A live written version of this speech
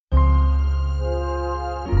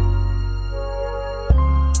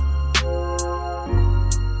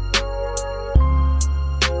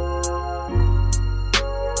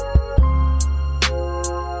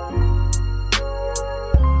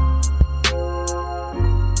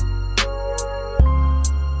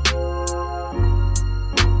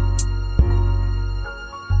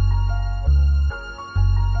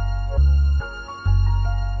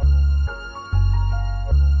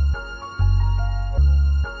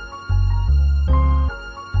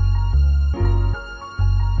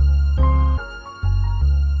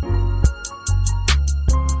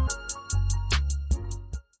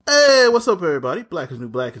what's up, everybody? Black is New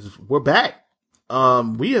Black is we're back.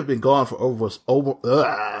 We have been gone for almost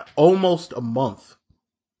a month.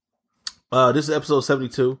 This is episode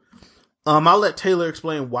 72. I'll let Taylor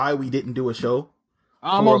explain why we didn't do a show.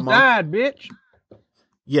 I almost died, bitch.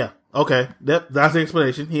 Yeah, okay. That's the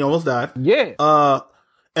explanation. He almost died. Yeah.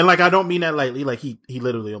 And like I don't mean that lightly. Like he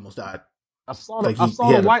literally almost died. I saw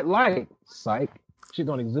the white light. Psych. She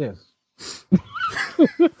don't exist.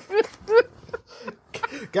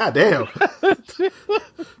 God damn.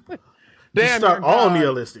 Damn. Start all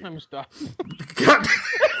nihilistic. Let me stop. God.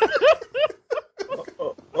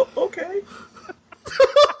 Okay.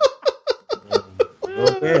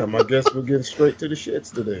 Well, damn. I guess we're getting straight to the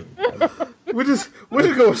shits today. We're just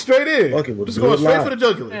going straight in. Okay, we'll just going straight live. for the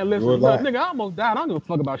jugular. Man, listen, nigga, I almost died. I don't give a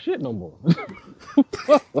fuck about shit no more.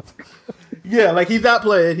 Yeah, like he's not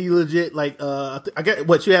playing. He legit like I get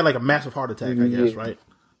what you had like a massive heart attack. I guess right.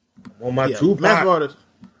 On my two massive heart attack.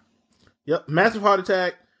 Yep, massive heart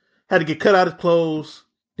attack. Had to get cut out his clothes.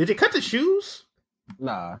 Did they cut the shoes?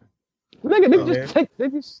 Nah. Nigga, they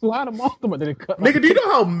just slide them off them and then they cut. Nigga, do you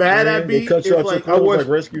know how mad I'd be? They cut you out like, your clothes, like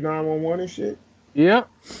Rescue 911 and shit? Yeah.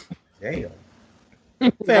 Damn.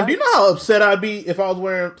 Fam, do you know how upset I'd be if I was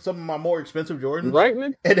wearing some of my more expensive Jordans? Right,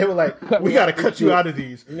 nigga? And they were like, we gotta cut you out of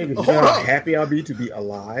these. Nigga, you know how happy I'll be to be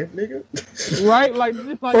alive, nigga? Right? Like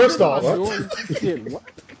First off,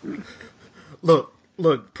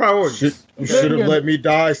 look, priorities. You should have let me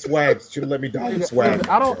die, swag. Should have let me die, swag.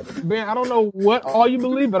 I don't know what all you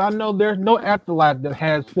believe, but I know there's no afterlife that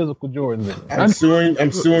has physical Jordans in it.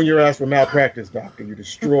 I'm suing your ass for malpractice, doctor. You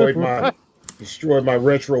destroyed my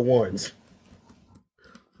retro ones.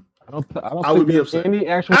 I would be upset.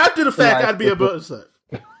 After the fact, I'd be upset.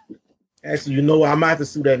 Actually, you know what? I might have to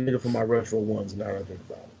sue that nigga for my retro ones now that I think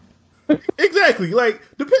about it. Exactly. Like,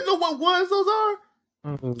 depending on what ones those are,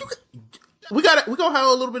 we're gonna have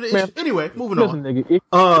a little bit of issue. Anyway, moving on. Nigga, if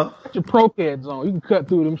put your Pro-Ceds on, you can cut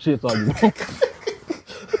through them shits all you want.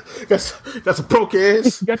 That's a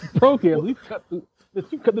Pro-Ceds. You got your Pro-Ceds. You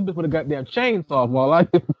cut the bitch with a goddamn chainsaw while I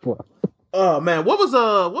did before. Oh man, what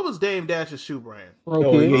was Dame Dash's shoe brand?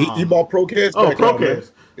 Oh yeah, he bought Pro-Ceds. Oh,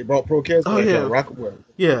 Pro-Ceds. They bought Pro-Ceds. Oh yeah, Rockaway.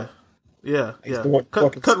 Yeah. I used to want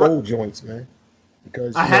fucking skull joints, man.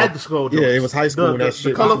 Because I had the skull joints. Yeah, it was high school and that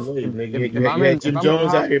shit. You had Jim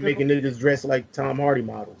Jones out here making niggas dress like Tom Hardy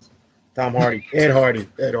models. Tom Hardy, Ed Hardy.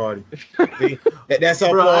 See, that's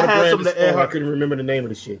how far the brand is. I couldn't remember the name of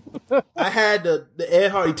the shit. I had the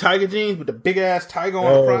Ed Hardy Tiger jeans with the big ass tiger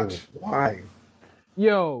on the crotch. Why?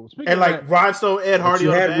 Yo, and like rhinestone Ed Hardy.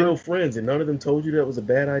 You had real friends, and none of them told you that was a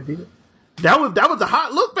bad idea. That was a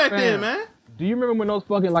hot look back then, man. Do you remember when those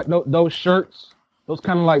fucking like those shirts? Those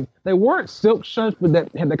kind of like they weren't silk shirts, but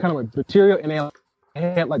that had that kind of like material, and they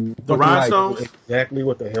had like the rhinestones. Like, exactly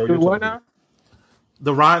what the hell you're talking about.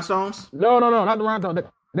 The rhinestones? No, not the rhinestones.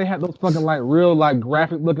 They had those fucking like real like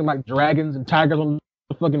graphic looking like dragons and tigers on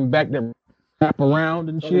the fucking back that wrap around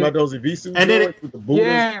and shit. About those Evisu and then with the booties?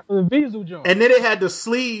 Yeah, the Evisu joint. And then it had the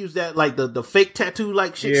sleeves that like the fake tattoo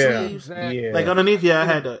like shit sleeves. Exactly. Yeah. Like underneath, I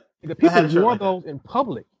had the people wore those in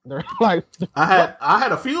public. They're like I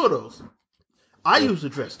had a few of those. I used to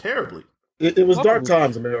dress terribly. It was dark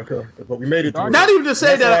times, America, but we made it through. Not even to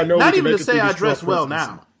say that. Not even to say I dress well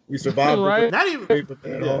now. We survived. Right? Not even.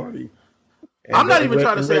 I'm not even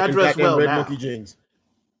trying to say I dress well now. Monkey jeans.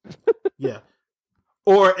 Yeah.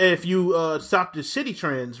 Or if you stop the city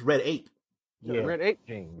trends, Red 8. Yeah. Red 8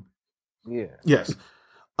 jeans. Yeah. Yes.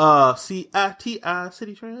 CITI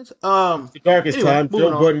City Trends. The darkest time. Joe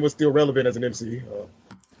Budden was still relevant as an MC.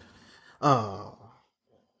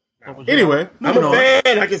 Anyway, I'm a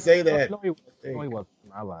fan. I can say that. No, he wasn't.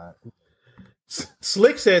 I lied.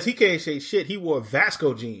 Slick says he can't say shit. He wore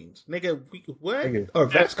Vasco jeans. Nigga, what? Or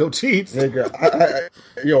Vasco jeans. Nigga,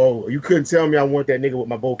 yo, you couldn't tell me I want that nigga with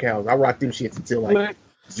my vocals. I rocked them shits until like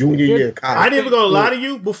junior year of college. I ain't even gonna lie to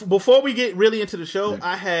you. Before we get really into the show,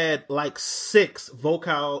 I had like 6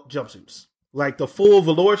 vocal jumpsuits. Like the full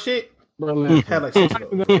velour shit. Had like 6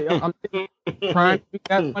 of those. I'm trying to be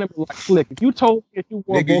that funny, but like Slick. If you told me if you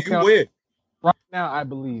wore vocal right now, I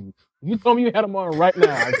believe you. If you told me you had them on right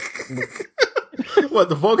now, what,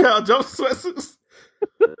 the vocal jumpsuits?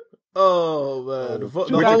 Oh man, the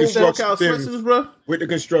vocal sweatsuits, bro. With the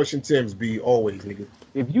construction Timbs, be always, nigga.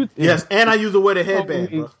 Yes, and I use to wear the headband,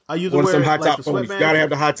 bro. I use to wear some high like, top ponies. Gotta have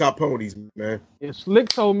the high top ponies, man. If Slick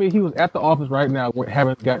told me he was at the office right now,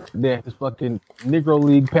 having got his fucking Negro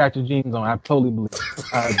League patch of jeans on, I totally believe.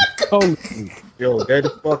 I totally believe. Yo, that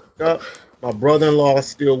is fucked up. My brother-in-law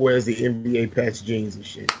still wears the NBA patch jeans and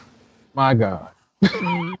shit. My God.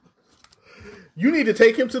 you need to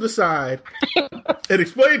take him to the side and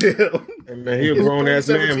explain to him. Hey, man, he a grown ass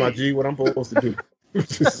man, my G. What I'm supposed to do?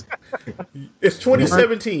 It's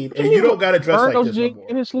 2017, and you don't got to dress like this no more.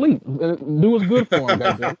 In his sleep, do what's good for him.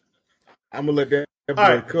 Back I'm gonna let that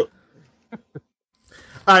boy cook.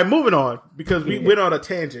 All right, moving on, because we went on a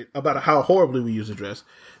tangent about how horribly we used to dress.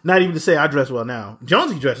 Not even to say I dress well now.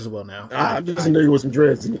 Jonesy dresses well now. I'm just a nigga with some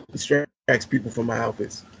dreads and distracts people from my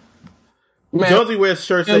outfits. Man, Jonesy wears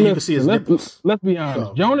shirts that you can see his nipples. Let's be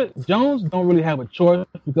honest. Jones don't really have a choice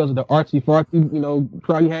because of the artsy-fartsy,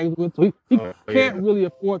 crowd he hangs with. So he can't really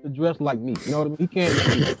afford to dress like me. You know what I mean? He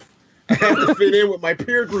can't. I have to fit in with my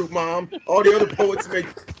peer group, Mom. All the other poets make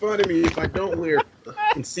fun of me if I don't wear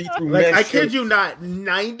and see-through mesh. I kid you not,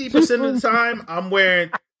 90% of the time I'm wearing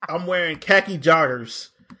khaki joggers,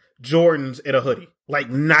 Jordans, and a hoodie. Like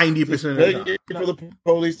 90% of the time. For the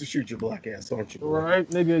police to shoot your black ass, aren't you? Right,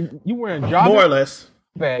 nigga. You wearing joggers? More or less.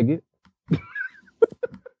 Faggot.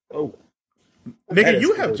 Oh. Nigga,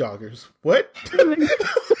 you have joggers. What?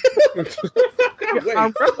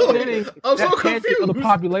 I'm representing I'm so confused. Of the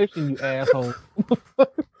population, you asshole.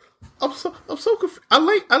 I'm so confused. I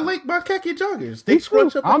like my khaki joggers. They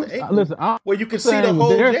scrunch up at the ankle. Listen, where you can see the whole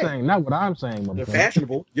they're neck. saying, not what I'm saying. They're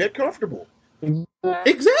fashionable yet comfortable.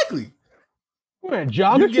 Exactly. Man,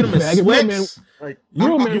 joggers. You get them in sweats.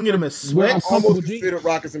 You can get them in sweats. I almost considered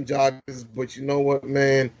rocking some joggers, but you know what,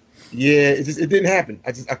 man? Yeah, it didn't happen.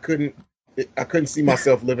 I couldn't see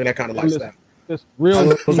myself living that kind of lifestyle.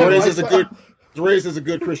 Raised as a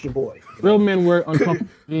good Christian boy. Real men wear uncomfortable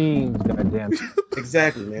jeans. Goddamn.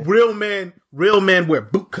 Exactly, man. Real men wear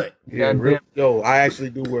boot cut. Yeah, I actually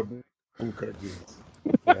do wear boot cut jeans.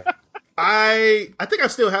 Yeah. I think I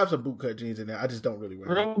still have some boot cut jeans in there. I just don't really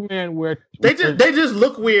wear them. Real men wear. They just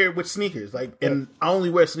look weird with sneakers. And I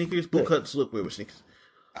only wear sneakers. Boot cuts look weird with sneakers.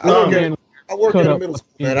 I work in the middle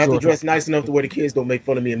school, man. I have to dress nice enough to where the kids don't make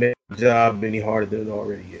fun of me and make the job any harder than it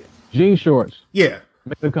already is. Jean shorts. Yeah.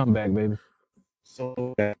 Make the comeback, baby.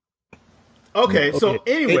 So Okay, so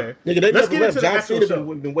anyway, let's get into the actual show.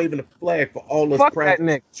 We've been waving the flag for all those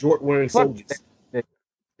practice short-wearing soldiers. At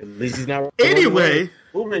least he's not. Anyway,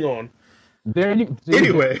 moving on.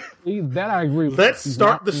 Anyway, that I agree with. Let's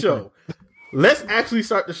start the show. Let's actually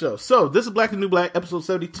start the show. So, this is Black and New Black, episode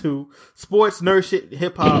 72. Sports, nerd shit,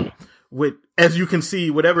 hip-hop, with, as you can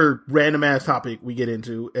see, whatever random-ass topic we get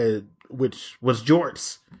into, which was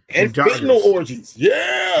jorts. And fentanyl orgies.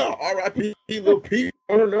 Yeah! R.I.P. Lil Peep.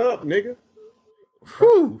 Turn up, nigga.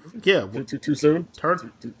 Whew. Yeah. Too soon?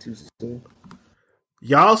 Too soon.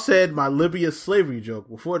 Y'all said my Libya slavery joke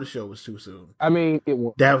before the show was too soon. I mean, it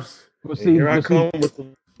was. That was... But see, here I come with the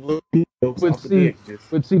little jokes off the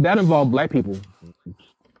but see, that involved black people.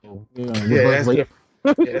 So, that's different.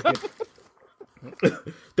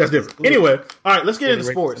 That's different. Anyway, all right, let's get into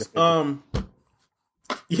sports. Let's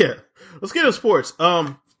get into sports.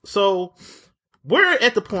 So we're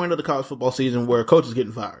at the point of the college football season where coaches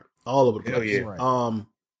getting fired all over the place.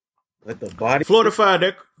 Let the body. Florida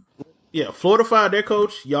fired their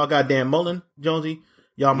coach. Y'all got Dan Mullen, Jonesy.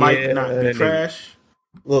 Y'all might not be trash.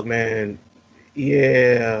 Look, man.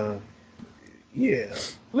 Yeah.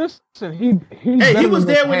 Listen, he was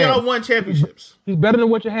there when y'all won championships. He's better than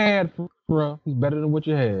what you had, bro. He's better than what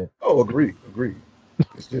you had. Oh, agreed.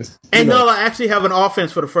 It's just y'all actually have an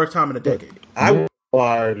offense for the first time in a decade. I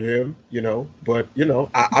fired him, but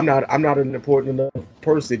I'm not an important enough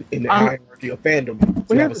person in the hierarchy of fandom.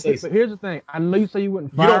 But here's the thing. I know you say you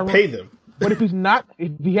wouldn't fire him. You don't pay them. But if he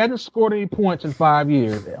hasn't scored any points in 5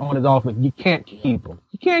 years on his offense, you can't keep him.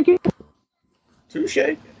 Touche. You can't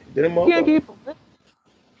keep him.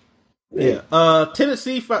 Yeah.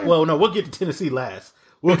 Tennessee. Well, no, we'll get to Tennessee last.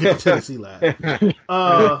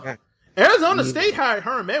 Arizona State hired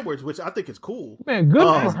Herm Edwards, which I think is cool. Man, good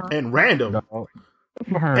for Herm. And random. Good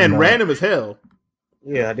for Herm, and random as hell.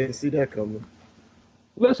 Yeah, I didn't see that coming.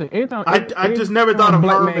 Listen, anytime I just never thought of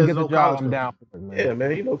Herm as no college down. Yeah,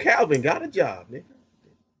 man. Calvin got a job, nigga.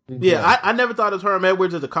 Yeah, I never thought of Herm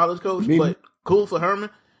Edwards as a college coach, but cool for Herman.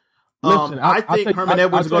 Listen, I think Herman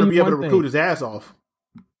Edwards is going to be able to recruit his ass off.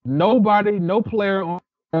 No player on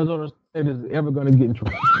Arizona State is ever going to get in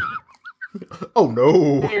trouble. Oh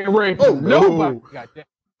no! Oh no!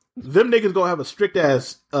 Them niggas gonna have a strict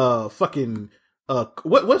ass fucking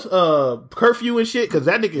what's curfew and shit, because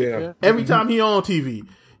that nigga every time he on TV,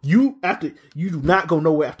 you do not go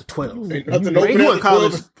nowhere after 12. You in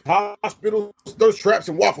college, hospitals, those traps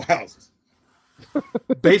and Waffle Houses.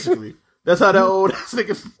 Basically, that's how that old ass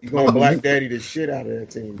nigga. You gonna black daddy the shit out of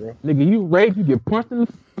that team, bro. Nigga, you rape, you get punched in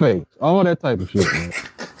the face, all that type of shit, man.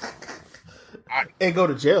 And go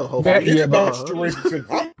to jail, hopefully.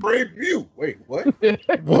 Brave you. Wait, what?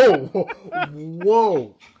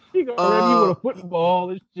 Whoa. He gonna run you with a football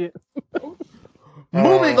and shit.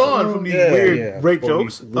 Moving on from these weird rape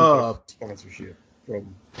jokes. Sponsorship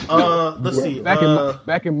from. Let's see.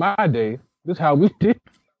 Back in my day, this is how we did.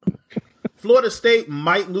 Florida State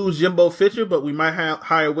might lose Jimbo Fisher, but we might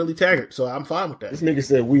hire Willie Taggart, so I'm fine with that. This nigga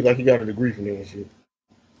said we like he got a degree from there and shit.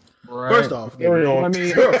 Right. First off, nigga, I mean,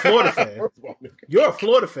 you're a Florida fan. You're a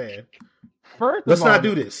Florida fan. Let's not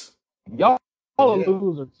do this. Y'all are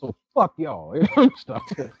losers, so fuck y'all.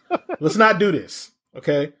 Let's not do this,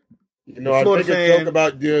 okay? You know, I think a joke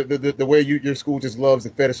about the way your school just loves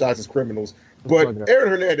and fetishizes criminals. But Aaron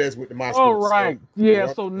Hernandez with the my school. All right. So,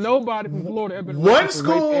 yeah, so nobody from Florida ever been one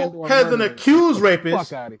school has an accused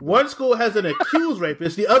rapist. One school has an accused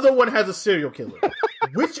rapist. The other one has a serial killer.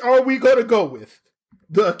 Which are we going to go with?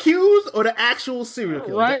 The accused or the actual serial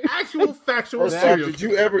killer? Right. The actual factual serial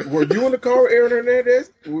killer. Were you in the car with Aaron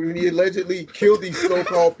Hernandez when he allegedly killed these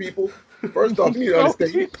so-called people? First off, you need to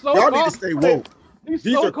understand. Y'all need to stay woke.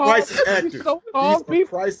 These are crisis actors. These are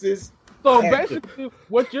crisis. So basically,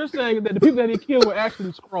 what you're saying is that the people that he killed were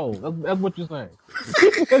actually scrolls. That's what you're saying. The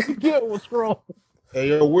people that he killed were scrolls. Hey,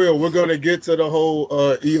 yo, Will, we're gonna get to the whole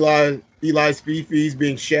Eli's feces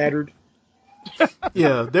being shattered.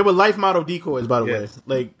 Yeah, they were life model decoys, by the way.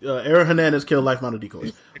 Like Aaron Hernandez killed life model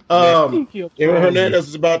decoys. Aaron Hernandez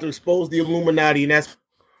is about to expose the Illuminati, and that's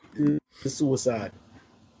the suicide.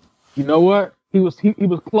 You know what? He was close. He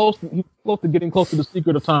was close to getting close to the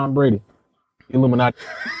secret of Tom Brady. Illuminati.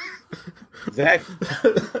 Exactly.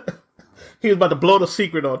 He was about to blow the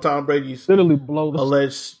secret on Tom Brady's literally blow the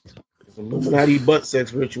alleged Illuminati butt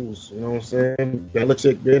sex rituals. You know what I'm saying?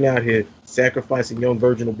 Belichick been out here sacrificing young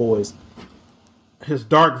virginal boys. His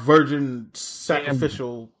dark virgin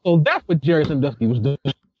sacrificial. So that's what Jerry Sandusky was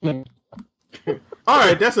doing. All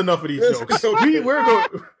right, that's enough of these jokes. We're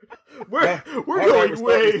going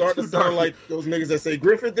way to sound like those niggas that say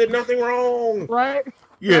Griffith did nothing wrong. Right?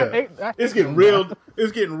 Yeah, it's getting real.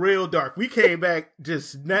 It's getting real dark. We came back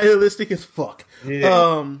just nihilistic as fuck.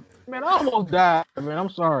 Yeah. Man, I almost died. Man, I'm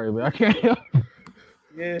sorry, man. I can't help.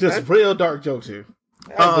 Yeah, just real dark jokes here.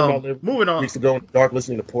 Moving on. Weeks ago in the dark,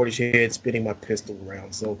 listening to Portishead spinning my pistol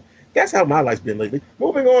around. So that's how my life's been lately.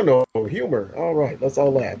 Moving on though, humor. All right, let's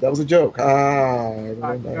all laugh. That was a joke.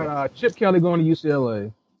 Chip Kelly going to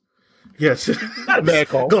UCLA. Yes, not a bad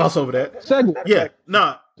call. Gloss over that. Second. Yeah,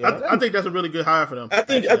 no. I think that's a really good hire for them. I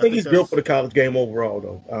think he's built for the college game overall,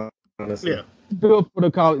 though. Honestly, yeah, built for the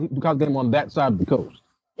college game on that side of the coast.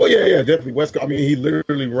 Well, yeah, definitely West Coast. I mean, he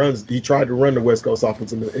literally runs. He tried to run the West Coast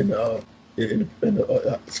offense in the NFL.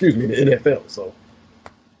 So,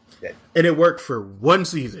 yeah. And it worked for one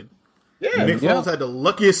season. Yeah, Nick Foles had the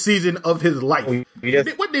luckiest season of his life. Yes.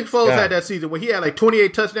 What Nick Foles had that season when he had like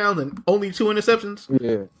 28 touchdowns and only 2 interceptions?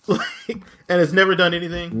 Yeah. And has never done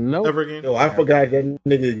anything ever again? No, I forgot that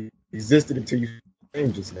nigga existed until you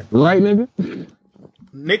named just now. Right, nigga?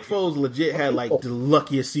 Nick Foles legit had like the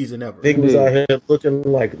luckiest season ever. Nigga was out here looking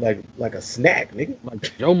like a snack, nigga.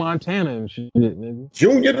 Like Joe Montana and shit, nigga.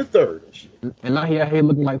 Junior the third and shit. And now he out here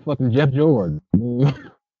looking like fucking Jeff Jordan.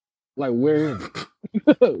 Like, where'd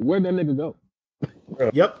that nigga go?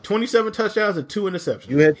 Yep, 27 touchdowns and 2 interceptions.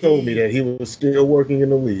 You had told me that he was still working in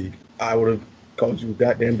the league. I would have called you a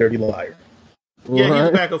goddamn dirty liar. Yeah, he's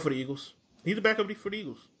a backup for the Eagles. He's a backup for the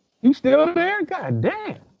Eagles. He's still there? God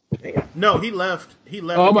damn. No, he left. He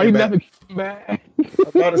left. Oh, but he never came back. I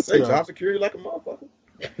was about to say job security like a motherfucker.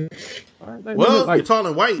 Well, you're tall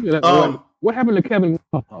and white. What happened to Kevin?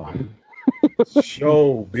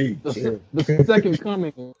 Show B. The second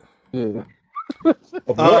coming. Yeah.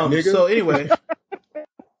 So anyway,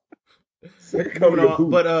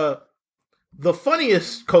 but the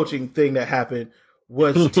funniest coaching thing that happened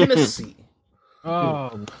was Tennessee.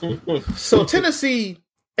 So Tennessee,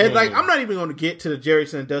 and like I'm not even going to get to the Jerry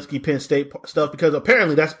Sandusky Penn State stuff because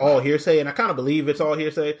apparently that's all hearsay, and I kind of believe it's all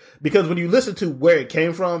hearsay because when you listen to where it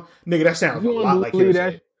came from, nigga, that sounds a lot like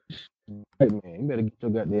hearsay. Hey man, you better get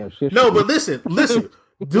your goddamn shit. No, but listen,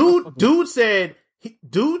 dude said. The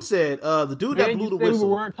dude that blew the whistle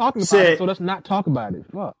we weren't talking about it, so let's not talk about it.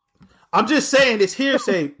 Fuck. I'm just saying it's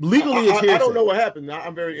hearsay. Legally, it's hearsay. I don't know what happened.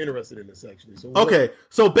 I'm very interested in this actually.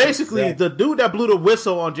 So basically, the dude that blew the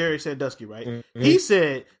whistle on Jerry Sandusky, right? Mm-hmm. He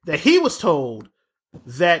said that he was told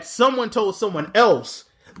that someone told someone else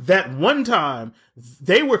that one time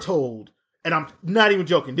they were told, and I'm not even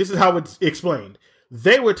joking. This is how it's explained.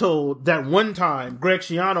 They were told that one time Greg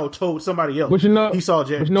Schiano told somebody else. But he saw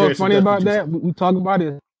Jerry. But you know what's funny about that? We talk about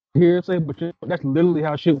it hearsay, but that's literally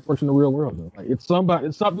how shit works in the real world. Though. Like it's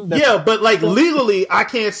something. That's, but like legally, I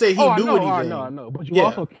can't say he knew anything. I know. But you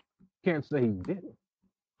also can't say he didn't.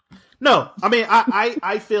 No, I mean,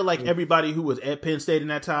 I feel like everybody who was at Penn State in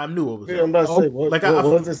that time knew it was. Yeah, I'm about to say,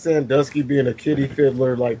 wasn't Sandusky being a kitty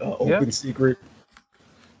fiddler like an open secret?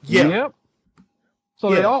 Yeah. Yep. So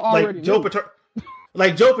they all already knew.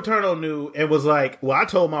 Joe Paterno knew and was like, well, I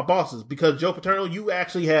told my bosses because Joe Paterno, you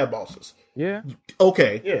actually have bosses. Yeah.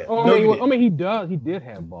 Okay. Yeah. I mean, he does. He did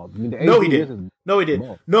have bosses. I mean, he didn't. No, he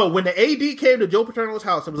didn't. No, when the AD came to Joe Paterno's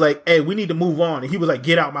house, it was like, hey, we need to move on. And he was like,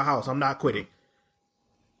 get out my house. I'm not quitting.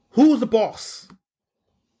 Who was the boss?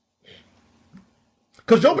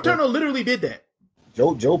 Because Joe Paterno literally did that.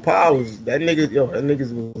 Joe Powell was that nigga. That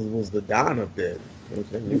nigga was the Don up there.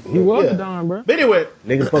 He was the Don, bro. But anyway,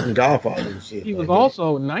 nigga fucking Godfather and shit. He was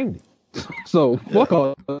also 90. So fuck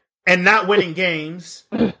all. And not winning games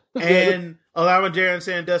and allowing Jaron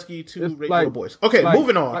Sandusky to rape little boys. Okay,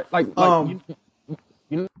 moving on.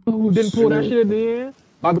 You know who didn't pull that shit at the end?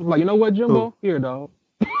 Bobby was like, you know what, Jimbo? Who? Here, dog.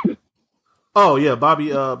 Oh yeah, Bobby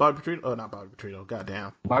Petrino. Oh, not Bobby Petrino.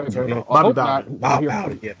 Goddamn. Bobby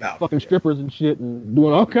Bowden. Yeah, fucking strippers and shit and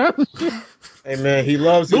doing all kinds of shit. Hey man, he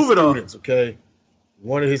loves his students. Okay,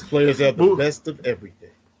 one of his players have the best of everything.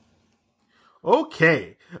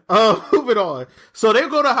 Okay, moving on. So they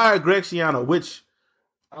go to hire Greg Schiano, which,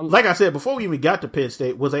 like I said before we even got to Penn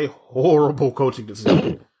State, was a horrible coaching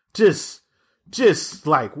decision. just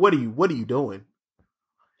like what are you doing?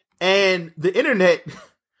 And the internet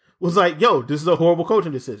was like, yo, this is a horrible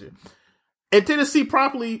coaching decision. And Tennessee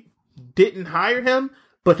properly didn't hire him,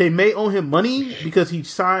 but they may owe him money because he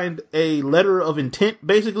signed a letter of intent,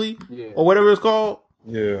 basically, or whatever it's called.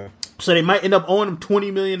 Yeah. So they might end up owing him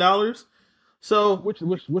 $20 million. So, which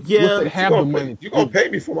they have the money. You gonna pay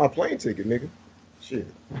me for my plane ticket, nigga? Shit.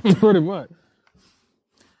 Pretty much.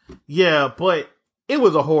 Yeah, but it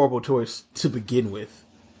was a horrible choice to begin with.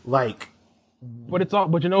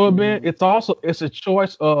 But you know what, Ben? It's a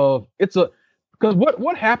choice of because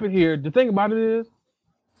what happened here. The thing about it is,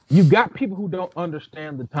 you got people who don't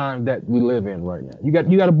understand the time that we live in right now. You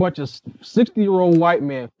got a bunch of 60-year-old white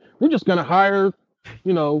men. We're just gonna hire,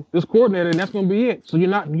 this coordinator, and that's gonna be it. So you're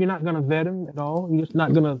not gonna vet him at all. You're just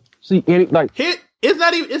not gonna see any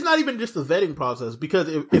It's not even just the vetting process, because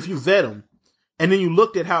if you vet him, and then you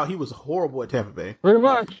looked at how he was horrible at Tampa Bay, pretty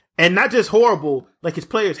much, and not just horrible, like his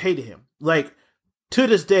players hated him. Like to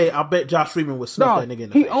this day, I bet Josh Freeman would snuff that nigga in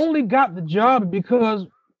the face. He only got the job because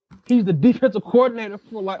he's the defensive coordinator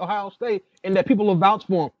for Ohio State, and that people will vouch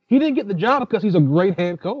for him. He didn't get the job because he's a great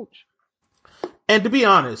head coach. And to be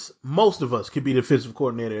honest, most of us could be the defensive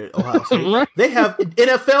coordinator at Ohio State. Right? They have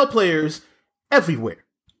NFL players everywhere.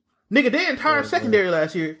 Nigga, their entire secondary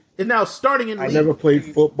last year is now starting in the league. I never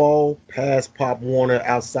played football past Pop Warner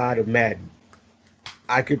outside of Madden.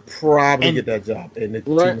 I could probably get that job, and the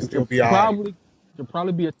team would still be all right. It'd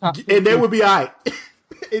probably be a top 10 and they would be all right.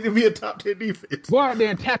 It'd be a top 10 defense. Go out there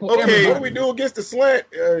and tackle everybody. What do we do against the slant?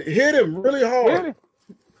 Hit him really hard.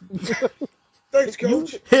 Thanks,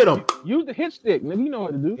 coach. Hit him. Use the hit stick, nigga. You know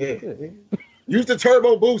what to do. Yeah. Use the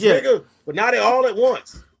turbo boost, nigga. But not all at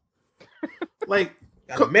once. Like,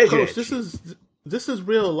 coach, this is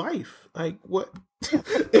real life. Like, what?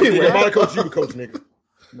 Anyway, I'm not coach you, coach, nigga.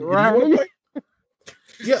 Right.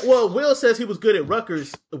 Yeah, well, Will says he was good at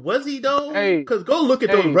Rutgers. Was he though? Because go look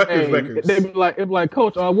at those Rutgers records. They'd be like,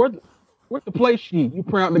 Coach, where's the play sheet? You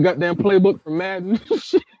print out the goddamn playbook from Madden.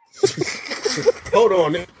 Hold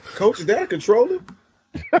on, Coach, is that a controller?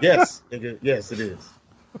 Yes, nigga. Yes, it is.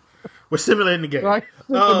 We're simulating the game. Right?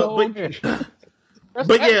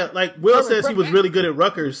 But yeah, like Will says he was really good at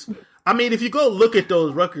Rutgers. I mean, if you go look at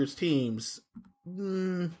those Rutgers teams,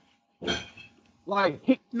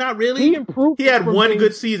 not really. He improved. He had one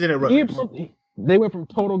good season at Rutgers. They went from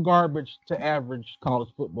total garbage to average college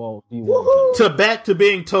football. To back to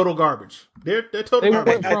being total garbage. They're total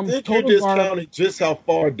garbage. I think you discounted just how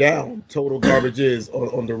far down total garbage is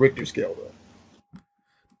on the Richter scale, though.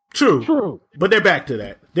 True. But they're back to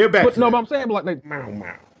that. But I'm saying like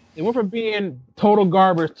they went from being total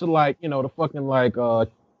garbage to the fucking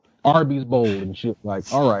Arby's Bowl and shit.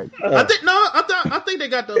 Like, all right. I think they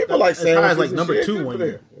got as high as number 2 one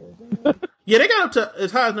year. Yeah, they got up to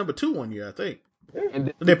as high as number 2 one year, I think.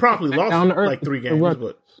 And they promptly lost 3 games.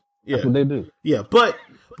 But yeah, that's what they do. Yeah, but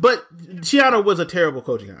Schiano was a terrible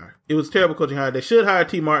coaching hire. It was a terrible coaching hire. They should hire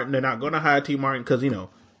T. Martin. They're not going to hire T. Martin because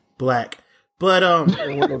black. But there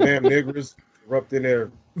were no damn niggers erupting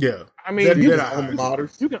there. Yeah, I mean, you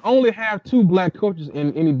can only have 2 black coaches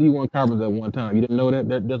in any D1 conference at one time. You didn't know that?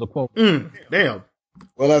 There's a quote. Damn.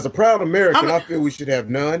 Well, as a proud American, I feel we should have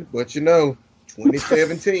none. But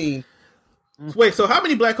 2017. Wait, so how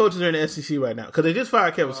many black coaches are in the SEC right now? Because they just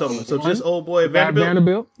fired Kevin Sumlin. So just old boy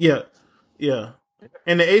Vanderbilt. Yeah.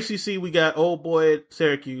 In the ACC, we got old boy at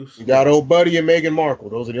Syracuse. We got old buddy and Meghan Markle.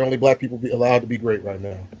 Those are the only black people allowed to be great right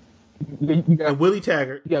now. You got and Willie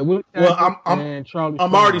Taggart. Yeah, Willie Taggart. Well, and Charlie.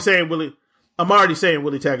 I'm already saying Willie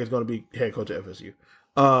Taggart's going to be head coach at FSU.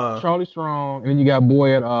 Charlie Strong, and then you got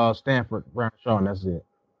boy at Stanford, Brian Shaw, and that's it.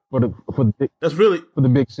 For the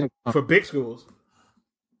Big Six. For big schools.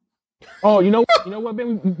 Oh, you know what,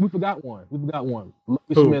 Ben? We forgot one.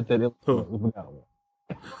 Lucky Smith at Illinois. We forgot one.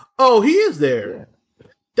 Oh, he is there. Yeah.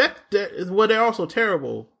 That is well, they're also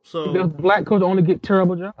terrible. So the black coaches only get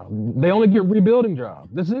terrible jobs. They only get rebuilding jobs.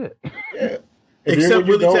 That's it. Yeah. Except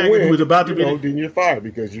Willie Taggart, who's about to be. Then you're fired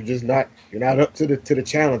because you're not up to the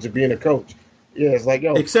challenge of being a coach. Yeah, it's like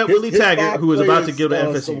except Willie Taggart, who is about to give the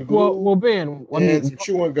FSU. Well, Ben, and some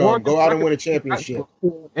chewing gum. Go out and win a championship.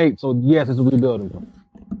 8, so yes, it's a rebuilding.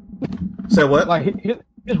 Say what? Like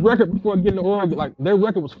his record before getting to Oregon, like their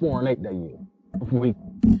record was 4-8 that year.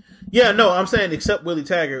 Yeah, no, I'm saying except Willie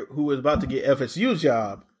Taggart, who was about to get FSU's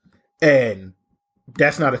job, and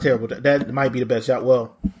that's not a terrible job. That might be the best job.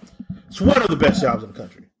 Well, it's one of the best jobs in the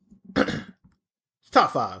country. It's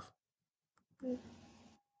top 5.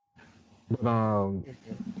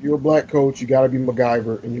 You're a black coach, you got to be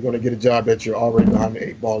MacGyver, and you're going to get a job that you're already behind the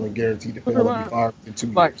 8 ball and guaranteed to fail and be fired in 2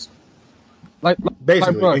 years.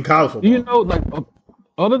 Basically, in college football. Do you know,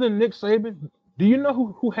 other than Nick Saban, do you know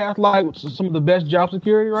who has some of the best job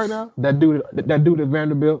security right now? That dude at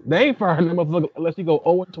Vanderbilt. They ain't firing him unless he go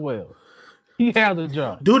 0-12. He has a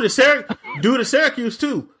job. Dude at Syracuse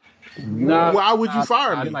too. Why would you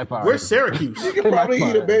fire me? Where's Syracuse? You could probably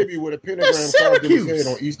eat a baby with a pentagram carved in his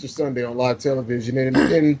head on Easter Sunday on live television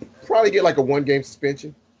and probably get like a 1-game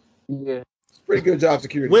suspension. Yeah. Pretty good job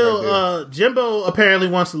security. Well, Jimbo apparently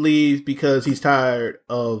wants to leave because he's tired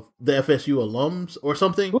of the FSU alums or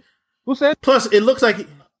something. Who said? Plus, it looks like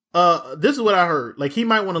this is what I heard. Like he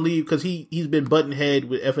might want to leave because he's been butting head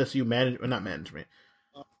with FSU management, not management.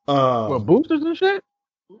 Boosters and shit.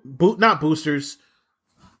 Not boosters.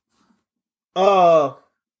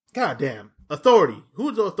 Goddamn authority.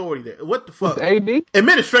 Who's the authority there? What the fuck? The AD?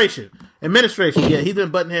 Administration. Yeah, he's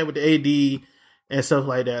been butting head with the AD. And stuff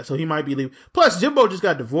like that. So he might be leaving. Plus, Jimbo just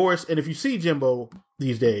got divorced. And if you see Jimbo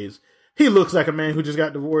these days, he looks like a man who just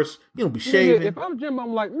got divorced. He don't be shaving. If I'm Jimbo,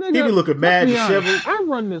 I'm like, nigga. He be looking mad and disheveled. I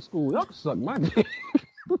run this school. Y'all can suck my dick.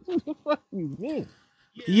 What the fuck you mean?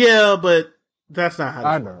 Yeah, but that's not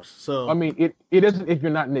how it works. So I mean, it isn't if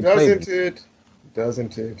you're not Nick Saban.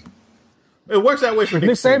 Doesn't it? It works that way for Nick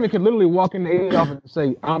Saban. Can literally walk in the AD office and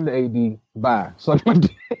say, I'm the AD. Bye. Suck my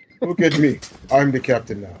dick. Look at me. I'm the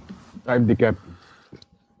captain now. I'm the captain.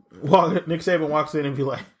 Nick Saban walks in and be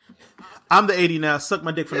like, I'm the 80 now, suck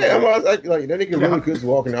my dick for the like that nigga really could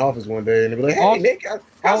walk in the office one day and be like, hey, Nick,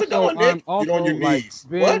 how's it going, Nick? Get on your knees.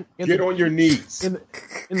 What? Get on your knees.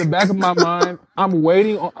 In the back of my mind, I'm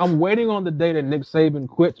waiting on the day that Nick Saban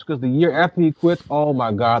quits because the year after he quits, oh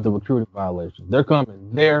my God, the recruiting violations. They're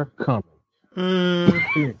coming. Well,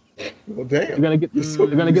 damn. They're gonna get the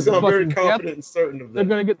fucking very confident and certain of that. They're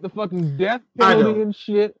gonna get the fucking death penalty and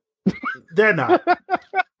shit. They're not.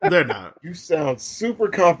 They're not. You sound super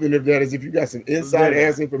confident of that as if you got some inside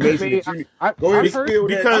ass information. Go ahead and spill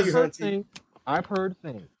that. I've heard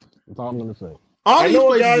things. That's all I'm going to say. I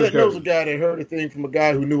know a guy that knows a guy that heard a thing from a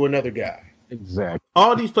guy who knew another guy. Exactly.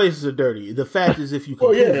 All these places are dirty. The fact is, if you can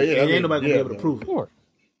prove it, ain't nobody going to be able to prove it.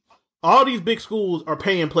 All these big schools are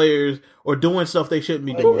paying players or doing stuff they shouldn't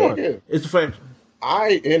be doing. It's the fact.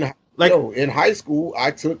 In high school, I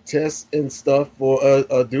took tests and stuff for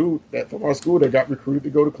a dude from our school that got recruited to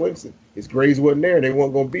go to Clemson. His grades wasn't there, and they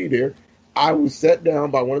weren't going to be there. I was sat down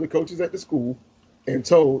by one of the coaches at the school and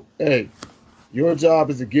told, "Hey, your job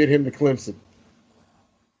is to get him to Clemson."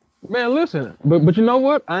 Man, listen, but you know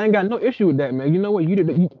what? I ain't got no issue with that, man. You know what? You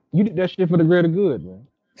did that shit for the greater good, man.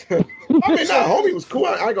 I mean, homie was cool.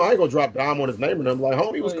 I ain't gonna drop dime on his name and I'm like,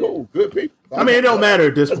 homie was cool, good people. I mean, it don't matter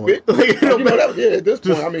at this point. At this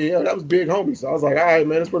point, I mean, that was big homie. So I was like, all right,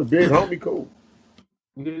 man, that's for the big homie, cool.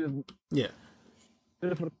 Yeah.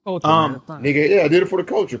 Did it for the culture, nigga, did it for the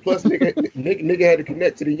culture. Plus, nigga had to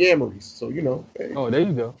connect to the Yammeries, so you know. Hey. Oh, there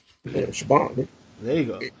you go. Yeah, Shabon. There you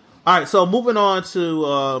go. All right, so moving on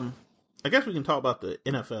to, I guess we can talk about the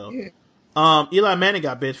NFL. Yeah. Eli Manning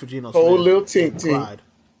got benched for Geno Smith. Whole little tink.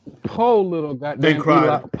 Poor little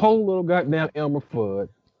goddamn Elmer Fudd.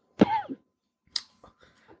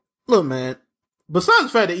 Look, man. Besides the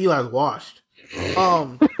fact that Eli's washed, you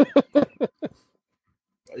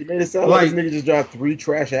made it sound like this nigga just dropped 3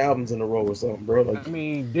 trash albums in a row or something, bro. Like, I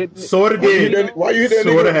mean, sort of did. Why you hit that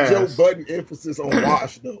nigga with Joe Budden emphasis on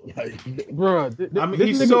wash though? Like, bro, I mean,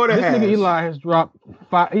 he sort of has. Nigga Eli has dropped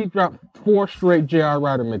 4 straight J.R.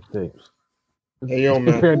 Ryder mixtapes. Hey yo,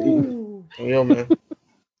 man. Hey yo, man.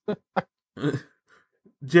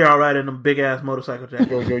 JR riding them big ass motorcycle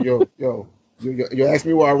jackets. Yo. You ask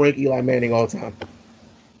me where I rank Eli Manning all time.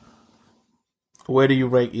 Where do you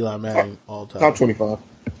rank Eli Manning all time? Top 25.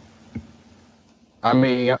 I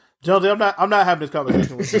mean, Jonesy, I'm not having this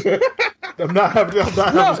conversation with you. I'm not having this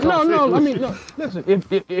conversation. No. I mean, no. Listen,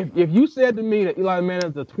 if you said to me that Eli Manning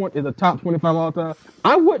is a top 25 all time,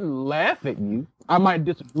 I wouldn't laugh at you. I might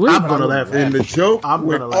disagree. I'm gonna laugh. And the joke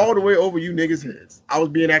went all the way over you niggas' heads. I was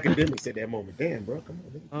being academics at that moment. Damn, bro, come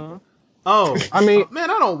on. Nigga. Oh, I mean,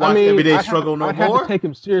 man, I don't watch Everyday Struggle no more. I had to take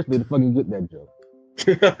him seriously to fucking get that joke.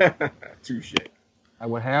 Touche. I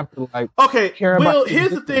would have to Well,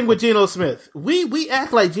 here's the thing with Geno Smith. We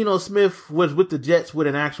act like Geno Smith was with the Jets with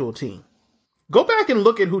an actual team. Go back and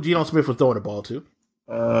look at who Geno Smith was throwing the ball to.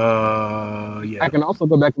 Yeah. I can also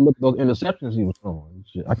go back and look at those interceptions he was throwing.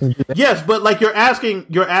 I can do that. Yes, but like you're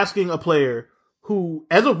asking a player who,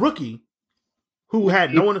 as a rookie, who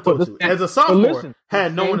had no one to throw to, as a sophomore,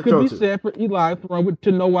 had no one to throw to. The same could be said for Eli throwing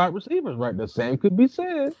to no wide receivers, right? The same could be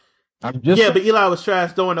said. But Eli was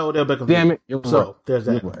trash throwing to Odell Beckham. Damn it! You're so right. There's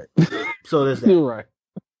that. You're right. So there's that. You're right.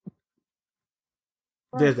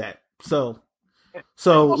 There's that. So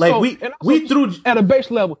like we threw at a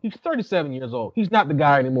base level. He's 37 years old. He's not the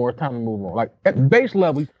guy anymore. It's time to move on. Like at base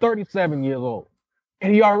level, he's 37 years old,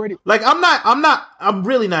 and he already I'm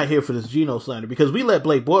really not here for this Geno slander because we let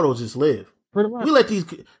Blake Bortles just live. Pretty much. We let these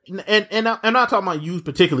and I'm not talking about you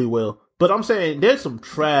particularly well, but I'm saying there's some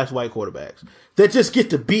trash white quarterbacks that just get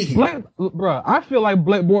to be here. Bro, I feel like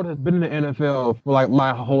Blake Bortles has been in the NFL for like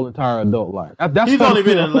my whole entire adult life. He's only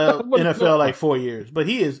been in the NFL like 4 years, but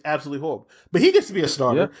he is absolutely horrible. But he gets to be a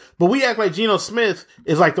starter. Yeah. But we act like Geno Smith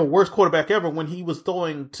is like the worst quarterback ever when he was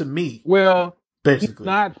throwing to me. Well, basically, he's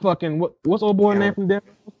not fucking what's old boy name from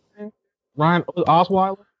Denver? Ryan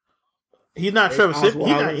Osweiler. He's not Trevor Siemian.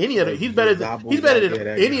 He's not any other. He's better than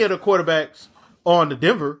any other quarterbacks on the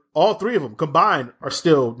Denver. All three of them combined are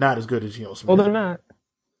still not as good as Geno Smith. Well, they're not.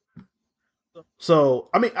 So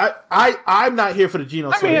I mean, I'm not here for the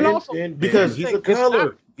Geno Smith because he's a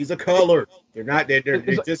color. He's a color. They're not. They're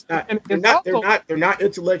just not. They're not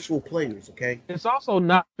intellectual players. Okay. It's also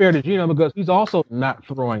not fair to Geno because he's also not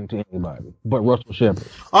throwing to anybody but Russell Shepard.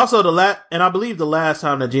 Also, I believe the last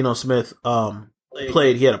time that Geno Smith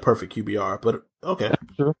played, he had a perfect QBR, but okay.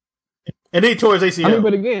 Sure. And then he tore his ACL. I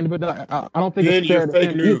mean, I don't think it's fair. You're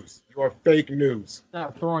fake news. You are fake news.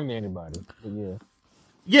 Not throwing to anybody. But yeah.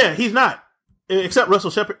 Yeah, he's not. Except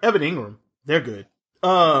Russell Shepard, Evan Ingram. They're good.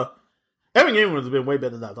 Evan Ingram's been way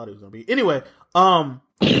better than I thought he was going to be. Anyway,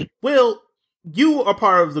 Will, you are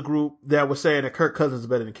part of the group that was saying that Kirk Cousins is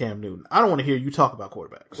better than Cam Newton. I don't want to hear you talk about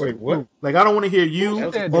quarterbacks. Wait, what? Like, I don't want to hear you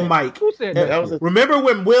or Mike. Who said that? Remember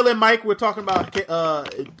when Will and Mike were talking about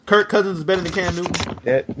Kirk Cousins is better than Cam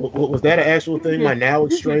Newton? Was that an actual thing? My now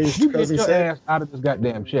estranged cousin said? You get your ass out of this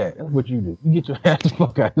goddamn chat. That's what you do. You get your ass the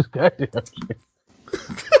fuck out of this goddamn chat.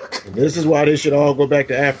 This is why they should all go back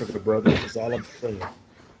to Africa, brother. That's all I'm saying.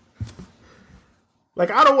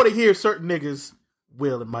 Like, I don't want to hear certain niggas,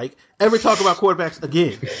 Will and Mike, ever talk about quarterbacks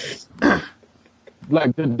again.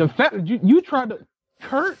 Like, the fact that you tried to...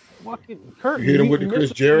 Kurt... You hit him with the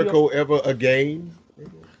Chris Jericho ever again?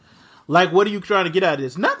 Like, what are you trying to get out of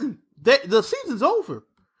this? Nothing. The season's over.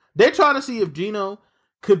 They're trying to see if Geno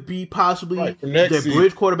could be possibly their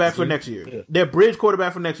bridge quarterback for next year. Yeah. Their bridge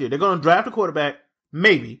quarterback for next year. They're going to draft a quarterback,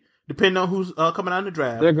 maybe, depending on who's coming out in the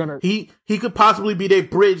draft. They're gonna. He could possibly be their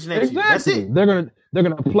bridge next year. That's it. They're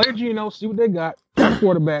gonna play Geno, see what they got, that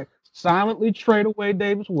quarterback, silently trade away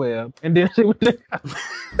Davis Webb, and then see what they got.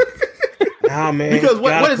 Nah, man. Because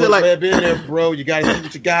what is it like? Webb in there, bro. You gotta see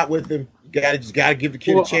what you got with him. You gotta give the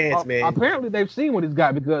kid a chance, man. Apparently, they've seen what he's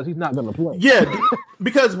got because he's not gonna play. Yeah,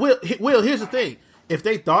 because Will, here's the thing: if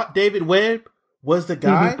they thought David Webb was the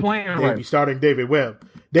guy, they'd be starting David Webb.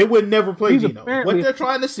 They would never play Geno. What they're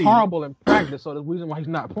trying to see, horrible in practice, so the reason why he's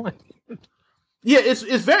not playing. Yeah, it's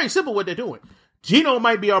very simple what they're doing. Geno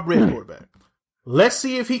might be our bridge quarterback. Let's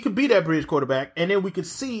see if he could be that bridge quarterback, and then we can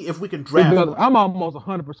see if we can draft him. I'm almost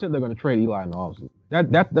 100% they're going to trade Eli in the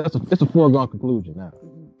offseason. It's a foregone conclusion now.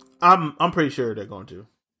 I'm pretty sure they're going to.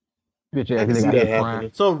 Bitch ass nigga crying.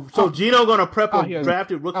 So Geno going to prep a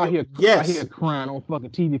drafted rookie? Yes. I hear crying on fucking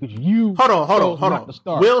TV because you. Hold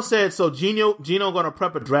on. Will said so. Geno going to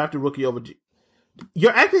prep a drafted rookie over.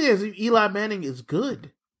 You're acting as if Eli Manning is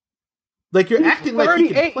good. Like you're acting like he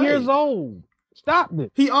can play. 38 years old. Stop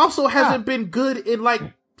it. He also hasn't been good in like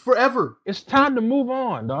forever. It's time to move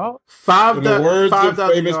on, dog. In the words of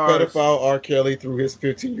famous pedophile R. Kelly through his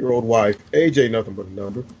 15-year-old wife, AJ nothing but a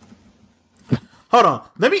number. Hold on.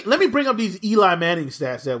 Let me bring up these Eli Manning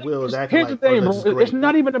stats that Will is acting. Here's the thing, bro. It's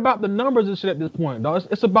not even about the numbers and shit at this point, dog.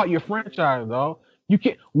 It's about your franchise, dog. You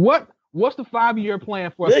can't. What's the 5-year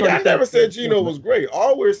plan for? Nigga, I never said Geno was great.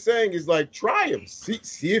 All we're saying is like try him, see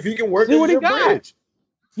if he can work. See what he got.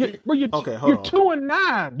 You're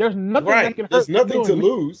 2-9. There's nothing that can hurt. There's nothing to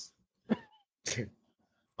lose.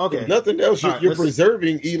 Okay. There's nothing else. You're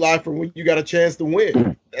preserving Eli from when you got a chance to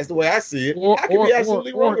win. That's the way I see it. I could be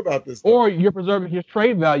absolutely wrong about this. Or you're preserving his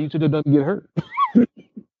trade value so that it doesn't get hurt.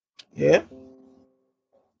 Yeah,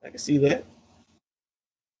 I can see that.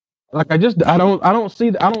 Like I don't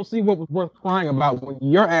see what was worth crying about when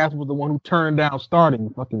your ass was the one who turned down starting,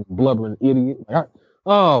 fucking blubbering idiot.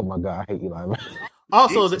 Oh my god, I hate Eli.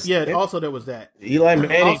 Also, also there was that. Eli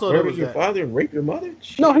Manning murdered your father and raped your mother?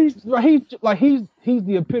 No, he's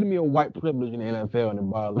the epitome of white privilege in the NFL and it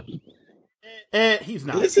bothers. And he's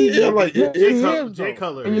not. I'm like, Jay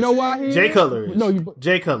Cutler. And you know why Jay Cutler is. No,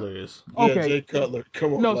 Jay Cutler is. Okay. Yeah, Jay Cutler.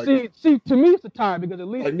 Come on. No, like, see, to me it's the time because at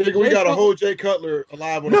least like nigga, we got a whole Jay Cutler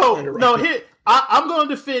alive on the planet right now. I'm going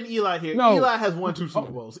to defend Eli here. No. Eli has won 2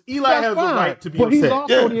 Super Bowls. Eli has the right to be upset. But he's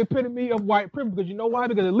also the epitome of white privilege because you know why?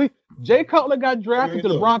 Because at least Jay Cutler got drafted to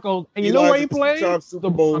the Broncos, and you know where he played? Super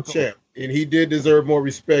Bowl champ, and he did deserve more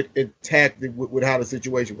respect and tact with how the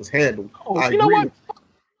situation was handled. You know what?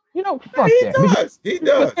 You know, fuck that. He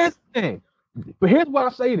does. But here's why I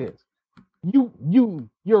say this: you're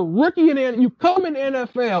rookie you come in the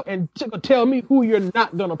NFL and tell me who you're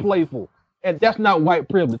not gonna play for. And that's not white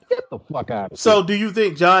privilege. Get the fuck out of here. So do you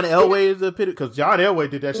think John Elway is the epitome? Because John Elway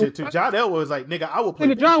did that shit too. John Elway was like, nigga, I will play.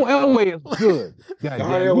 Nigga, John Elway is good. John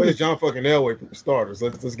Elway is John fucking Elway for starters.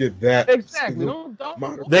 Let's get that. Exactly.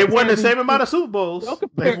 They won the same amount of Super Bowls.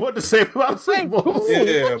 They won the same amount of Super Bowls.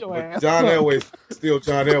 Yeah, but John Elway is still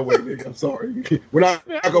John Elway, nigga. I'm sorry. We're not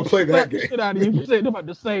going to play that game. Shit out of you. You say about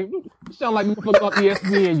the same. You sound like you fuck up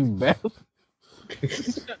ESPN, you bastard.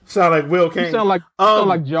 Sound like Will Kane. You sound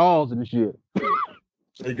like Jaws and shit.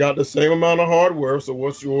 They got the same amount of hardware, so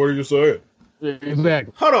what are you saying? Yeah,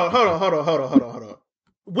 exactly. Hold on.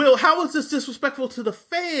 Will, how is this disrespectful to the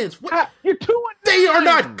fans? What? You're 2-9. They are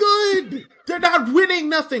not good. They're not winning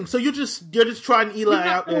nothing. So you're just trying Eli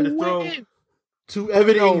out there to throw to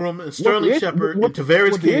Evan Ingram and Sterling Shepard and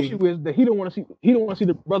Tavares King. The issue is that he don't want to see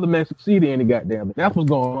the brother man succeed in any goddamn thing. That's what's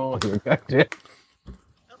going on here. Goddamn.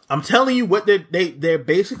 I'm telling you what they're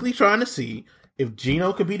basically trying to see if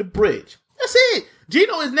Geno could be the bridge. That's it.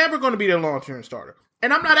 Geno is never going to be their long-term starter.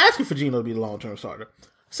 And I'm not asking for Geno to be the long-term starter.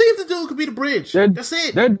 See if the dude could be the bridge. That's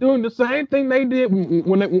it. They're doing the same thing they did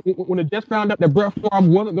when they just found out that Brett Favre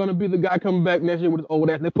wasn't going to be the guy coming back next year with his old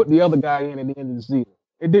ass. They put the other guy in at the end of the season.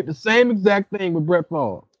 They did the same exact thing with Brett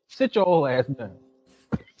Favre. Sit your old ass down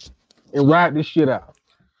and ride this shit out.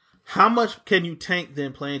 How much can you tank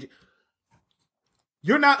them playing?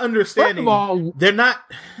 You're not understanding. First of all, they're not.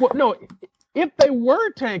 Well, no, if they were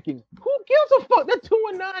tanking, who gives a fuck? They're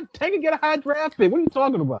 2-9. Tank and get a high draft pick. What are you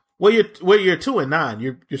talking about? Well, you're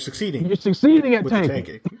 2-9. You're succeeding. You're succeeding at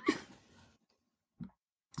tanking.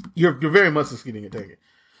 You're very much succeeding at tanking.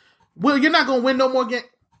 Well, you're not going to win no more games.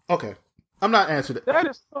 Okay, I'm not answering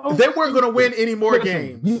that. They weren't going to win any more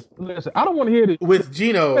games. Listen, I don't want to hear this with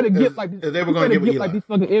Geno. They were going to get like these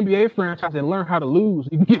fucking NBA franchises and learn how to lose.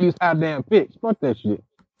 You can get these high damn picks. Fuck that shit. You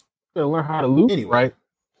gotta learn how to lose, anyway.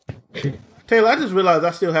 Right? Taylor, I just realized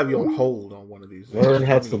I still have you on hold on one of these. Learn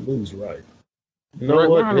how to lose, right? You know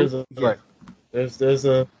what? There's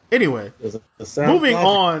a anyway. There's a moving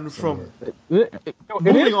on from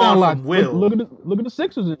Will. Look at the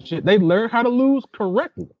Sixers and shit. They learn how to lose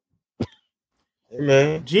correctly. Hey,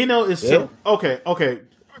 man, Geno is okay.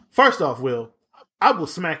 First off, Will, I will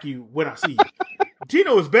smack you when I see you.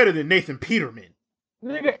 Geno is better than Nathan Peterman.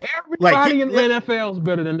 Nigga, everybody in the NFL is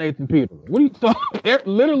better than Nathan Peterman. What are you talking?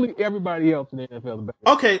 Literally everybody else in the NFL is better.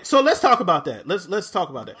 Okay, so let's talk about that. Let's talk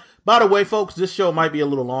about that. By the way, folks, this show might be a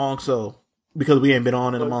little long, so because we ain't been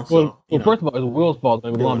on in a month. Well, first of all, it's Will's fault.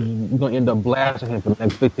 We're going to end up blasting him for the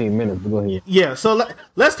next 15 minutes. Go ahead. Yeah, so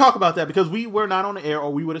let's talk about that because we were not on the air,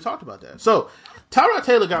 or we would have talked about that. So Tyrod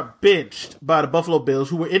Taylor got benched by the Buffalo Bills,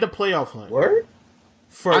 who were in the playoff hunt. Word?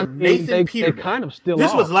 For Nathan Peterman. They kind of still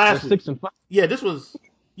this was last week. 6-5. Yeah, this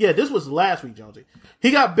was last week, Jonesy.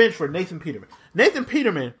 He got benched for Nathan Peterman. Nathan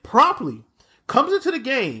Peterman promptly comes into the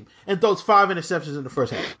game and throws 5 interceptions in the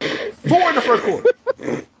first half. 4 in the first quarter.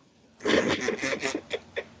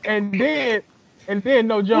 And then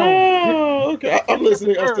no Jones. Oh, okay. I'm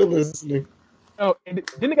listening. I'm still listening. Oh, and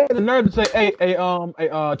then they got the nerve to say, "Hey,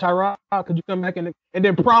 Tyrod, could you come back and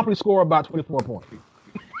then promptly score about 24 points?"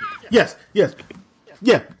 Yes.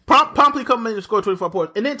 Yeah. Promptly come in and score 24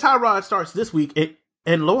 points. And then Tyrod starts this week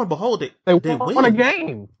And lo and behold, they won win a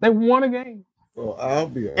game. They won a game. Well, I'll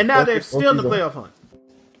be. And now they're still in the playoff hunt.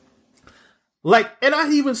 Like, and I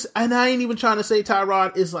ain't even trying to say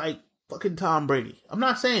Tyrod is like fucking Tom Brady. I'm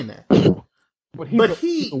not saying that. But you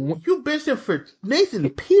bitched him for Nathan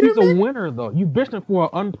Peterman. He's a winner, though. You bitched him for an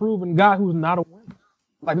unproven guy who's not a winner.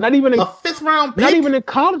 Like, not even a fifth round pick. Not even in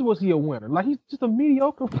college was he a winner. Like, he's just a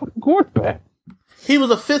mediocre fucking quarterback. He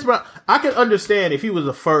was a fifth round. I could understand if he was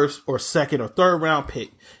a first or second or third round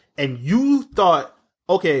pick, and you thought,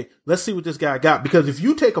 okay, let's see what this guy got. Because if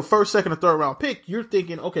you take a first, second, or third round pick, you're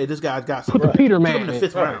thinking, okay, this guy's got something. Put the Peterman in the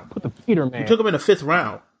fifth round. Put the Peterman. You took him in the fifth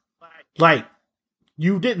round. Like,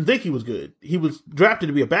 you didn't think he was good. He was drafted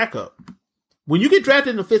to be a backup. When you get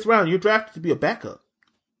drafted in the fifth round, you're drafted to be a backup.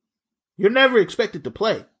 You're never expected to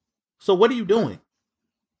play. So what are you doing?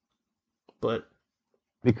 But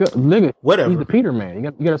because nigga, whatever. He's the Peterman.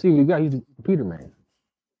 You got to see what he got. He's the Peterman.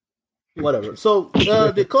 Whatever. So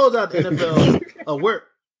to close out the NFL,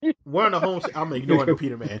 we're in the home. I'm ignoring the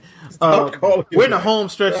Peterman. We're in the home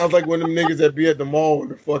stretch. Sounds like one of them niggas that be at the mall with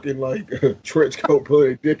the fucking like trench coat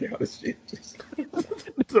pulling their dick out of shit.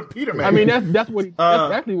 It's a Peterman. I mean that's what he.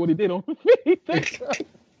 That's exactly what he did on the feet.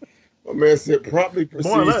 My man said promptly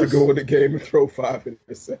proceeds to go in the game and throw 5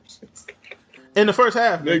 interceptions in the first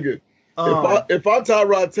half. Nigga, if I'm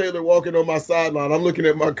Tyrod Taylor walking on my sideline, I'm looking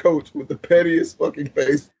at my coach with the pettiest fucking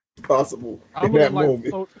face possible in that moment.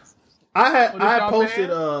 So I posted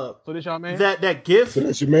that gif. So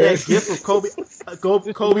that's your man. That gif of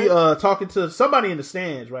Kobe talking to somebody in the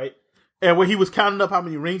stands, right? And where he was counting up how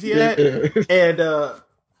many rings he had, and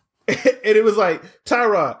it was like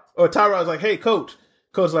Tyrod's like, "Hey, coach."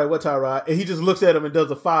 Coach like, "What, Tyrod?" And he just looks at him and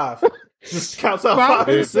does a 5. Just counts out 5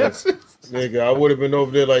 interceptions. Nigga, I would have been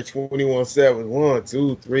over there like 21-7. 1,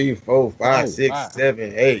 2, 3, 4, 5, 6,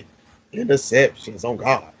 7, 8 interceptions on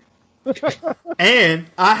God. And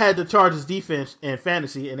I had the Chargers defense and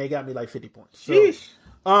fantasy, and they got me like 50 points. So,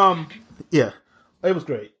 yeah, it was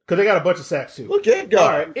great because they got a bunch of sacks too. Look at God. All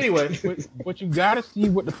right, anyway, but you got to see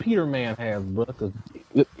what the Peterman has, bro. Because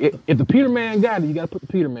if the Peterman got it, you got to put the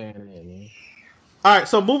Peterman in, man. All right,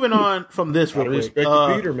 so moving on from this real quick. Respect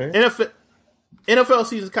the Peter, man. NFL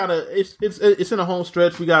season kind of it's in a home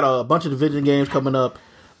stretch. We got a bunch of division games coming up.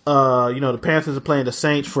 The Panthers are playing the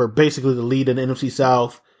Saints for basically the lead in the NFC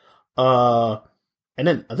South. And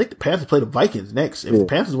then I think the Panthers play the Vikings next. If the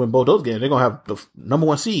Panthers win both those games, they're gonna have the number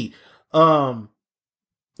 1 seed. There's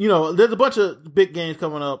a bunch of big games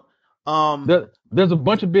coming up. There's a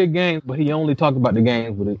bunch of big games, but he only talked about the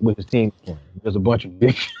games with his team. There's a bunch of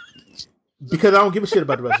big. Because I don't give a shit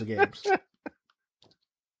about the rest of the games.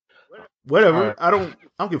 Whatever. Right. I don't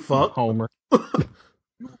give a fuck. Homer.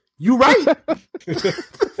 You right.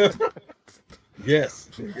 Yes.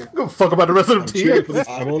 I don't give a fuck about the rest of the team.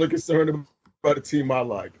 I'm only concerned about the team I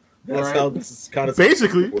like. That's how this is kind of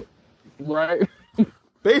basically. Right.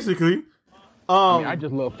 Basically. I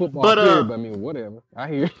just love football, but I mean, whatever. I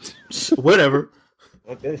hear whatever.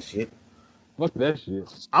 Fuck that shit. Fuck that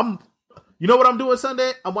shit. You know what I'm doing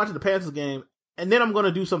Sunday? I'm watching the Panthers game, and then I'm going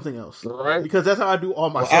to do something else. Right. Because that's how I do all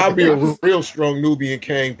my stuff. I'll be a real strong Nubian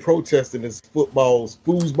King protesting this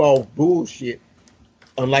foosball bullshit,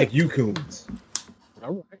 unlike you coons.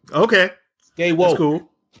 All right. Okay. Stay woke. That's cool.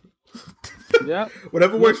 Yeah.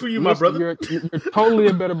 Whatever works for you, my brother. You're totally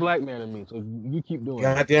a better black man than me, so you keep doing it.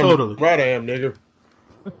 Goddamn totally. Right I am, nigga.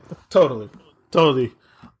 Totally.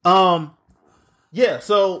 Yeah,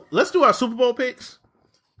 so let's do our Super Bowl picks.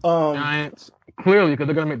 Giants. Clearly, because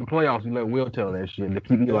they're going to make the playoffs, you let Will tell that shit. They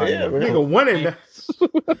keep nigga winning.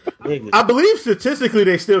 I believe statistically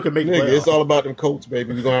they still can make the playoffs. It's all about them Colts,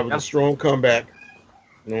 baby. We're going to have a strong comeback.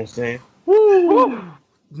 You know what I'm saying? Woo.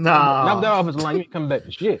 Nah. Not that offensive line. You ain't coming back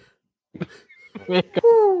to shit.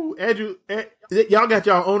 Andrew, y'all got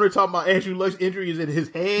y'all owner talking about Andrew Luck's injuries in his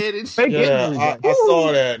head and shit. Yeah, I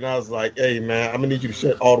saw that and I was like, hey, man, I'm going to need you to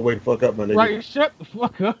shut all the way the fuck up, my nigga. Right, shut the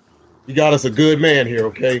fuck up. You got us a good man here,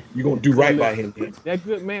 okay? You're going to do right by him. Man. That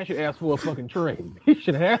good man should ask for a fucking trade. He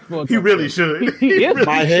should ask for a He really should. He is.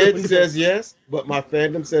 My head says yes, but my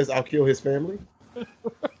fandom says I'll kill his family.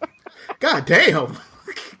 God damn.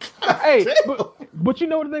 Hey, but you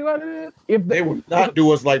know what the thing about it is? If they would not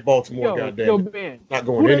do us like Baltimore, goddamn. Ben, not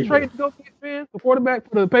going anywhere. Who anywhere. did trade to go get, Ben? The quarterback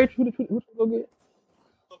for the Patriots? Who did go get?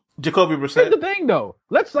 Jacoby Brissett. Here's the thing, though.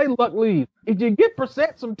 Let's say Luck leaves. If you get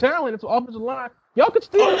Brissett some talent, it's offensive line. Y'all could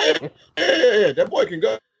still. Yeah, that boy can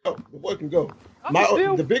go. The boy can go.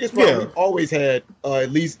 The biggest problem we've always had,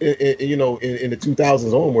 at least in the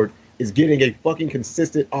 2000s onward, is getting a fucking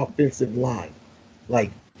consistent offensive line.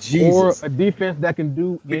 Like Jesus. Or a defense that can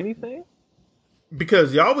do anything.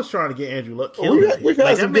 because y'all was trying to get Andrew Luck killed. We've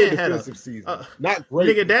had some good defensive season. Not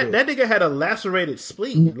great. Nigga, that nigga had a lacerated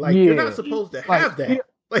spleen. Like, you're not supposed to have that.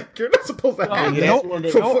 Like, you're not supposed to have that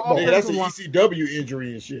for football. Nigga, that's an ECW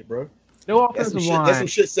injury and shit, bro. No offensive line. That's some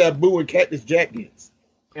shit Sabu and Cactus Jack gets.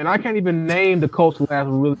 And I can't even name the Colts' last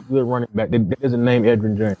really good running back that isn't named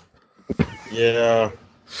Edgerrin James. Yeah.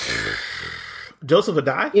 Joseph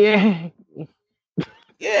Adai? Yeah.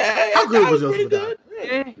 Yeah. How good was Joseph Adai?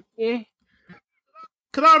 Yeah.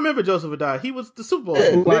 Because I remember Joseph Adai. He was the Super Bowl.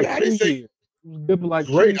 I didn't say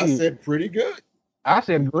great. I said pretty good. I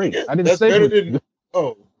said great. Yeah, I didn't that's say better good. than.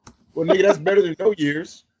 Oh, well, nigga, that's better than no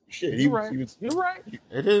years. Shit, You're right.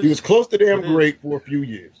 He was close to damn great for a few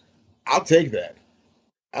years. I'll take that.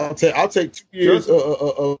 I'll take 2 years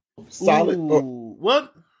of solid.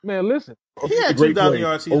 What? Man, listen. He had 2,000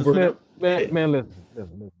 yards season. Man,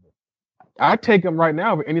 listen. I take him right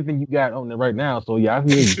now over anything you got on there right now. So yeah, I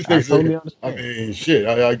totally understand. I mean, shit.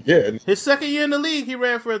 Yeah. His second year in the league, he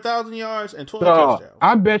ran for 1,000 yards and 12 touchdowns.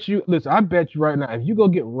 I bet you right now, if you go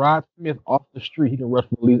get Rod Smith off the street, he can rush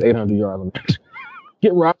for at least 800 yards on that.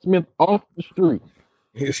 Get Rod Smith off the street.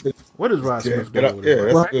 What is Rod Smith doing? Yeah,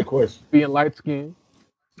 that's a good question. Being light skinned.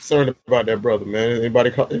 Concerned about that brother, man. Anybody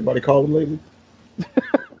call him lately?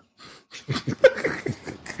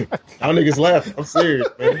 Y'all niggas laughing. I'm serious,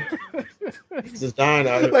 man. He's just dying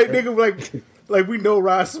out here. Like, nigga, like we know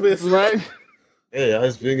Rod Smith, right? Yeah,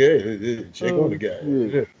 that's big. Check on the guy.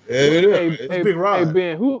 It's Big Rod. Hey,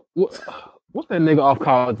 Ben, what's that nigga off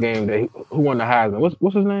college game that who won the Heisman?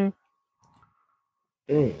 What's his name?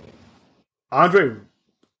 Andre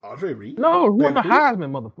Reed? No, who won the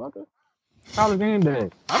Heisman, motherfucker? College game day.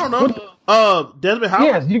 I don't know. Desmond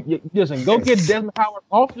Howard? Yes, listen, go get Desmond Howard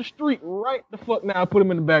off the street right the fuck now. Put him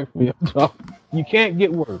in the backfield. You can't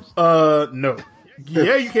get worse. No.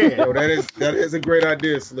 Yeah, you can. Yo, that is a great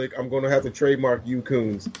idea, Slick. I'm going to have to trademark you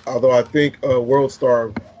Coons. Although I think World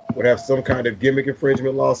Star would have some kind of gimmick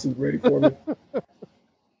infringement lawsuit ready for me.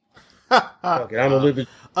 Okay, I'm going to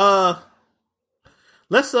live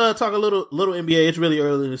let's talk a little NBA. It's really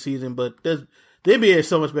early in the season, but the NBA is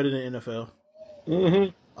so much better than NFL.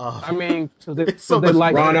 Mm-hmm. I mean, so they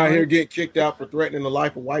like Ron out here getting kicked out for threatening the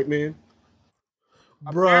life of white men.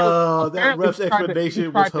 Bro, that ref's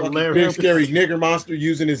explanation was hilarious. Big scary nigger monster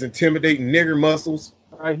using his intimidating nigger muscles.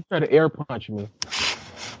 He tried to air punch me.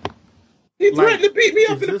 He threatened to beat me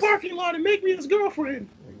up in the parking lot and make me his girlfriend.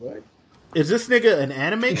 Like, what? Is this nigga an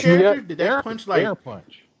anime character? Did that punch like air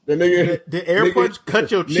punch? The nigga, the air punch cut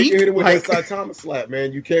your cheek? Nigga hit him with that Saitama slap,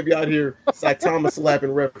 man. You can't be out here Saitama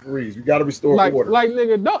slapping referees. You got to restore order. Like,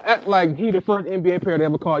 nigga, don't act like he the first NBA player to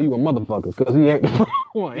ever call you a motherfucker, because he ain't the first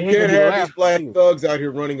one. You can't have these black thugs out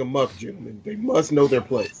here running amok, gentlemen. They must know their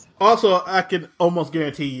place. Also, I can almost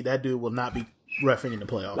guarantee you that dude will not be reffing in the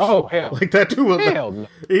playoffs. Oh, hell. Like, that dude will no.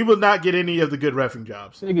 He will not get any of the good reffing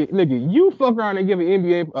jobs. Nigga, you fuck around and give an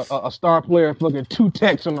NBA a star player fucking 2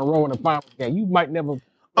 techs in a row in the final game. You might never...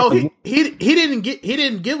 Oh, he didn't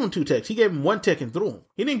give him 2 techs. He gave him 1 tech and threw him.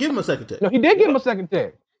 He didn't give him a second tech. No, he did give him a second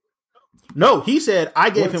tech. No, he said I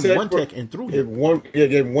gave him 1 tech and threw him.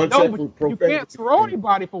 Gave him one tech for profanity. You can't throw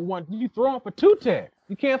anybody for 1. You throw him for 2 tech.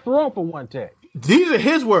 You can't throw him for 1 tech. These are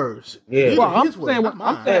his words. Yeah, well, I'm saying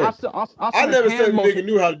I never said the nigga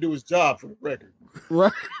knew how to do his job for the record.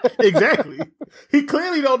 Right? Exactly. He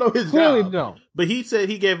clearly don't know his clearly job. Don't. But he said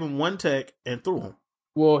he gave him 1 tech and threw him.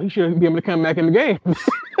 Well, he should be able to come back in the game.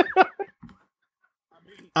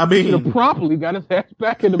 I mean, he should have promptly got his ass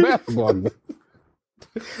back in the basketball game.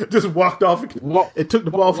 Just walked off and took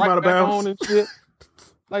the ball from out of bounds. And shit.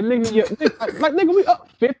 Like nigga, we up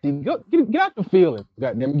 50. Get out the field.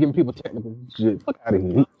 Goddamn, giving people technical shit. Fuck out of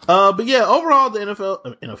here. But yeah, overall the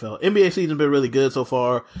NBA season's been really good so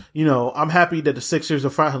far. You know, I'm happy that the Sixers are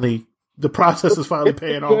the process is finally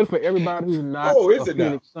paying off. Good for everybody who's not is it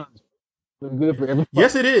Phoenix Suns. It's good for everybody.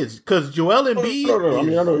 Yes, it is, because Joel Embiid. No. I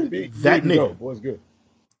mean, I know Embiid. That nigga. Boy's good.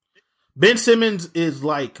 Ben Simmons is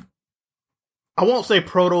like, I won't say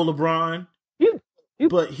proto LeBron,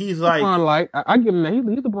 but he's like LeBron light. I give him that. He's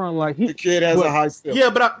LeBron light. The kid has a high step. Yeah,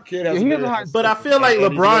 but I feel like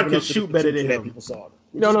LeBron can shoot better than him.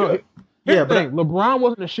 No. Yeah, but LeBron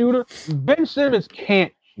wasn't a shooter. Ben Simmons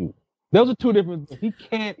can't shoot. Those are 2 different things. He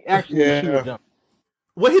can't actually shoot a jump.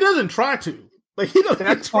 Well, he doesn't try to. Like, he doesn't.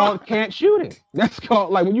 That's called can't shooting. That's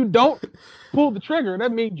called, like, when you don't pull the trigger,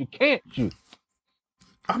 that means you can't shoot.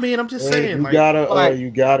 I mean, I'm just saying, you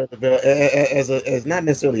gotta as not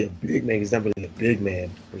necessarily a big man. He's not really a big man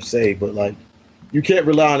per se, but like you can't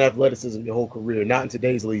rely on athleticism your whole career. Not in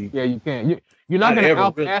today's league. Yeah, you can. You're not going to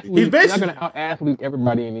out-athlete. He's basically not going to out-athlete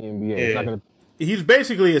everybody in the NBA. Yeah. It's not going to. He's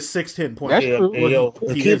basically a 6'10" point guard. Yeah,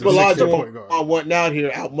 Keith Olajuwon wasn't out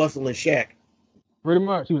here out muscling Shaq. Pretty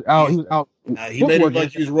much, he was out. He made it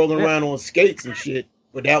like he was rolling around on skates and shit,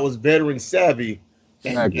 but that was veteran savvy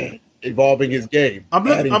and evolving his game.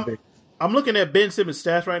 I'm looking at Ben Simmons'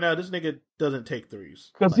 stats right now. This nigga doesn't take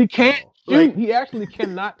threes because he can't shoot. He actually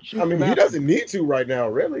cannot shoot. I mean, he doesn't need to right now,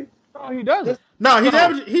 really. No, he doesn't. No, he's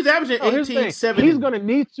avraging 18, 7. He's going to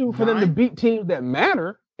need to for them to beat teams that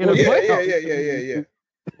matter in a playoff. Yeah.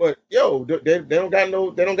 But they don't got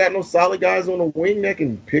no solid guys on the wing that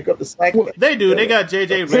can pick up the slack. Well, they do. They got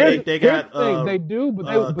JJ Redick. They got they do,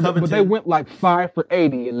 but they went like 5 for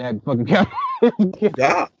 80 in that fucking game.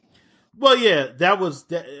 Yeah. Well, yeah, that was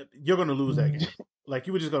that. You're going to lose that game. Like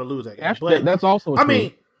you were just going to lose that game. But that's also. I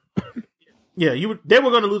mean, yeah, they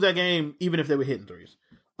were going to lose that game even if they were hitting threes.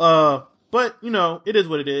 But it is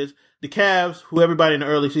what it is. The Cavs, who everybody in the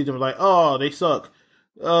early season was like, oh, they suck.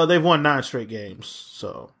 They've won 9 straight games,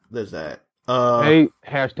 so there's that. Hey,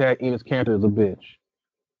 hashtag Enes Kanter is a bitch.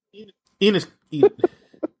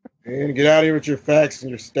 Man, get out of here with your facts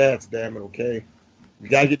and your stats, damn it, okay? You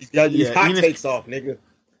gotta get these hot takes off, nigga.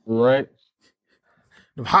 Right.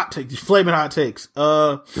 The hot takes, these flaming hot takes.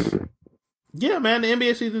 Yeah, man, the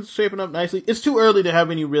NBA season's shaping up nicely. It's too early to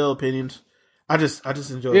have any real opinions. I just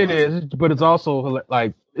enjoy it. It is, but it's also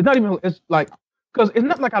like it's not even. It's like because it's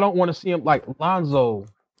not like I don't want to see him. Like Lonzo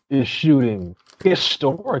is shooting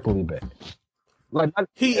historically bad. Like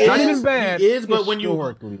he not is even bad. He is, but when you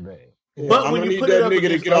historically bad. Yeah, but when you put it up nigga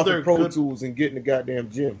to get off the Pro good Tools and get in the goddamn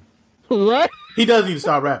gym, right? He does need to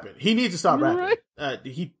stop rapping. He needs to stop rapping. Right?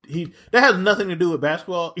 He that has nothing to do with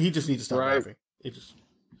basketball. He just needs to stop rapping. It just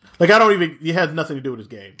it has nothing to do with his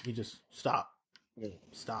game. He just stop. Yeah.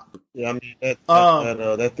 Stop. Yeah, I mean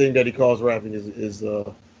that thing that he calls rapping is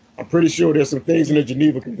I'm pretty sure there's some things in the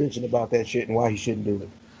Geneva Convention about that shit and why he shouldn't do it.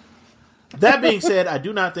 That being said, I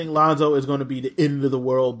do not think Lonzo is going to be the end of the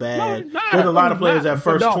world bad. There's a lot of players that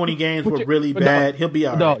first 20 games were really bad. He'll be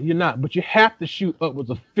all right. No, you're not. But you have to shoot upwards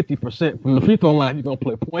of 50% from the free throw line. You're going to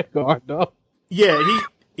play point guard, though. Yeah,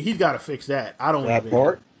 he's got to fix that. I don't that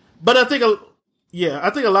part. But I think a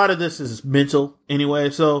lot of this is mental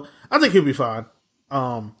anyway. So I think he'll be fine.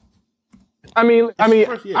 I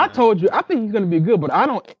told you, I think he's going to be good, but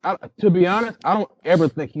to be honest, I don't ever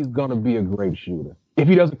think he's going to be a great shooter if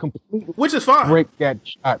he doesn't completely which is fine. break that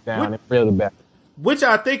shot down and really back. Which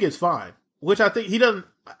I think is fine. Which I think he doesn't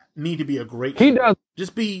need to be a great shooter. He does.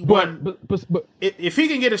 Just be one. But if he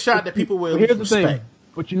can get a shot that people will here's respect. The thing.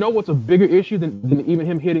 But you know what's a bigger issue than even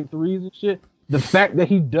him hitting threes and shit? The fact that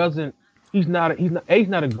he's not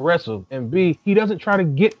aggressive, and B, he doesn't try to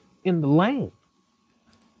get in the lane.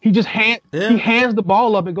 He just hands the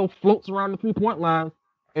ball up and floats around the 3-point line,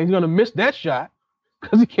 and he's gonna miss that shot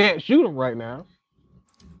because he can't shoot him right now.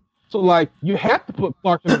 So like you have to put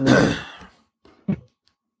Clarkson in the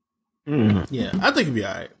lane. Yeah, I think he'll be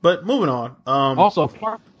all right. But moving on. Also,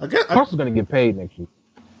 Clarkson's gonna get paid next year.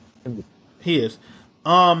 He is.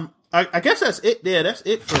 I guess that's it. Yeah, that's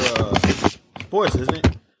it for sports, isn't it?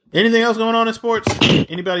 Anything else going on in sports?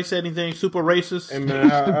 Anybody said anything super racist? Hey man,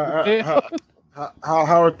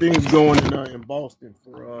 how are things going in Boston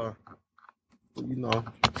for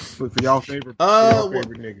y'all favorite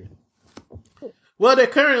nigga? Well, they're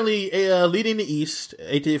currently leading the East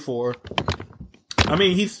 8-4. I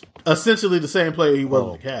mean, he's essentially the same player he was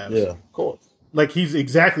with the Cavs. Yeah, of course. Like he's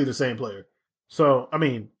exactly the same player. So I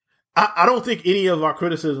mean, I don't think any of our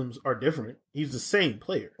criticisms are different. He's the same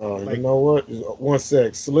player. You know what? One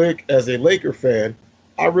sec. Slick, as a Laker fan,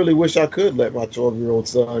 I really wish I could let my 12-year-old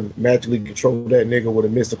son magically control that nigga with a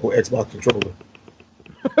mystical Xbox controller.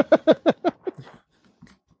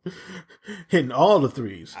 Hitting all the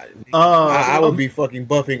threes. I would be fucking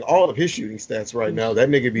buffing all of his shooting stats right now. That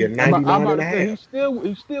nigga be a 99 and a half.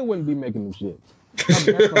 He still wouldn't be making them shit.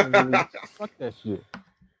 Fuck that shit.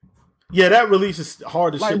 Yeah, that release is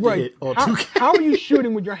hard as shit to hit on 2K. How are you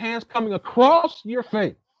shooting with your hands coming across your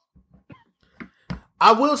face?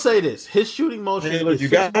 I will say this: his shooting motion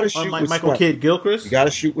is unlike Michael Kidd-Gilchrist. You got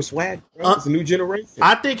to shoot with swag. It's a new generation.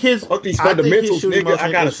 I think his fundamentals, nigga.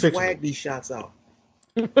 I got to swag these shots out.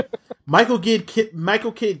 Michael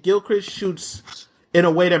Kidd-Gilchrist shoots in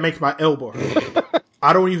a way that makes my elbow hurt.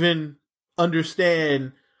 I don't even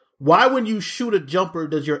understand why when you shoot a jumper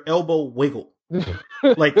does your elbow wiggle?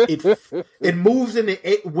 Like it moves in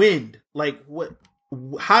the wind. Like what?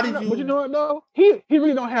 How did you? But you know what? No, he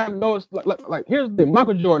really don't have no. Like here's the thing,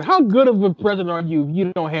 Michael Jordan. How good of a president are you? If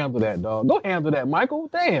you don't handle that, dog. Go handle that, Michael.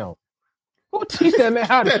 Damn. Go teach that man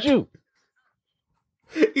how to shoot.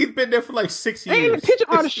 He's been there for like 6 years. Ain't even teach him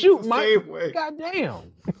how to shoot, Mike. God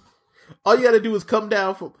damn. All you got to do is come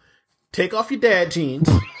down from. take off your dad jeans,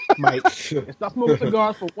 Mike. And stop smoking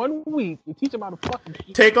cigars for 1 week. You teach them how to fucking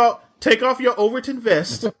take off your Overton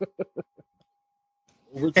vest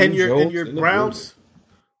and your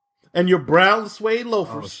brown suede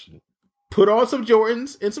loafers. Oh, put on some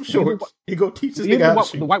Jordans and some shorts and go teach this nigga how to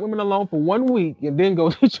shoot. The white women alone for 1 week and then go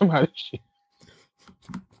teach them how to shoot.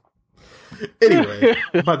 Anyway,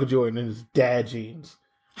 Michael Jordan and his dad jeans,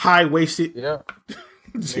 high waisted. Yeah.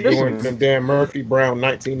 Doing them damn Murphy Brown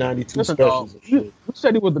 1992 specials. Who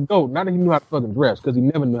said he was the GOAT? Not that he knew how to fucking dress, because he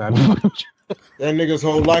never knew how to fucking dress. That nigga's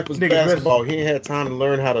whole life was basketball. He ain't had time to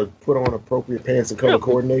learn how to put on appropriate pants and color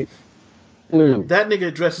coordinate. That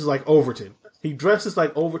nigga dresses like Overton. He dresses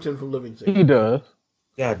like Overton from Livingston. He does.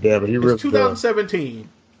 God damn it, he really does. 2017.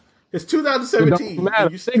 It's 2017.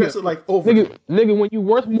 You dress it like Overton. Nigga, when you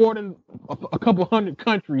worth more than a couple hundred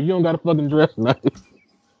countries, you don't gotta fucking dress nice.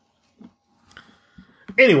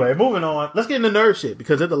 Anyway, moving on. Let's get into nerd shit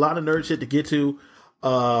because there's a lot of nerd shit to get to.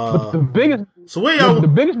 But the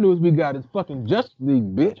biggest news we got is fucking Justice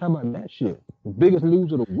League, bitch. How about that shit? The biggest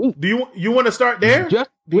news of the week. Do you want to start there?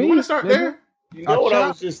 You want to start there? You know what I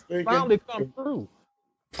was just thinking? Finally come through.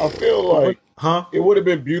 I feel like it would have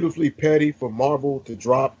been beautifully petty for Marvel to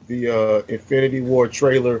drop the Infinity War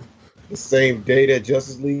trailer the same day that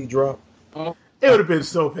Justice League dropped. It would have been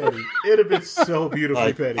so petty. It would have been so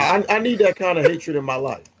beautifully petty. I need that kind of hatred in my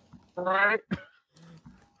life. Right?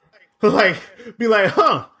 Like, be like,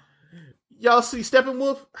 y'all see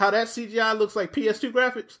Steppenwolf? How that CGI looks like PS2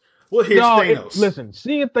 graphics? Well, here's Thanos. Listen,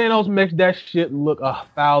 seeing Thanos makes that shit look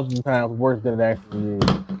 1,000 times worse than it actually is.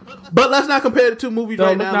 But let's not compare the two movies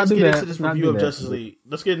right now. Let's get into this review of Justice League.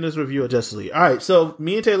 Let's get into this review of Justice League. All right, so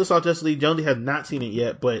me and Taylor saw Justice League. Jonesy has not seen it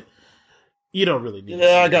yet, but you don't really need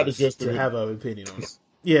I got the gist to have an opinion on it.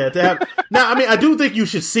 Yeah, to have. Now, I mean, I do think you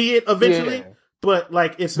should see it eventually, but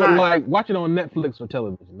like it's not like watch it on Netflix or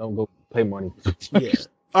television. Don't go pay money. Yeah.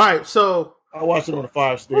 All right, so I watched it on a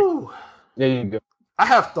Fire Stick. There you go. I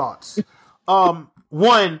have thoughts.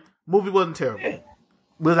 One, movie wasn't terrible.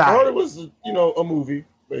 I heard it was a movie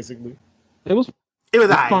basically. It was fine.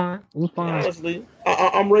 It was fine. Honestly,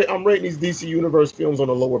 I'm rating these DC Universe films on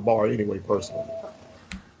a lower bar anyway, personally.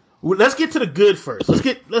 Well, let's get to the good first. Let's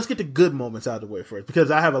get the good moments out of the way first because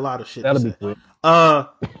I have a lot of shit. That'll be good.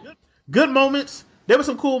 Good moments. There were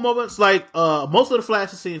some cool moments. Like most of the Flash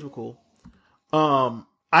scenes were cool.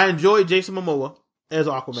 I enjoyed Jason Momoa as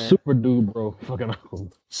Aquaman. Super dude, bro. Fucking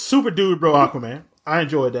Aquaman. Super dude, bro. Aquaman. I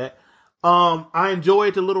enjoyed that. I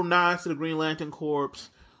enjoyed the little nods to the Green Lantern Corps.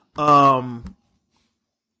 Well,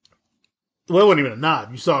 it wasn't even a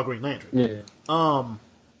nod. You saw Green Lantern. Yeah.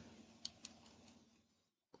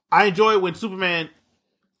 I enjoy when Superman.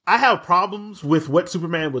 I have problems with what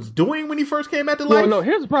Superman was doing when he first came back to life. No,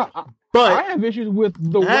 here's the problem. But I have issues with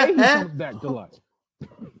the way he comes back to life.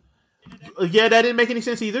 Yeah, that didn't make any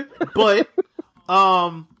sense either. But,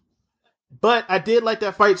 but I did like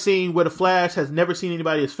that fight scene where the Flash has never seen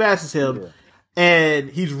anybody as fast as him, and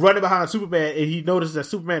he's running behind Superman, and he notices that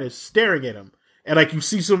Superman is staring at him, and like you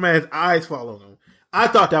see Superman's eyes follow him. I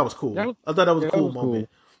thought that was cool. I thought that was a cool moment.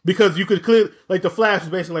 Cool. Because you could clearly, like, the Flash was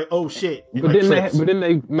basically like, "Oh shit!" But then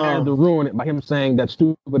they managed to ruin it by him saying that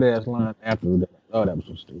stupid ass line after that. Oh, that was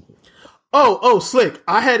so stupid. Oh, Slick.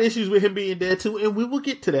 I had issues with him being dead too, and we will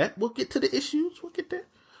get to that. We'll get to the issues. We'll get there.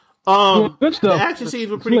 Good stuff. The action scenes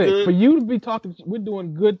were pretty good. For you to be talking, we're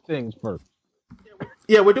doing good things first.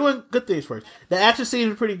 Yeah, we're doing good things first. The action scenes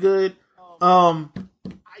were pretty good. I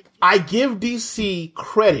give DC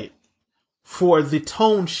credit for the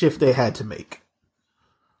tone shift they had to make.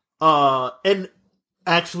 And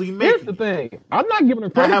actually make. Here's the thing. I'm not giving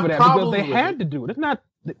them credit for that because they had to do it. It's not.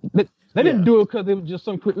 They didn't do it because it was just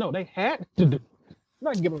some quick. No, they had to do it. I'm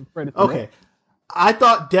not giving them credit for that. I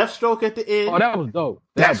thought Deathstroke at the end. Oh, that was dope.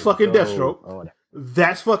 That's fucking Deathstroke.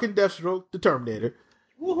 That's fucking Deathstroke, the Terminator.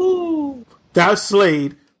 Woohoo! That's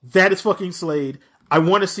Slade. That is fucking Slade. I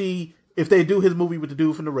want to see if they do his movie with the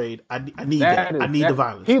dude from the Raid. I need that. I need the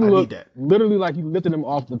violence. He looked need that. Literally like he lifted him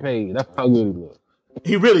off the page. That's how good he looked.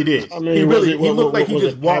 He really did. I mean, he looked like he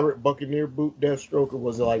just walked. Buccaneer boot Deathstroke, or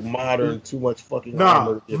was it like modern? Too much fucking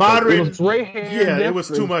armor. Modern. It was gray hair. Yeah, it was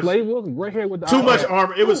too much. Gray hair with too much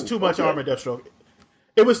armor. It was too much armor. Deathstroke.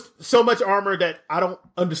 It was so much armor that I don't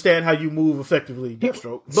understand how you move effectively,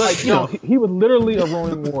 Deathstroke. But he was literally a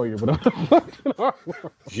Ronin warrior, but fucking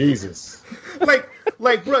armor. Jesus.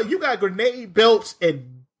 Like, bro, you got grenade belts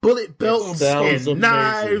and bullet belts and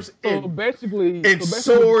knives and basically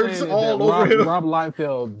swords all over him. Rob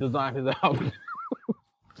Liefeld designed his outfit.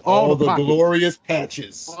 all the glorious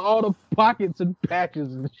patches. All the pockets and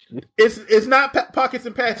patches and shit. It's not pockets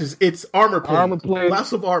and patches. It's armor plating.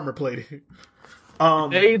 Lots of armor plating.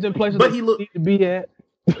 Grenades in places but he need to be at.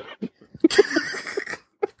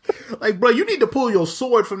 Like, bro, you need to pull your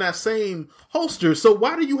sword from that same holster. So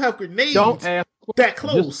why do you have grenades? Don't ask that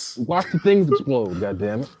close. Just watch the things explode.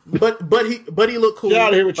 Goddammit. But he looked cool. Get out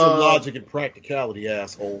of here with your logic and practicality,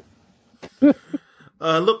 asshole.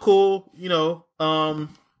 Look cool, you know. All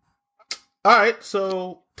right,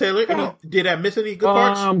 so Taylor, did I miss any good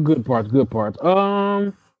parts? Good parts.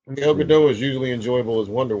 Gal Gadot is usually enjoyable as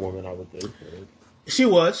Wonder Woman, I would think. She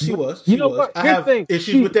was. You know what? I have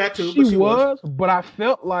issues with that too. She was, but I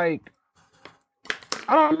felt like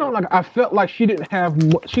I felt like she didn't have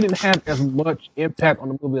as much impact on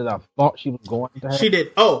the movie as I thought she was going to have. She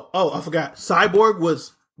did. Oh, I forgot. Cyborg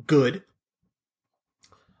was good.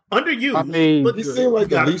 Underused. I mean, he seemed like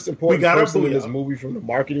the least important person in this movie from the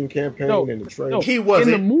marketing campaign and the trailer. No, he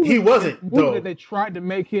wasn't. In the movie, he wasn't. In the movie they tried to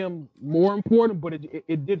make him more important, but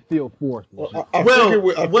it did feel forced. I figure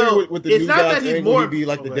with the new guy thing, he'd be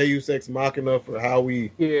like the Deus Ex Machina for how we,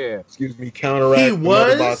 counteract the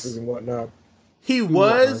mother boxes and whatnot. He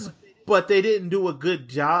was, but they didn't do a good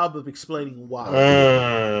job of explaining why.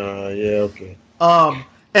 Okay. And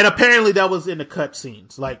apparently that was in the cut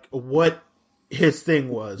scenes, like what his thing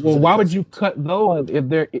was. Well, why would you cut those if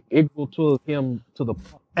they're equal to him to the?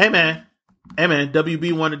 Hey man,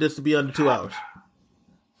 WB wanted this to be under 2 hours.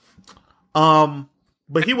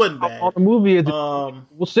 But he wasn't bad. On the movie,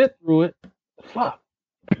 we'll sit through it. Fuck.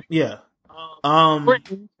 Yeah. God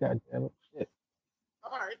damn it. Shit.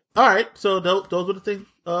 All right. So those were the things.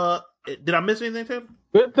 Did I miss anything, Tim?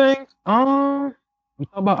 Good things. We talk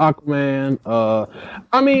about Aquaman.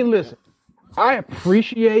 I mean, listen. I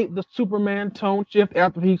appreciate the Superman tone shift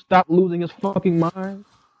after he stopped losing his fucking mind.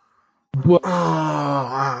 But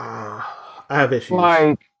I have issues.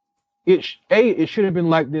 Like it should have been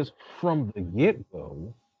like this from the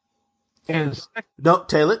get-go. And no,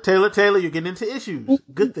 Taylor, you're getting into issues.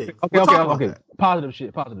 Good thing. Okay. Positive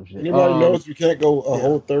shit. Anybody knows you can't go a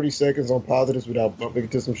whole 30 seconds on positives without bumping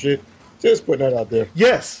into some shit? Just putting that out there.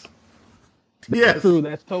 Yes. That's true.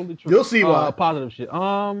 That's totally true. You'll see why. Positive shit.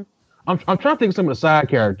 I'm trying to think of some of the side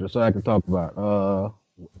characters so I can talk about.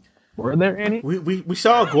 Were there any? We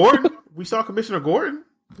saw Gordon. We saw Commissioner Gordon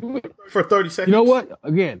for 30 seconds. You know what?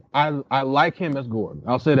 Again, I like him as Gordon.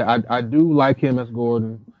 I'll say that I do like him as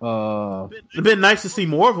Gordon. It'd been nice to see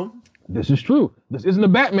more of him. This is true. This isn't a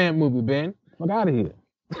Batman movie, Ben. Fuck out of here.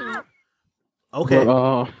 Okay.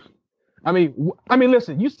 But, I mean,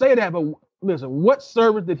 listen. You say that, but listen. What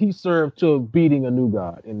service did he serve to beating a new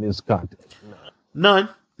god in this context? None.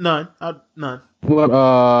 None.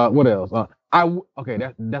 But what else?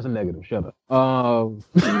 That's a negative. Shut up.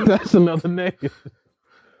 That's another negative.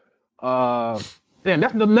 Damn,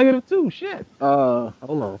 that's another negative too. Shit. Hold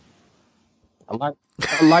on. I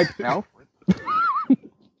like Alfred.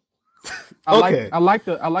 I like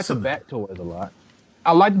the Bat toys a lot.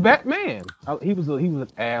 I like Batman. He was an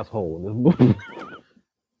asshole in this movie.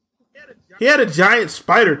 He had a giant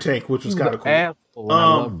spider tank, which was kind of cool. Asshole,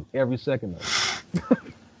 I loved it every second of it.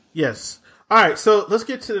 Yes. All right, so let's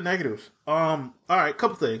get to the negatives. All right,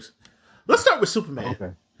 couple things. Let's start with Superman.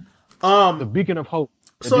 Okay. The beacon of hope.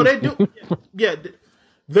 So they do,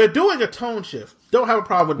 they're doing a tone shift. Don't have a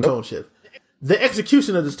problem with the tone shift. The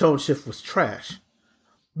execution of this tone shift was trash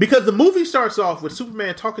because the movie starts off with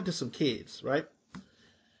Superman talking to some kids, right?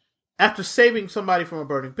 After saving somebody from a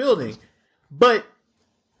burning building,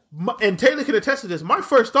 and Taylor can attest to this. My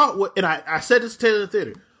first thought was, and I said this to Taylor in the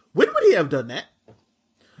theater, when would he have done that?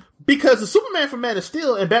 Because the Superman from Man of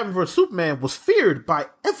Steel and Batman vs. Superman was feared by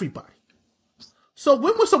everybody. So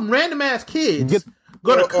when were some random ass kids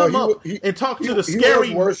going to come up and talk to the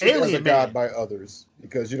scary alien as a god by others?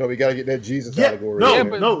 Because we got to get that Jesus allegory.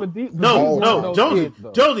 No,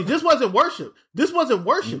 Josie, this wasn't worship. This was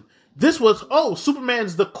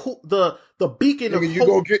Superman's the beacon of hope. You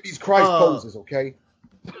go get these Christ poses, okay?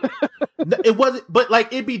 It wasn't, but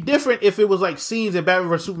like it'd be different if it was like scenes in Batman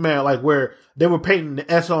vs Superman, like where they were painting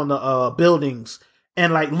the S on the buildings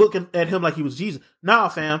and like looking at him like he was Jesus. Nah,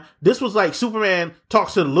 fam, this was like Superman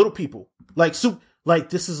talks to the little people, like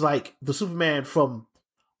this is like the Superman from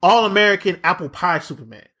All American Apple Pie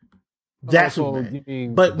Superman. That's Superman. You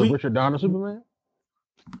mean the Richard Donner Superman?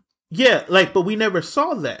 Yeah, but we never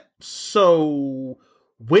saw that. So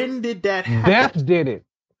when did that happen? Death did it.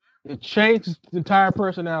 It changed his entire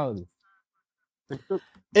personality.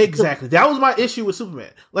 Exactly. That was my issue with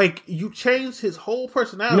Superman. Like, you changed his whole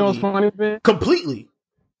personality. You know what's funny, man? Completely.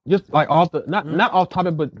 Just like not off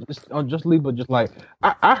topic, but just like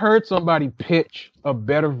I heard somebody pitch a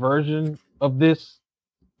better version of this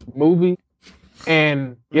movie,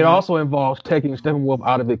 and it also involves taking Steppenwolf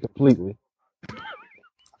out of it completely.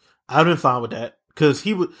 I've been fine with that. because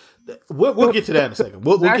he would. We'll get to that in a second.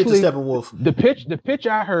 We'll get to Steppenwolf. The pitch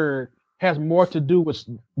I heard has more to do with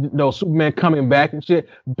Superman coming back and shit.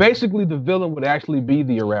 Basically, the villain would actually be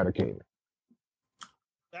the Eradicator.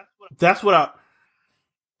 That's what I.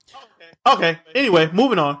 Okay. Anyway,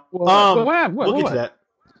 moving on. We'll get to that.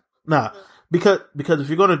 Nah, because if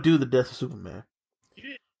you're gonna do the death of Superman,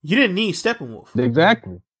 you didn't need Steppenwolf.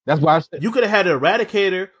 Exactly. That's why I said you could have had an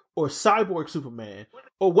Eradicator or Cyborg Superman,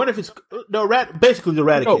 or one of his basically the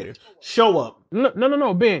Eradicator show up.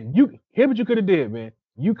 No, Ben. Here's what you could have did, man.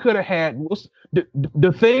 You could have had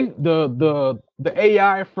the thing, the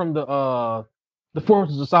AI from the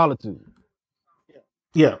Forces of Solitude.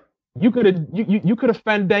 Yeah. You could have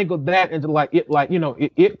fandangled that into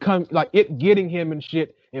it getting him and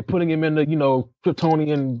shit and putting him in the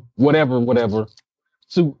Kryptonian whatever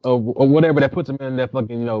suit or whatever that puts him in that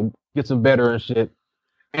fucking gets him better and shit.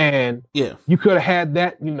 And you could have had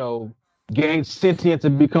that gain sentience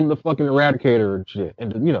and become the fucking Eradicator and shit,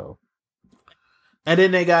 and and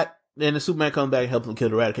then the Superman comes back and helps him kill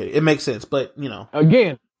the Eradicator. It makes sense, but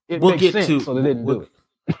again, we'll makes sense, so they didn't do it.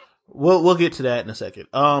 We'll get to that in a second.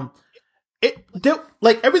 Everything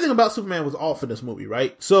about Superman was off in this movie,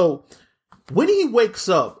 right? So when he wakes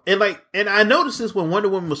up, and I noticed this when Wonder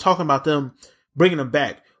Woman was talking about them bringing him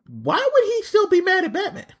back. Why would he still be mad at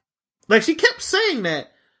Batman? Like, she kept saying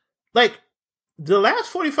that. Like, the last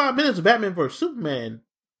 45 minutes of Batman vs Superman,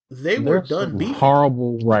 they were done beefing.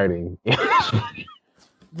 Horrible writing.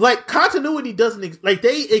 Like, continuity doesn't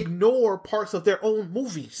they ignore parts of their own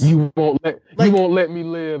movies. You won't let me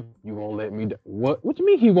live. You won't let me die. What do you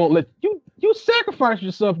mean he won't let you? You sacrificed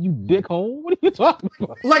yourself, you dickhole. What are you talking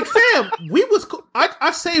about? Like, fam,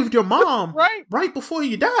 I saved your mom right before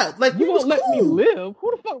you died. Like, you won't let me live.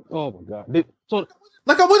 Who the fuck? Oh my god!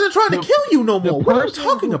 I wasn't trying to kill you no more. What are you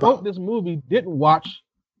talking about? Wrote this movie didn't watch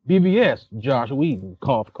BVS. Josh Whedon,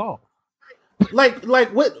 cough. What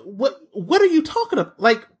are you talking about?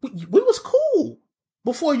 Like, we was cool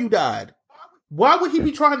before you died. Why would he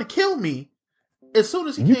be trying to kill me as soon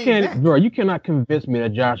as he came back? Bro, you cannot convince me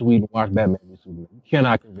that Josh Whedon watched Batman v Superman. You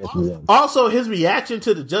cannot convince me that. Also, his reaction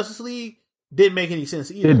to the Justice League didn't make any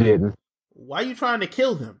sense either. It didn't. Why are you trying to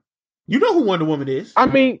kill him? You know who Wonder Woman is. I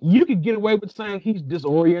mean, you could get away with saying he's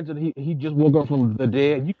disoriented. He just woke up from the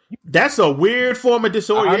dead. That's a weird form of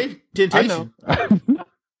disorientation.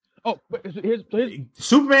 Oh, but here's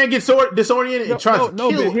Superman gets disoriented and tries to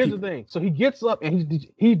kill here's people. The thing. So he gets up and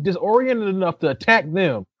he's disoriented enough to attack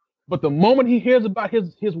them. But the moment he hears about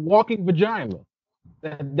his walking vagina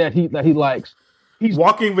that he likes, he's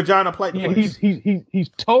walking vagina plate. Yeah, he's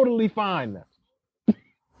totally fine now.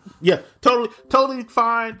 Yeah, totally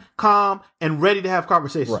fine, calm, and ready to have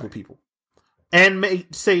conversations with people, and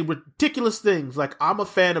say ridiculous things like "I'm a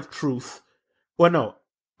fan of truth," or "No,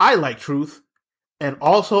 I like truth." And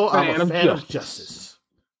also, I'm a fan of justice.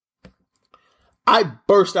 I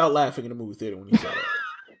burst out laughing in the movie theater when he said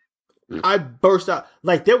that. I burst out.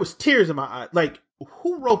 Like, there was tears in my eyes. Like,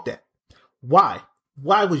 who wrote that? Why?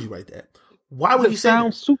 Why would you write that? Why would he say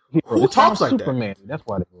that? Who talks like Superman. That? That's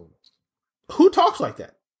why they wrote it. Who talks like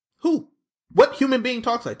that? Who? What human being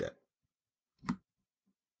talks like that?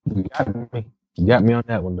 You got me on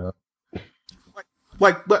that one, though.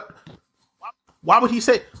 But why would he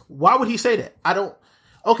say that? I don't.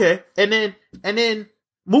 Okay, and then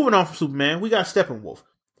moving on from Superman, we got Steppenwolf.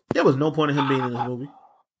 There was no point in him being in this movie.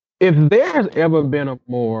 If there has ever been a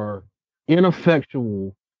more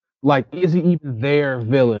ineffectual, is he even their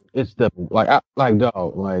villain? It's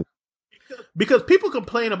Steppenwolf. Because people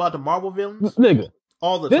complain about the Marvel villains, nigga,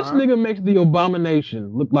 all the time. This nigga makes the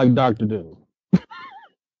Abomination look like Dr. Doom.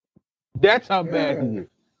 That's how bad he is.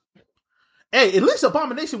 Hey, at least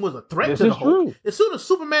Abomination was a threat to the Hulk. True. As soon as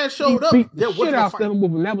Superman showed up, there wasn't a fight.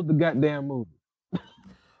 That was the goddamn movie.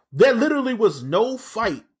 There literally was no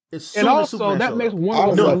fight. As soon as Superman that makes one.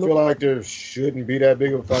 I feel like there shouldn't be that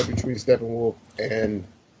big of a fight between Steppenwolf and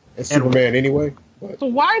Superman anyway. But. So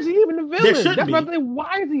why is he even the villain? There shouldn't be.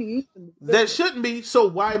 Why is he even the villain? That shouldn't be. So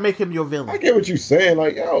why make him your villain? I get what you're saying.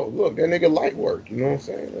 Like, yo, look, that nigga light work. You know what I'm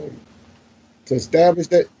saying? To establish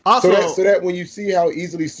that, also, so that when you see how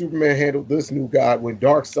easily Superman handled this new god, when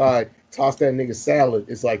Darkseid tossed that nigga salad,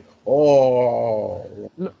 it's like,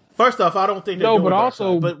 oh. First off, I don't think no, but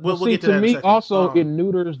also, but we'll get to that in a second. Also, it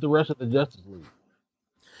neuters the rest of the Justice League.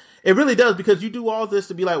 It really does, because you do all this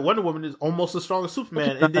to be like Wonder Woman is almost as strong as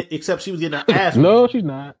Superman, except she was getting her ass beat. No, she's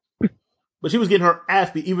not. But she was getting her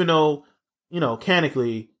ass beat, even though,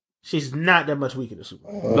 canonically, she's not that much weaker than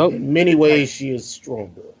Superman. In many ways, she is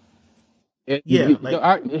stronger. She is.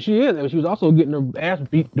 She was also getting her ass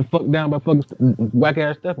beat the fuck down by fucking whack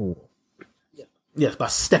ass Steppenwolf. Yes, by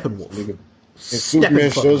Steppenwolf.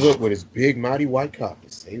 Superman shows up with his big mighty white cock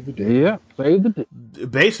to save the day. Yeah, save the day.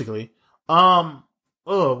 Basically. What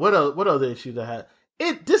other issues I had?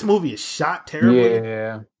 This movie is shot terribly.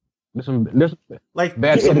 Yeah. There's like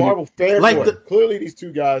bad Marvel fanboy. Clearly these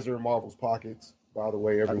two guys are in Marvel's pockets, by the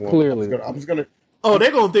way, everyone. Clearly. I'm just gonna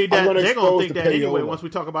they're gonna think that. They're gonna think that anyway. Once we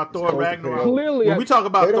talk about Thor Ragnarok, clearly, when we talk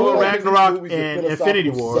about Thor Ragnarok and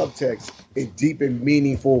Infinity War, subtext is deep and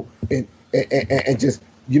meaningful, and just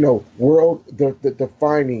world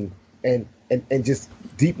defining and just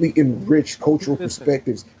deeply enriched cultural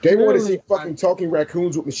perspectives. They want to see fucking talking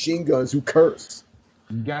raccoons with machine guns who curse.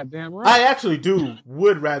 Goddamn right. I actually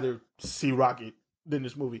would rather see Rocket than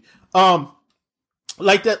this movie.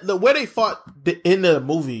 Like that the way they fought in the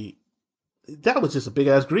movie. That was just a big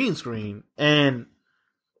ass green screen, and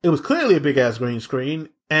it was clearly a big ass green screen.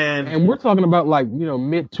 And we're talking about like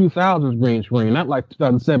mid 2000s green screen, not like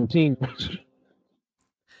 2017.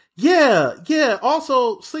 Yeah.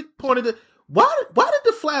 Also, Slick pointed to why did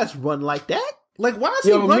the Flash run like that? Like why is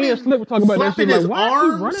he running? Me and Slick were talking about that shit. Like why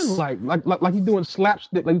arms? is he running like he's doing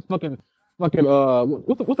slapstick, like he's fucking what's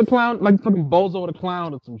the clown, like fucking Bozo the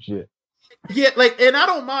Clown or some shit. Yeah, like, and I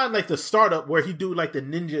don't mind like the startup where he do like the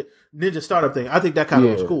ninja startup thing. I think that kind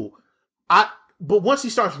of was cool. But once he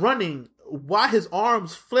starts running, why his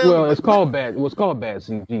arms flail? Well, it's called bad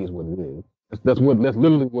CG is what it is. That's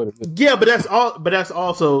literally what it is. Yeah, but that's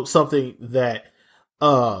also something that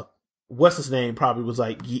what's his name probably was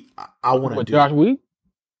like. I want to do. Josh Whedon?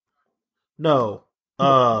 No.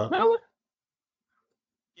 Miller?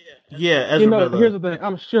 Yeah, Ezra Miller. Here's the thing.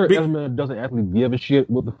 I'm sure Ezra Miller doesn't actually give a shit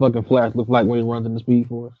what the fucking Flash looks like when he runs in the Speed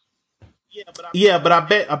Force. Yeah, but I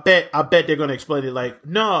bet they're gonna explain it like,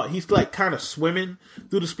 no, he's like kind of swimming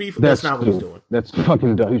through the Speed Force. That's not what he's doing. That's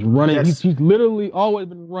fucking dumb. He's running. He's literally always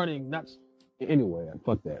been running. Anyway.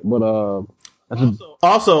 Fuck that. But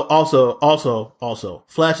also,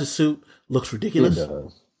 Flash's suit looks ridiculous. It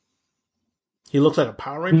does. He looks like a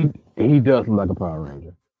Power Ranger. He does look like a Power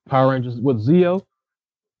Ranger. Power Rangers with Zeo.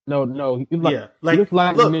 No, he looks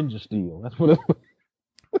like Ninja Steel. That's what it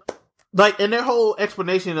like, and their whole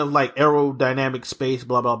explanation of like aerodynamic space,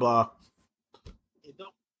 blah blah blah.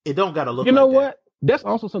 It don't gotta look. You know like what? That's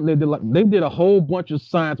also something they did. Like they did a whole bunch of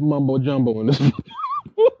science mumbo jumbo in this.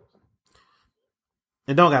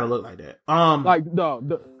 It don't gotta look like that. Like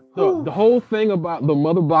the whole thing about the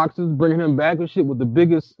mother boxes bringing him back and shit was the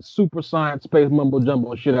biggest super science space mumbo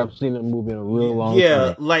jumbo shit I've seen in a movie in a real long time.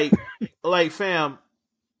 Yeah, like fam.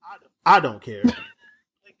 I don't care.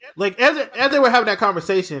 Like as they were having that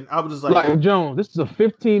conversation, I was just like Jones, this is a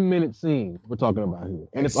 15-minute scene we're talking about here,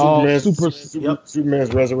 and it's all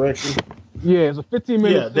Superman's resurrection. Yeah, it's a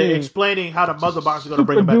 15-minute. Yeah, they're explaining how the mother box is going to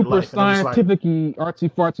bring him back to life. Scientific-y,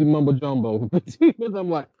 artsy-fartsy mumbo jumbo. I'm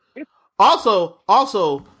like,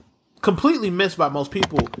 also, completely missed by most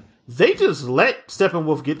people. They just let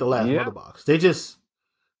Steppenwolf get the last mother box. They just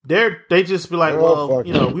be like,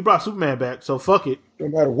 we brought Superman back, so fuck it. No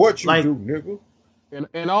matter what you do, nigga.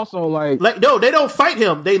 And also like no, they don't fight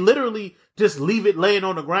him. They literally just leave it laying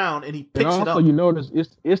on the ground, and he picks it up. You notice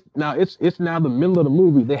it's now the middle of the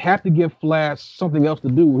movie. They have to give Flash something else to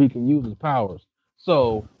do where he can use his powers.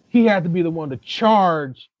 So he had to be the one to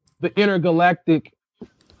charge the intergalactic,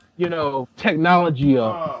 technology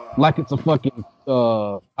up like it's a fucking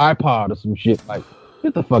iPod or some shit. Like,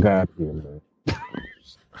 get the fuck out of here, man.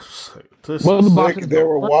 There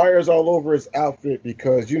were wires all over his outfit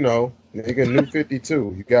because nigga New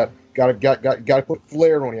 52. You got to put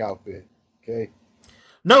flair on the outfit. Okay.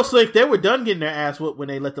 No, Slick. They were done getting their ass whooped when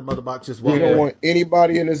they let the mother box just walk. You don't want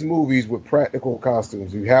anybody in his movies with practical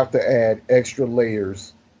costumes. You have to add extra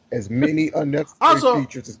layers, as many unnecessary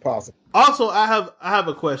features as possible. Also, I have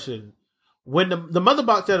a question. When the mother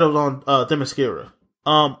box that was on Themyscira,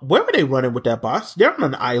 where were they running with that box? They're on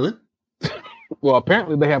an island. Well,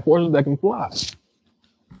 apparently they have horses that can fly.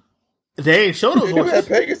 They ain't show those horses.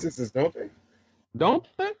 They have Pegasuses, don't they? Don't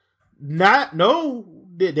they? No.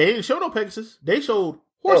 They didn't show no Pegasus. They showed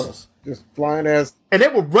horses. Just flying ass. And they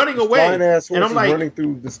were running away. Flying ass horses and I'm like, running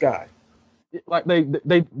through the sky. Like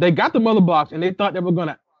they got the mother box and they thought they were going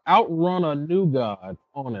to outrun a new god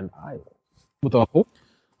on an island with a horse.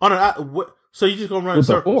 So you just going to run in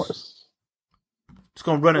circles? A horse. Just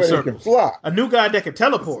going to run in circles. Can fly. A new god that can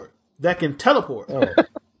teleport. Oh,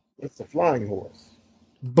 it's a flying horse.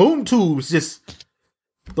 Boom tubes just.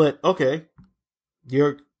 But okay,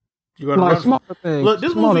 you're going to run. Smaller thing. Look,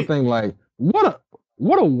 this movie thing. Like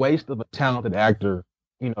what a waste of a talented actor.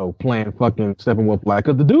 Playing fucking Steppenwolf. Like,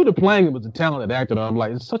 because the dude that playing him was a talented actor. I'm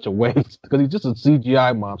like, it's such a waste because he's just a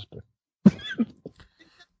CGI monster.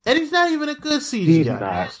 And he's not even a good CGI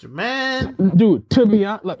master, man. Dude, to be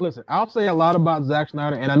honest, like, listen, I'll say a lot about Zack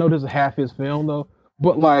Snyder, and I know this is half his film, though,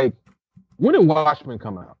 but, like, when did Watchmen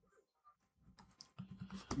come out?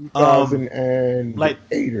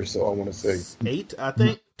 2008 or so, I want to say. 8, I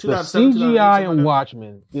think. The CGI in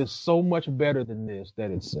Watchmen is so much better than this that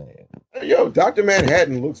it's sad. Yo, Dr.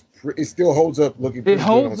 Manhattan it still holds up looking pretty good. It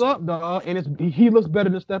holds up, dog, and he looks better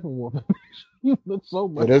than Steppenwolf. He looks so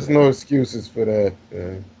much there's no excuses for that.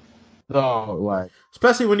 No, like.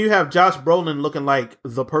 Especially when you have Josh Brolin looking like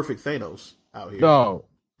the perfect Thanos out here. No.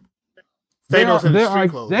 Thanos in the street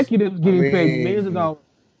clothes. Executives getting paid millions of dollars.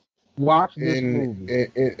 Watch this movie.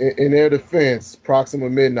 In their defense, Proxima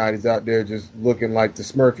Midnight is out there just looking like the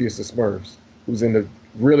Smurfiest of Smurfs, who's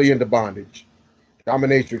really into bondage.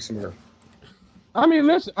 Dominatrix Smurf. I mean,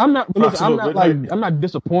 listen, I'm not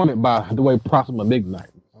disappointed by the way Proxima Midnight.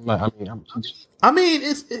 I mean,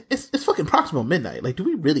 it's fucking Proxima Midnight. Like, do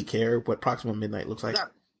we really care what Proxima Midnight looks like?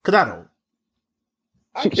 Because I don't.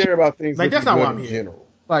 I care about things like that's not why I'm in here. General.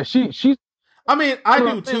 Like she's. I mean, I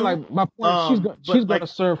do too. Like my point, she's gonna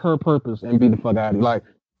serve her purpose and be the fuck out of here. Like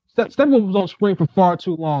Steppenwolf was on screen for far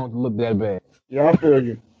too long to look that bad. Yeah, I feel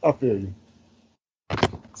you.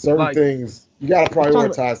 Certain things you gotta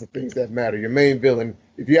prioritize the things that matter. Your main villain.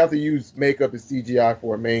 If you have to use makeup and CGI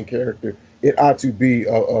for a main character, it ought to be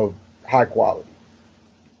of high quality.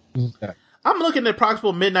 I'm looking at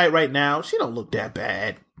Proxima Midnight right now. She don't look that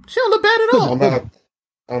bad. She don't look bad at all.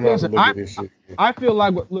 I'm not looking at this shit. I feel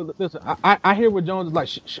like, listen, I hear what Jones is like.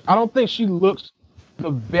 I don't think she looks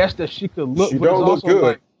the best that she could look. She don't look good.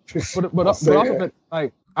 Like, but also,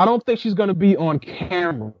 like, I don't think she's going to be on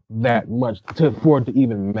camera that much for it to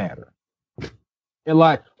even matter. And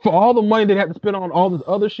like, for all the money they have to spend on all this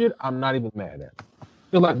other shit, I'm not even mad at it.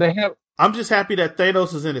 Feel like they have. I'm just happy that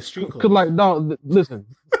Thanos is in his street clothes. Because, like, no, listen,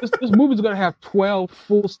 this movie's going to have 12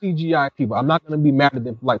 full CGI people. I'm not going to be mad at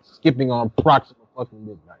them for, like, skipping on Proxima fucking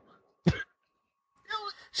Midnight.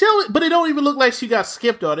 But it don't even look like she got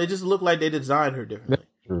skipped on. It just looked like they designed her differently.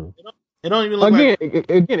 That's true. It don't even look like...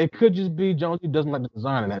 Again, it could just be Jonesy doesn't like the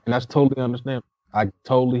design of that, and that's totally understandable. I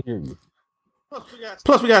totally hear you.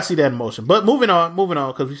 Plus, we got to see that in motion. But moving on,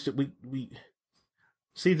 because we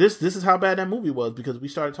see this is how bad that movie was, because we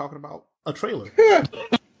started talking about a trailer.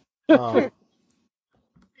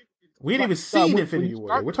 We didn't even see Infinity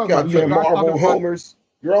War. We're talking about Marvel homers.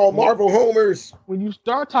 You're all Marvel homers. When you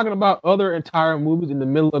start talking about other entire movies in the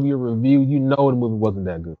middle of your review, you know the movie wasn't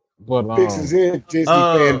that good. But fixes it, Disney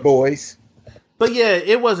fanboys. But yeah,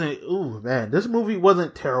 it wasn't. Ooh, man, this movie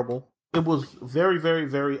wasn't terrible. It was very, very,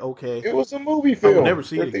 very okay. It was a movie film. I will never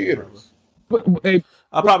see it in theaters. But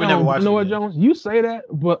I'll probably never watch it. You know what, Jones? You say that,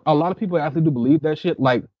 but a lot of people actually do believe that shit.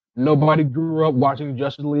 Like, nobody grew up watching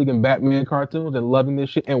Justice League and Batman cartoons and loving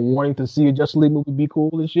this shit and wanting to see a Justice League movie be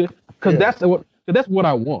cool and shit. Because that's what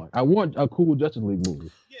I want. I want a cool Justice League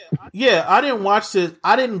movie. Yeah, I didn't watch this.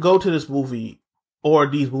 I didn't go to this movie or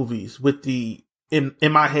these movies with the in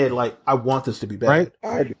my head like I want this to be bad.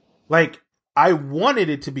 Right? Like I wanted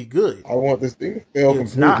it to be good. I want this thing to fail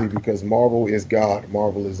completely because Marvel is God.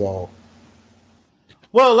 Marvel is all.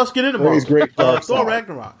 Well, let's get into Praise great dark Thor side.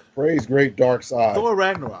 Ragnarok. Praise great dark side. Thor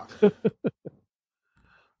Ragnarok.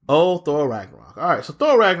 Thor Ragnarok. All right, so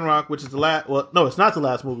Thor Ragnarok, which is the last. Well, no, it's not the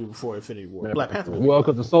last movie before Infinity War. Black Panther. Well,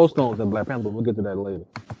 because the Soul Stone's in Black Panther. We'll get to that later.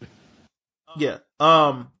 Yeah.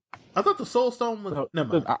 I thought the Soul Stone was.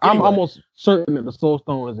 Never mind. I'm almost certain that the Soul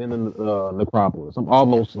Stone is in the Necropolis. I'm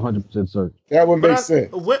almost 100% certain. That would make sense.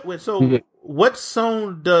 What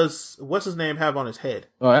stone does what's his name have on his head?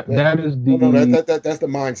 That is the. No, that's the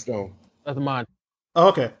Mind Stone. That's the Mind. Oh,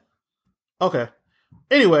 okay.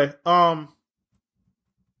 Anyway, all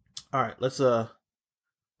right, let's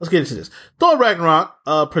get into this. Thor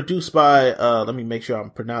Ragnarok, produced by let me make sure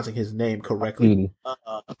I'm pronouncing his name correctly.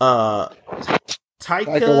 Taika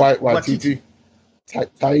Waititi.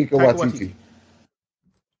 Taika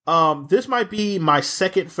Waititi. This might be my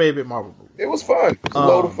second favorite Marvel movie. It was fun. It was a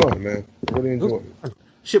load of fun, man. Really enjoyed it.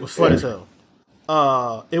 Shit was fun as hell.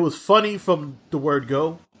 It was funny from the word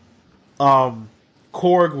go.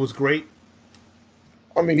 Korg was great.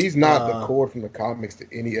 I mean, he's not the Korg from the comics to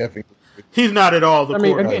any effing. He's not at all the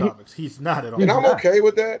Korg from the comics. He's not at all. And I'm okay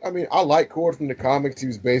with that. I mean, I like Korg from the comics. He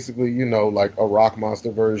was basically, like a rock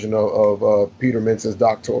monster version of Peter Mensah's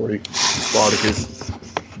Doc Tory, Spartacus.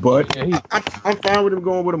 But I'm fine with him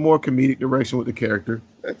going with a more comedic direction with the character.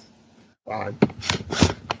 That's fine.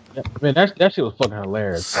 Yeah, man, that shit was fucking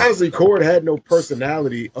hilarious. Honestly, Korg had no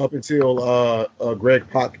personality up until Greg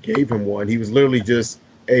Pak gave him one. He was literally just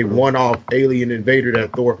a one-off alien invader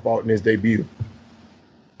that Thor fought in his debut.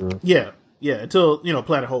 Yeah, until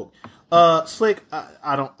Planet Hulk. Slick,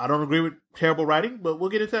 I don't agree with terrible writing, but we'll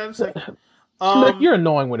get into that in a second. Slick, you're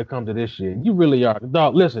annoying when it comes to this shit. You really are.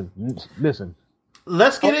 Dog, listen.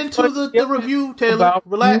 Let's get into the review, Taylor.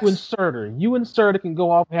 Relax. You and Surtur can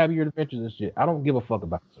go off and have your adventures and shit. I don't give a fuck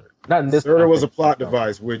about Surtur. Not in this. Surtur was a plot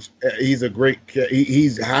device, which he's a great.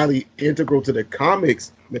 He's highly integral to the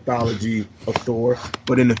comics mythology of Thor,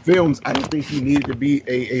 but in the films, I don't think he needed to be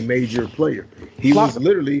a major player. He was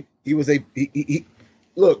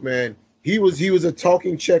look, man. He was a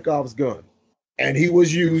talking Chekhov's gun, and he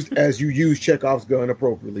was used as you use Chekhov's gun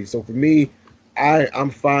appropriately. So for me,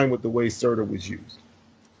 I'm fine with the way Surtur was used.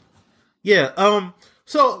 Yeah.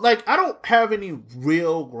 So like, I don't have any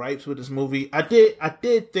real gripes with this movie. I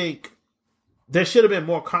did think there should have been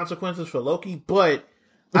more consequences for Loki, but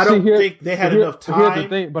I don't think they had enough time. Here's the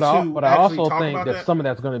thing, but I also think that some of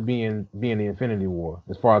that's going to be in the Infinity War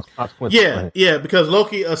as far as consequences. Yeah, because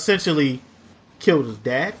Loki essentially killed his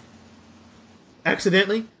dad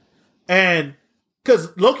accidentally, and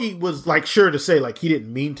because Loki was like sure to say like he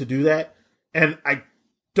didn't mean to do that, and I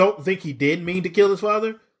don't think he did mean to kill his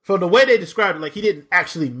father. From the way they described it, like he didn't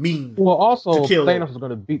actually mean. Well, also to kill Thanos was going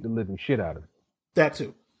to beat the living shit out of him.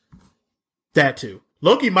 That too.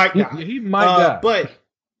 Loki might die. He might die, but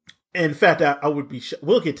in fact, I would be.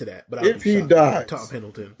 We'll get to that. But if he dies, Tom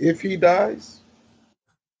Hiddleston. If he dies,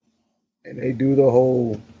 and they do the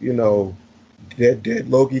whole, dead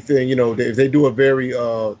Loki thing, if they do a very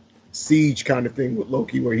siege kind of thing with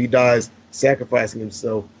Loki where he dies sacrificing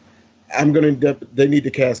himself, they need to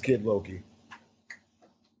cast Kid Loki.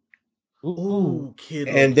 Ooh, Kid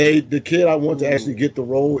Loki. And the kid I want to actually get the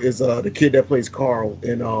role is the kid that plays Carl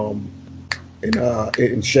in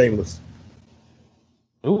Shameless.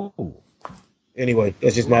 Ooh. Anyway,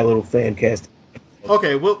 that's just my little fan cast.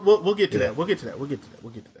 Okay, we'll get to that. We'll get to that.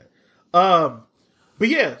 But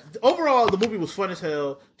yeah, overall the movie was fun as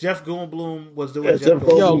hell. Jeff Goldblum was doing Jeff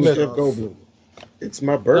Goldblum. It's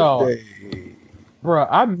my birthday. Bro,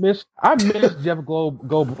 I miss Jeff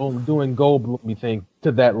Goldblum doing Goldblum thing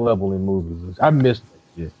to that level in movies. I missed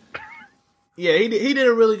that shit. Yeah, he did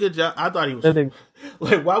a really good job. I thought he was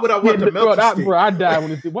like, why would I want the melty stick? Bro, I died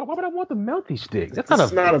when it. Why would I want the melty stick?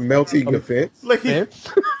 That's not a melting offense. Like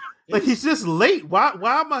he's just late. Why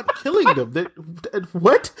am I killing them?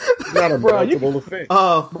 What? It's not a meltable offense.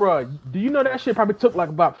 Bro, do you know that shit probably took like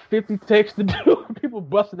about 50 takes to do? People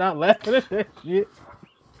busting out laughing at that shit.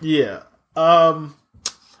 Yeah.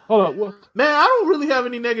 Hold on, man, I don't really have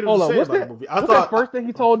any negative to say about the movie. I thought that first thing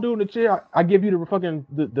he told dude in the chair, I give you the fucking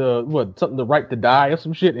the right to die or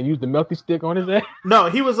some shit, and use the melty stick on his ass. No,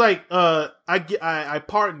 he was like, I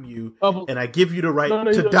pardon you, and I give you the right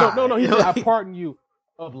to die. No, he said, I pardon you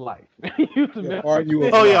of life. I pardon you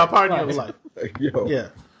of life. Yo. Yeah.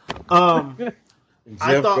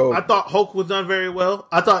 I thought Hulk was done very well.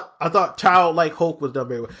 I thought childlike Hulk was done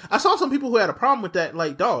very well. I saw some people who had a problem with that.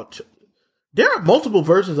 Like, dog, there are multiple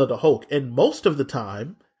versions of the Hulk, and most of the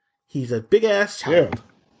time, he's a big ass child.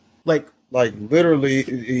 Yeah. Like literally,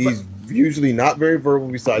 he's usually not very verbal.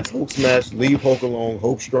 Besides Hulk smash, leave Hulk alone.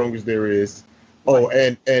 Hulk strong as there is. Oh,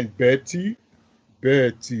 and Betty,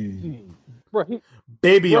 bro,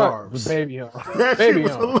 baby arms. Baby arms.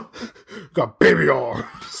 Got baby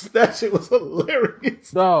arms. That shit was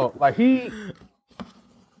hilarious. No, like he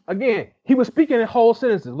was speaking in whole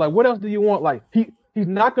sentences. Like, what else do you want? Like, he's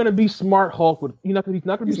not going to be smart Hulk. He's not going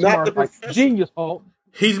to be smart like genius Hulk.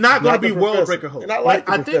 He's not going to be World Breaker Hulk. And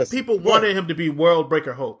I think people wanted him to be World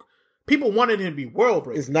Breaker Hulk. People wanted him to be World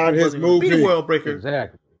Breaker. It's not his movie. Be World Breaker.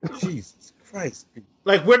 Exactly. Jesus Christ.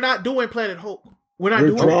 Like, we're not doing Planet Hulk.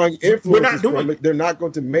 We're drawing influences from it. They're not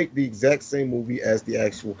going to make the exact same movie as the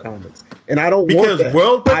actual comics, and I don't want that.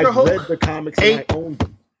 World Breaker Hulk, I've read the comics and I own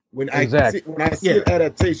them. When I see an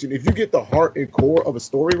adaptation, if you get the heart and core of a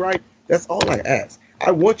story right, that's all I ask.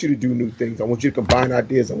 I want you to do new things. I want you to combine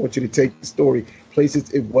ideas. I want you to take the story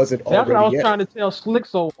places it wasn't already. That's what I was trying to tell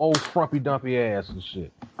Slick's old frumpy dumpy ass and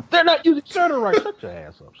shit. They're not using Surtur right. Shut your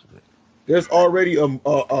ass up, Slick. There's already a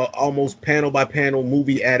almost panel by panel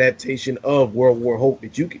movie adaptation of World War Hulk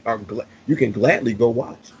that you can gladly go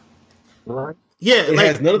watch. Right? Yeah, it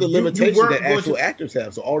has none of the limitations that actual actors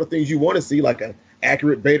have. So all the things you want to see, like an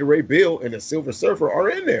accurate Beta Ray Bill and a Silver Surfer, are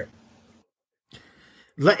in there.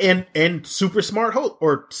 And super smart Hulk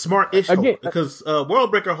or smart-ish Hulk, because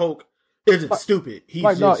World Breaker Hulk isn't stupid. He's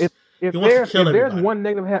if there's one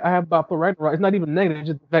negative I have about Thor Ragnarok, it's not even negative. It's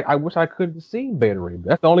just the fact I wish I could have seen Beta Ray Bill.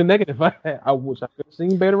 That's the only negative I had. I wish I could have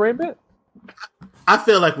seen Beta Ray Bill. I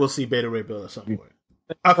feel like we'll see Beta Ray Bill at some point.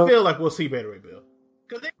 I feel like we'll see Beta Ray Bill.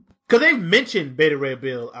 Because they mentioned Beta Ray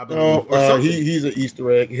Bill, I believe. He's an Easter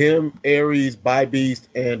egg. Him, Ares, Bi-Beast,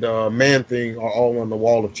 and Man-Thing are all on the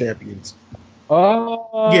Wall of Champions.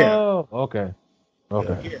 Oh, yeah. Okay.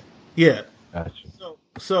 Yeah. Gotcha.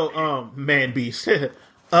 So, Man-Beast. Wait,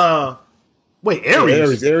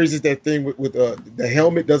 Ares. Ares is that thing with the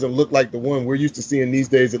helmet doesn't look like the one we're used to seeing these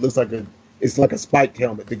days. It looks like it's like a spiked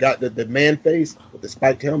helmet. The man face with the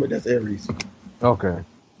spiked helmet, that's Ares. Okay.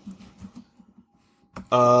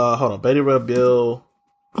 Hold on. Beta Ray Bill,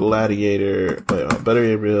 Gladiator. Beta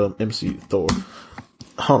Ray Bill, MC Thor.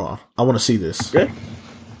 Hold on. I want to see this. Okay.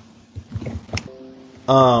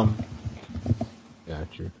 Got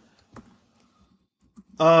you.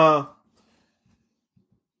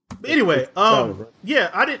 Anyway, yeah,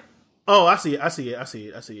 I didn't. Oh, I see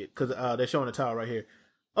it. Because they're showing the towel right here.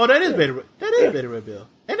 Oh, that is Beta Ray. That is Beta Ray Bill,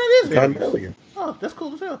 and that is Beta. Oh, that's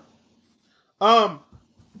cool as hell. Well,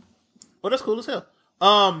 that's cool as hell.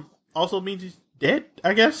 Also means he's dead,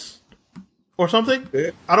 I guess, or something.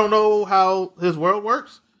 Dead. I don't know how his world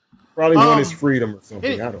works. Probably won his freedom or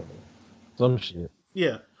something. I don't know. Some shit.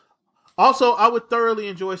 Yeah. Also, I would thoroughly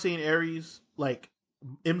enjoy seeing Ares, like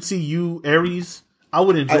MCU Ares. I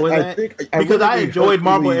would enjoy that because I enjoyed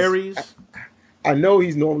Marvel Ares. I know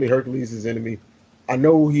he's normally Hercules' enemy. I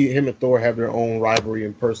know him and Thor have their own rivalry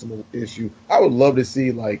and personal issue. I would love to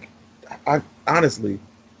see, honestly,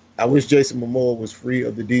 I wish Jason Momoa was free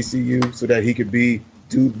of the DCU so that he could be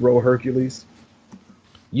Dude Bro Hercules.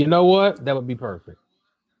 You know what? That would be perfect.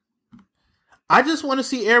 I just want to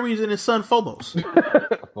see Ares and his son Phobos.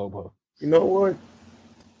 Phobos. You know what?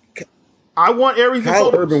 I want Ares.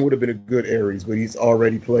 Kyle Urban would have been a good Ares, but he's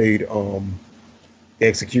already played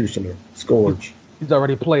Executioner, Scourge. He's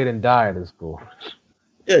already played and died as Scourge.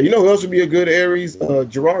 Yeah, you know who else would be a good Ares?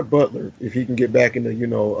 Gerard Butler, if he can get back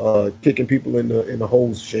into kicking people in the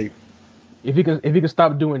holes shape. If he can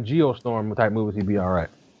stop doing Geostorm type movies, he'd be all right.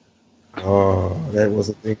 Oh, that was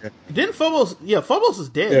a thing. Didn't Phobos? Yeah, Phobos is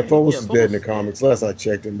dead. Yeah, Phobos is dead in the comics. Last I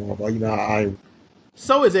checked him off.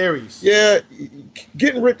 So is Ares. Yeah,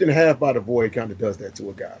 getting ripped in half by the Void kind of does that to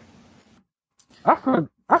a guy. I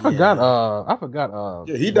forgot.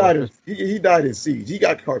 Yeah, he died in Siege. He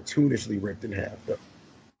got cartoonishly ripped in half, though.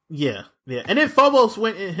 Yeah. And then Phobos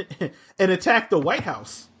went and attacked the White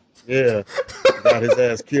House. Yeah, got his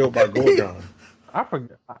ass killed by Gorgon. I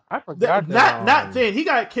forgot. Not then. He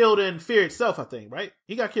got killed in Fear Itself, I think. Right?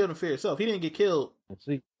 He got killed in Fear Itself. He didn't get killed. Let's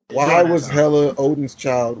see. Why was Hela Odin's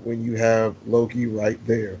child when you have Loki right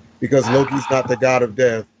there? Because Loki's not the god of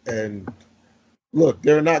death. And look,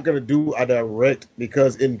 they're not going to do a direct,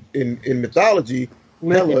 because in mythology,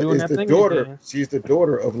 Hela is the daughter. Again. She's the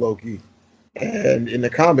daughter of Loki. And in the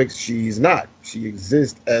comics, she's not. She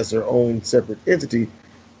exists as her own separate entity.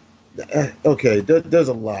 Okay, there's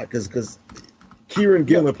a lot because Kieran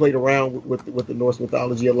Gillen played around with the Norse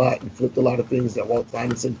mythology a lot and flipped a lot of things that Walt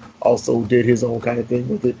Simonson also did his own kind of thing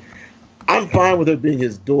with it. I'm fine with her being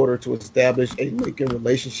his daughter to establish a linking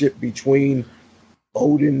relationship between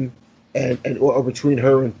Odin or between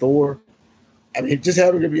her and Thor. I mean, just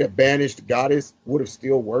having her be a banished goddess would have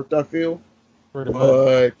still worked, I feel.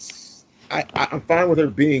 But I'm fine with her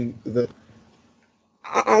being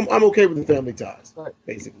I'm okay with the family ties,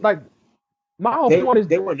 basically. Like, my whole point is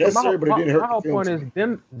they weren't necessary, but it didn't hurt. My whole point is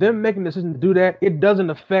them making the decision to do that. It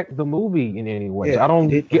doesn't affect the movie in any way. Yeah, I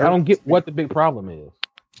don't get what the big problem is.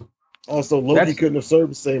 Also, Loki couldn't have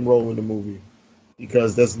served the same role in the movie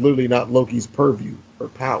because that's literally not Loki's purview or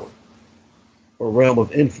power or realm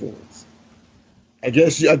of influence. I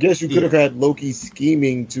guess you could have had Loki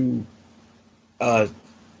scheming to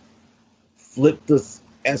flip the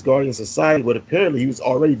Asgardian society, but apparently he was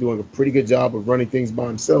already doing a pretty good job of running things by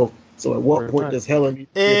himself. So at what point does Hela?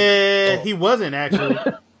 He wasn't actually.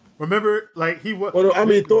 Remember, like he was. Well, I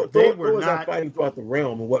mean, Thor was out fighting throughout the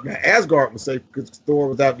realm and whatnot. Asgard was safe because Thor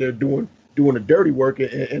was out there doing the dirty work,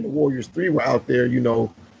 and the Warriors 3 were out there,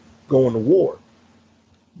 going to war.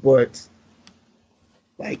 But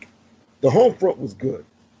like, the home front was good.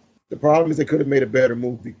 The problem is they could have made a better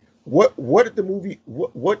movie. What did the movie?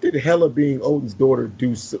 What did Hela being Odin's daughter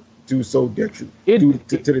do so detriment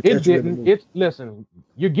to the detriment? Listen.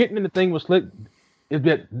 You're getting in the thing with Slick. Is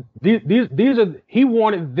that these are he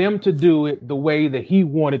wanted them to do it the way that he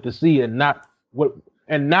wanted to see it, and not what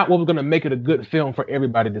was going to make it a good film for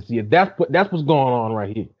everybody to see it. That's what's going on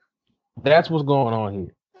right here. That's what's going on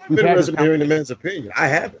here. I've been interested in hearing the man's opinion. I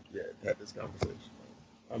haven't yet had this conversation.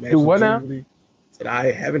 Do what now? Said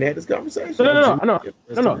I haven't had this conversation.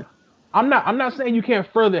 No. I'm not saying you can't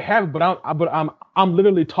further have it, but I'm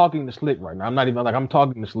literally talking to Slick right now. I'm not even I'm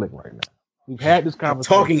talking to Slick right now. We've had this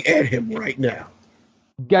conversation. I'm talking at him right now.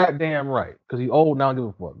 Goddamn right, because he's old now. Give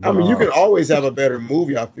a fuck. I mean, you can always have a better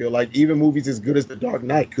movie. I feel like even movies as good as The Dark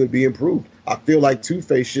Knight could be improved. I feel like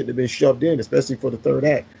Two-Face shouldn't have been shoved in, especially for the third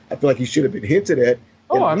act. I feel like he should have been hinted at.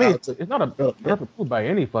 Oh, I mean, it's not a perfect movie by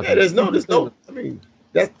any fucking. Yeah, there's no. I mean,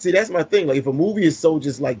 that's my thing. Like, if a movie is so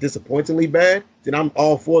just like disappointingly bad, then I'm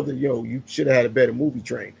all for you should have had a better movie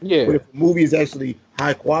train. Yeah. But if a movie is actually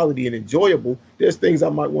high quality and enjoyable, there's things I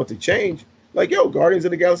might want to change. Like, Guardians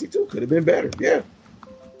of the Galaxy 2 could have been better. Yeah.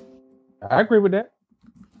 I agree with that.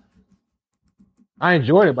 I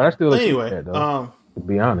enjoyed it, but I still anyway. To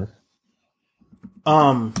be honest.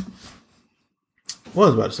 What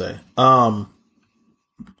was I about to say? I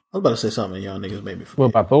was about to say something. Y'all niggas made me forget. What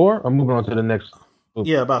about Thor? I'm moving on to the next.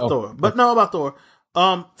 Yeah, about Thor. But no, about Thor.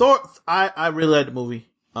 Thor. I really like the movie.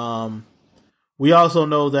 We also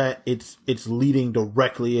know that it's leading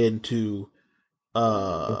directly into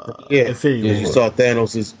Infinity War. You saw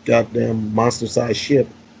Thanos' goddamn monster-sized ship.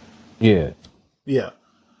 Yeah.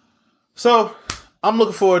 So I'm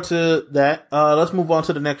looking forward to that. Let's move on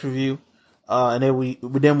to the next review, and then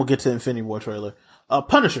we'll get to Infinity War trailer.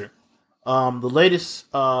 Punisher, the latest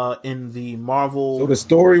in the Marvel. So the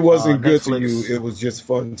story wasn't good to you. It was just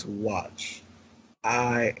fun to watch.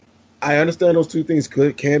 I understand those two things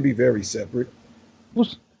can be very separate. Who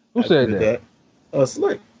said that?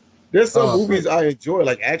 Slick. There's some movies I enjoy,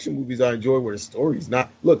 like action movies I enjoy, where the story's not.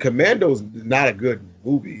 Look, Commando's not a good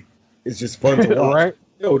movie. It's just fun to watch. Right?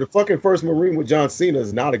 The fucking First Marine with John Cena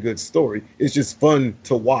is not a good story. It's just fun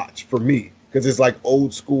to watch for me because it's like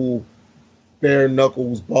old school, bare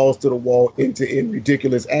knuckles, balls to the wall, end-to-end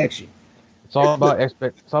ridiculous action. It's all about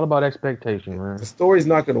expectation, man. The story's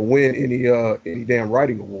not going to win any damn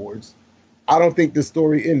writing awards. I don't think the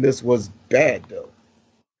story in this was bad though.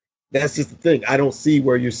 That's just the thing. I don't see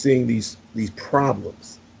where you're seeing these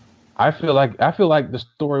problems. I feel like the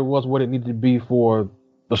story was what it needed to be for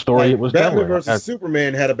the story it was telling. Batman versus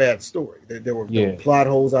Superman had a bad story. There were plot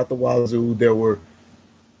holes out the wazoo. There were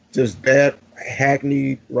just bad,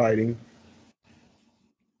 hackneyed writing.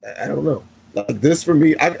 I don't know. Like this for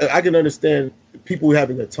me, I can understand people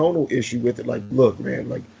having a tonal issue with it. Like, look, man,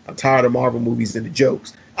 like I'm tired of Marvel movies and the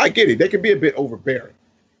jokes. I get it. They can be a bit overbearing.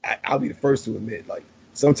 I'll be the first to admit, like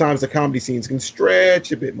sometimes the comedy scenes can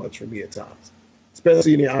stretch a bit much for me at times,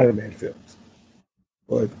 especially in the Iron Man films.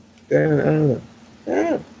 But I don't know.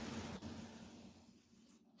 Yeah.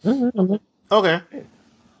 Okay.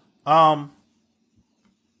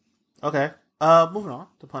 Okay. Moving on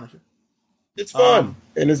to Punisher. It's fun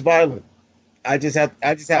and it's violent. I have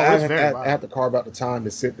to carve out the time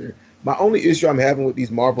to sit there. My only issue I'm having with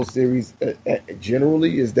these Marvel series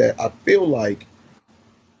generally is that I feel like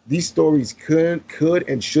these stories could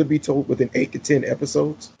and should be told within 8 to 10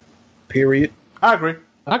 episodes. Period. I agree.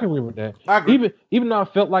 I can agree with that. I agree. Even though I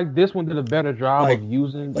felt like this one did a better job of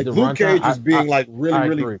using like the Luke Cage was being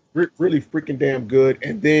really freaking damn good,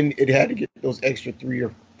 and then it had to get those extra three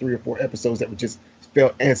or 4 episodes that were just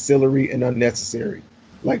felt ancillary and unnecessary.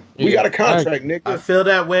 Like we got a contract, nigga. I feel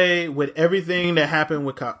that way with everything that happened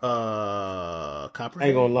with Copperhead. I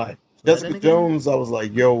ain't gonna lie. Jessica Jones, I was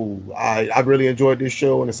like, yo, I really enjoyed this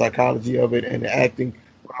show and the psychology of it and the acting.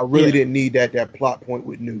 I really didn't need that plot point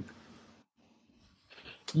with Nuke.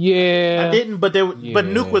 Yeah, I didn't, but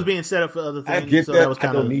Nuke was being set up for other things. I get so that. was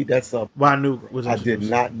I don't need that stuff. Why Nuke was? I did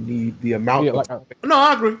not need the amount. No,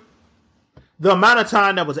 I agree. The amount of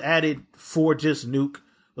time that was added for just Nuke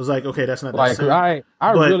was like, okay, that's not like I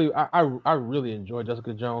really enjoyed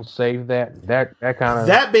Jessica Jones. Save that kind of.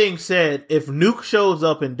 That being said, if Nuke shows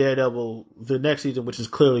up in Daredevil the next season, which is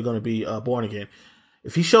clearly going to be Born Again,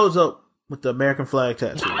 if he shows up with the American flag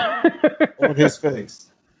tattoo on his face.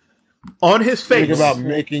 Think about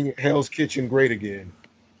making Hell's Kitchen great again.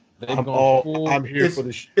 I'm here for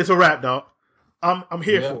the shit. It's a wrap, dog. I'm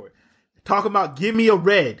here for it. Talk about give me a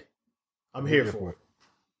red. I'm here for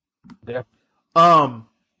it.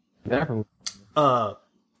 Definitely.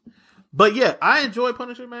 But yeah, I enjoy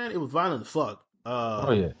Punisher, man. It was violent as fuck.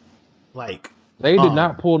 Like they did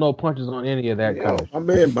not pull no punches on any of that.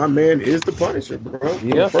 My man is the Punisher, bro.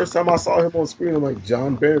 Yeah. The first time I saw him on screen, I'm like,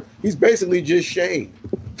 John Barry. He's basically just Shane.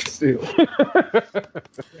 Still.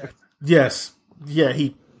 Yes. Yeah,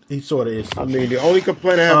 he sort of is. I mean, the only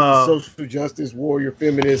complaint I have with social justice, warrior,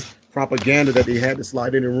 feminist propaganda that they had to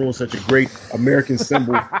slide in and ruin such a great American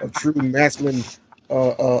symbol of true masculine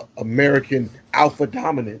American alpha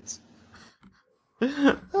dominance.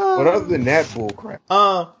 But other than that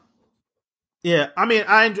bullcrap. Yeah, I mean,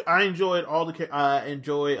 I enjoyed all the. I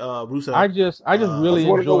enjoy Russo. I just really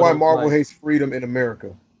want to know why Marvel hates freedom in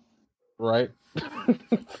America. Right.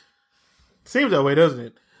 Seems that way, doesn't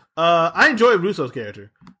it? I enjoyed Russo's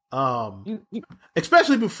character.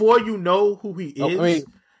 Especially before you know who he is,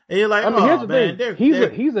 and you're like, here's the thing.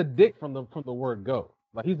 He's a dick from the word go.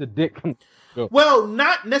 Like he's a dick from go. Well,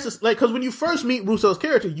 not necessarily, because when you first meet Russo's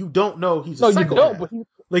character, you don't know he's a psychopath. You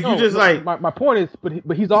don't. But my point is,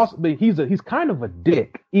 but he's kind of a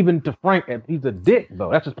dick, even to Frank. And he's a dick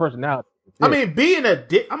though. That's his personality. I mean, being a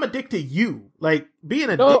dick, I'm a dick to you. Like being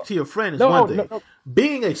a dick to your friend is one thing.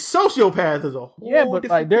 Being a sociopath is a whole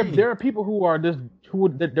different thing. There are people who are just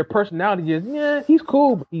their personality is he's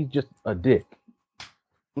cool, but he's just a dick.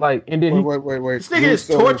 Like and then wait. This nigga is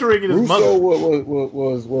torturing his mother.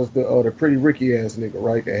 Was the pretty Ricky ass nigga,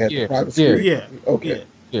 right? That had the private school. Yeah. Okay.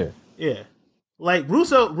 Yeah. Like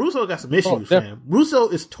Russo got some issues, man. Russo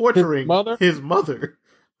is torturing his mother.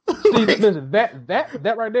 See, listen,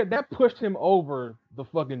 that right there, that pushed him over the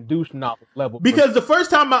fucking douche novel level. Because the first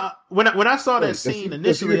time when I saw that scene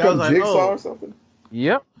initially, I was like, Jigsaw or something?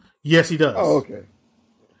 Yep. Yes, he does. Oh, okay.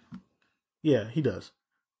 Yeah, he does.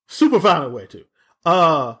 Super violent way too.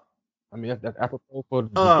 I mean that's apropos for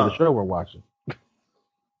the show we're watching.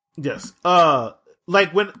 Yes.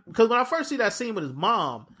 Like because when I first see that scene with his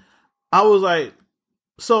mom, I was like,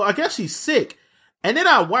 so I guess she's sick. And then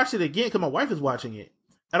I watched it again because my wife is watching it.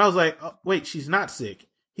 And I was like, oh, wait, she's not sick.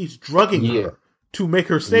 He's drugging her to make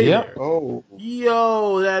her stay there. Oh.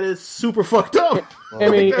 Yo, that is super fucked up. I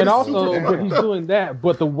mean, and also, but he's doing that.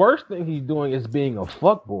 But the worst thing he's doing is being a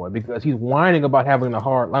fuckboy because he's whining about having a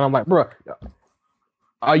hard line. I'm like, bro,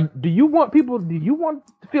 do you want to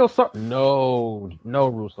feel something? No,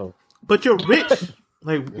 Russo. But you're rich.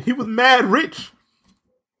 Like, he was mad rich.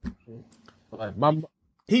 Like,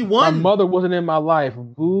 he won. My mother wasn't in my life.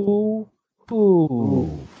 Boo.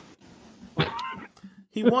 Ooh.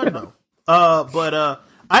 He won though. But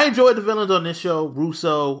I enjoyed the villains on this show.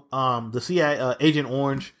 Russo, the CIA Agent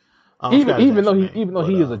Orange. Even though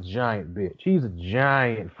he is a giant bitch. He's a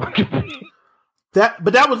giant fucking bitch.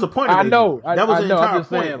 But that was the point of it. I know. That was the entire I'm just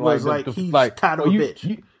point. Saying, was like he's kind of a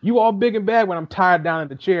bitch. You all big and bad when I'm tied down in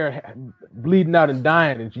the chair, bleeding out and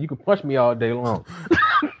dying, and you can punch me all day long.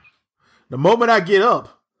 The moment I get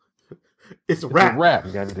up, it's a wrap. It's a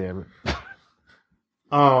wrap, goddamn it.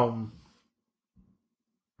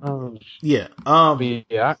 Yeah.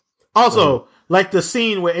 Yeah. Also, like the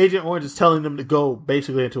scene where Agent Orange is telling them to go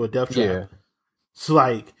basically into a death trap. Yeah. It's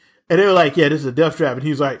like, and they were like, "Yeah, this is a death trap," and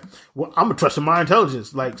he's like, "Well, I'm gonna trust in my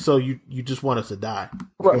intelligence." Like, so you just want us to die,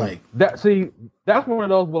 right? Like that. See, that's one of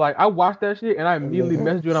those where like I watched that shit and I immediately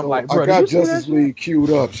messaged you and I'm like, "Bro, I got Justice League queued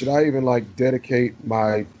up. Should I even like dedicate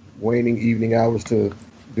my waning evening hours to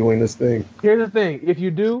doing this thing?" Here's the thing: if you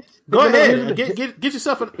do, go ahead. Get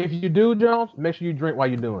yourself. If you do, Jones, make sure you drink while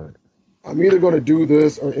you're doing it. I'm either going to do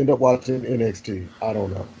this or end up watching NXT. I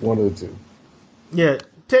don't know. One of the two. Yeah,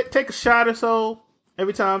 take a shot or so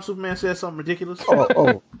every time Superman says something ridiculous.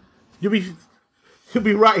 Oh. You'll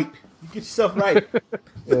be right. You get yourself right.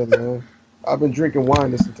 Yeah, man. I've been drinking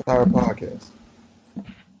wine this entire podcast.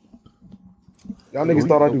 Y'all niggas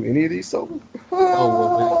thought I'd do any of these sober?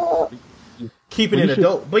 Keep it in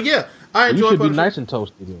adult. But yeah, I enjoy Punisher. You should Punisher. be nice and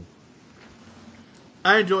toasty then.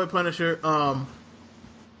 I enjoy Punisher.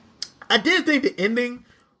 I did think the ending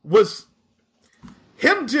was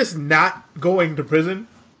him just not going to prison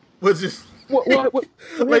was just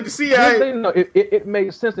like the CIA. No, it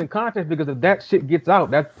makes sense in context because if that shit gets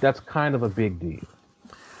out, that's kind of a big deal.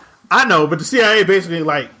 I know, but the CIA basically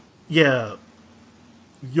like, yeah,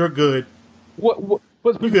 you're good. But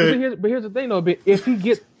here's the thing though, if he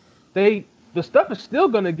gets the stuff is still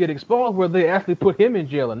gonna get exposed where they actually put him in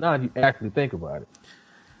jail or not. If you actually think about it.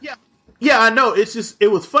 Yeah, I know. It's just it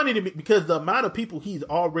was funny to me because the amount of people he's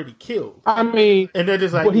already killed. I mean, and they're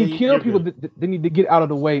just like, but he killed people that they need to get out of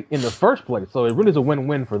the way in the first place. So it really is a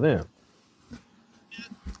win-win for them.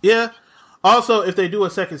 Yeah. Also, if they do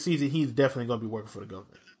a second season, he's definitely going to be working for the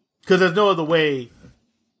government because there's no other way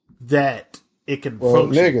that it can. Well,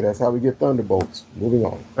 function. Nigga, that's how we get Thunderbolts. Moving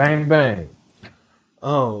on. Bang bang.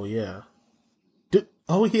 Oh yeah.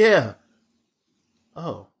 Oh yeah.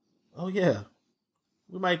 Oh yeah.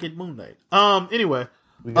 We might get Moon Knight. Anyway.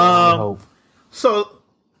 We got hope. So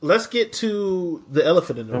let's get to the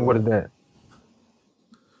elephant in the room. And what is that?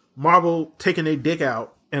 Marvel taking their dick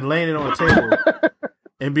out and laying it on the table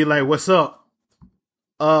and be like, "What's up?"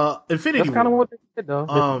 Infinity That's kind of what they did,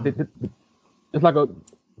 though. It's like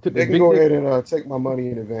they can go ahead and take my money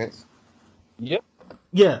in advance. Yep.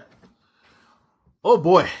 Yeah. Oh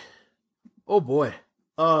boy.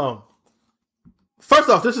 First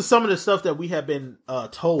off, this is some of the stuff that we have been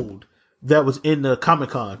told that was in the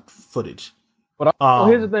Comic-Con footage. But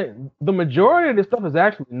here's the thing: the majority of this stuff is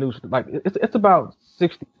actually new. Like it's about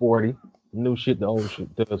 60-40 new shit, the old shit.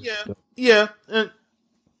 Yeah. And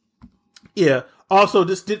Yeah. Also,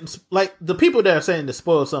 this didn't like the people that are saying to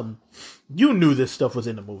spoil something. You knew this stuff was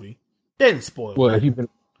in the movie. They didn't spoil. Well, if you've been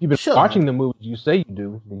watching the movies you say you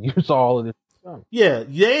do, then you saw all of this stuff. Yeah,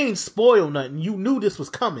 they ain't spoil nothing. You knew this was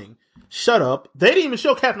coming. Shut up. They didn't even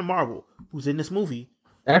show Captain Marvel, who's in this movie.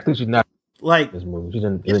 Actually, she's not like in this movie. She's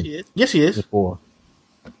in. Yes, she is. Yes, she is. Before.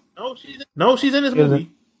 No, she's in this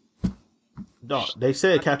movie. No, they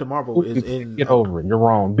said Captain Marvel is in. Get over it. You're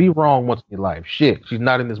wrong. Be wrong once in your life. Shit, she's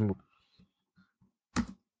not in this movie.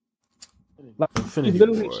 Like,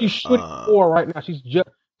 she's shooting 4 right now.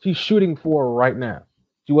 She's shooting 4 right now.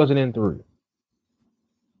 She wasn't in 3.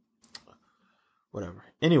 Whatever.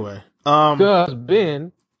 Anyway, because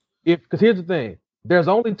here's the thing. There's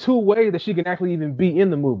only 2 ways that she can actually even be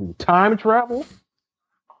in the movie: time travel,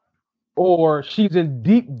 or she's in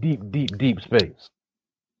deep space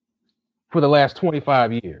for the last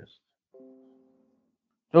 25 years.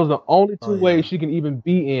 Those are the only 2 ways she can even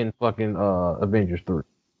be in fucking Avengers 3.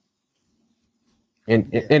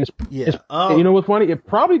 And you know what's funny? It's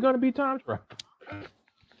probably going to be time travel.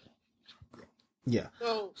 Yeah.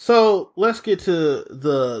 So let's get to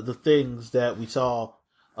the things that we saw.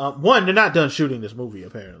 One, they're not done shooting this movie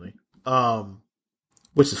apparently,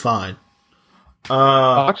 which is fine.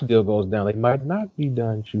 Fox deal goes down. They might not be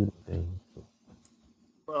done shooting things.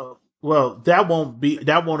 Well, that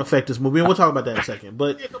won't affect this movie, and we'll talk about that in a second.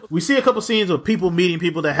 But we see a couple scenes of people meeting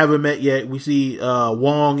people that haven't met yet. We see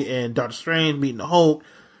Wong and Doctor Strange meeting the Hulk.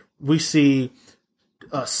 We see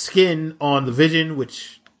skin on the Vision,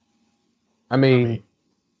 which human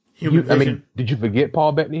Vision. Did you forget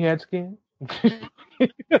Paul Bettany had skin?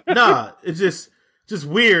 Nah, it's just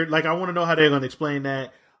weird. Like, I want to know how they're going to explain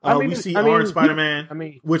that. We see Orange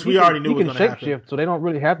Spider-Man, which we already knew was going to happen. Shift, so they don't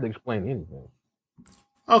really have to explain anything.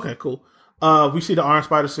 Okay, cool. We see the Iron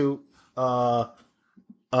Spider suit.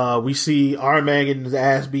 We see Iron Man getting his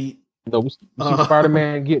ass beat. No, we see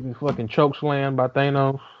Spider-Man getting fucking choke slammed by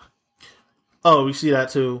Thanos. Oh, we see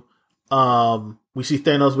that too. We see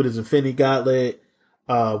Thanos with his Infinity Gauntlet.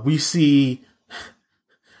 We see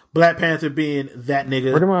Black Panther being that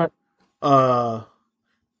nigga. Pretty much.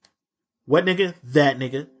 What nigga? That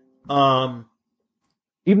nigga.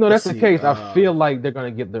 Even though that's the case, I feel like they're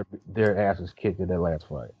gonna get their asses kicked in that last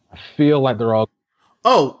fight. I feel like they're all.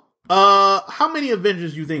 Oh, how many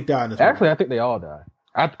Avengers you think died in this movie? Actually, I think they all die.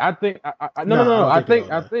 I think no. I think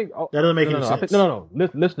that doesn't make any sense. No.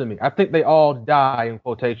 Listen to me. I think they all die in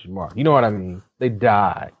quotation marks. You know what I mean? They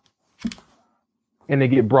die, and they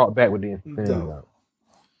get brought back with the Infinity Gauntlet.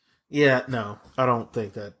 Yeah, no, I don't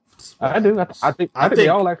think that. I do. I think they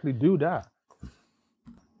all actually do die.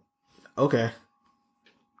 Okay.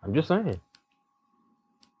 I'm just saying.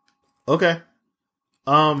 Okay.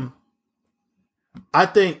 I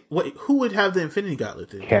think who would have the Infinity Gauntlet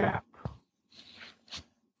then? Cap.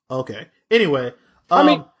 Okay. Anyway,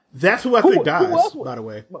 that's who I think dies. By the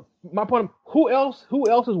way, my point. Who else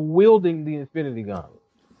is wielding the Infinity Gauntlet?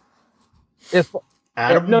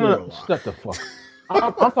 Adam. No. Shut the fuck.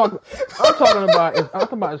 I'm talking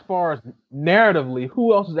about as far as narratively,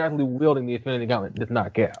 who else is actually wielding the Infinity Gauntlet that's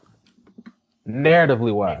not Cap?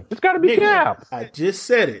 Narratively wise, it's got to be Cap. I just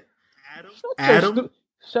said it. Adam.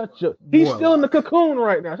 He's still in the cocoon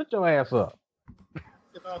right now. Shut your ass up.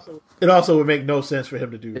 It also would make no sense for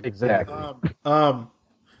him to do that. Exactly. What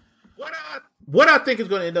I think is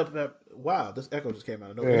going to end up that. Wow, this echo just came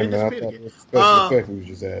out of nowhere. Yeah, it disappeared again. Special effect we was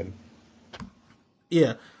just adding.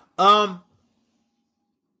 Yeah. I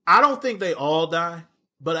don't think they all die,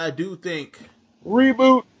 but I do think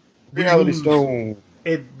reboot Reality Stone.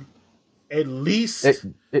 At least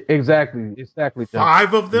exactly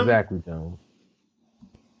 5 of them. Exactly, Jones.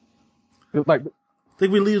 Like, I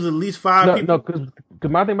think we lose at least 5 people. No, because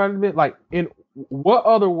my thing about it, like, in what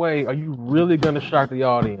other way are you really going to shock the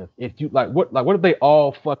audience if you what if they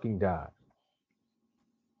all fucking die?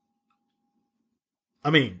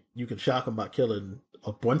 I mean, you can shock them by killing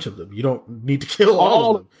a bunch of them. You don't need to kill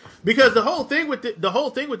all of them, because the whole thing with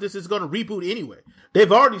this is going to reboot anyway.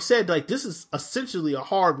 They've already said like this is essentially a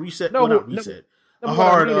hard reset.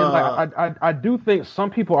 I do think some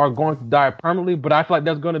people are going to die permanently, but I feel like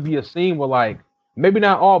there's going to be a scene where like maybe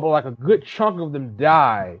not all, but like a good chunk of them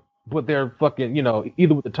die, but they're fucking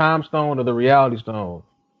either with the time stone or the reality stone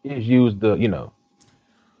is used to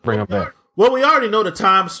bring them back. Well, we already know the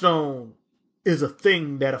time stone is a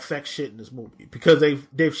thing that affects shit in this movie because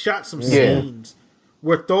they've shot some scenes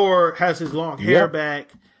where Thor has his long hair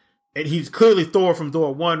back, and he's clearly Thor from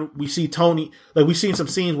Thor 1. We see Tony, like we've seen some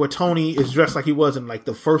scenes where Tony is dressed like he was in like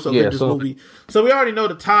the first Avengers movie. So we already know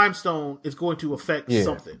the time stone is going to affect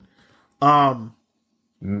something.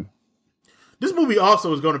 This movie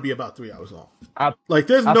also is going to be about 3 hours long.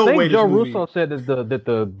 There's no way. Joe Russo said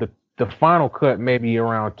that the final cut may be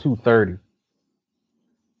around 2:30.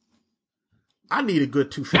 I need a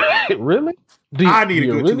good 250. Really? I need a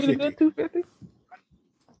good really 250. Need a good 250?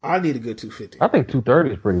 I need a good 250. I think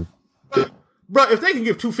 2:30 is pretty. Bro, if they can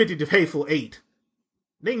give 250 to Hateful Eight,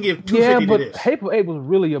 they can give 250 to this. Hateful Eight was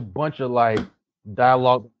really a bunch of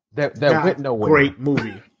dialogue that went nowhere. Great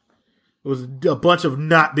movie. It was a bunch of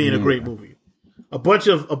not being a great movie. A bunch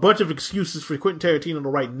of excuses for Quentin Tarantino to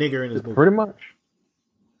write nigger in his movie. Pretty much.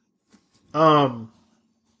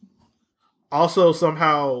 Also,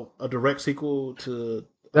 somehow a direct sequel to.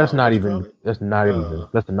 Let's not even do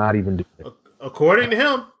that. According to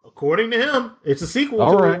him, it's a sequel.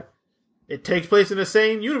 All right. It takes place in the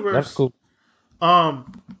same universe. That's cool. Don't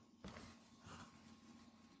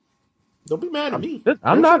be mad at me.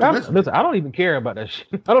 Listen, I don't even care about that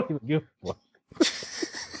shit. I don't even give a fuck.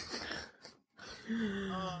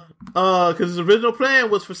 Because his original plan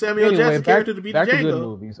was for Samuel Jackson's character to be back Django. To good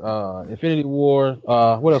movies. Infinity War.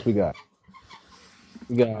 What else we got?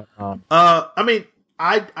 I mean,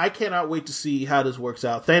 I cannot wait to see how this works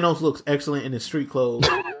out. Thanos looks excellent in his street clothes,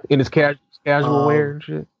 in his casual wear and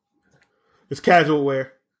shit. It's casual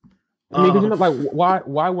wear. I mean, why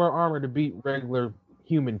wear armor to beat regular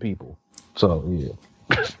human people? So yeah.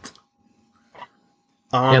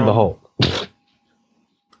 And the Hulk.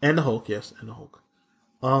 And the Hulk, yes, and the Hulk.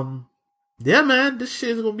 Yeah, man, this shit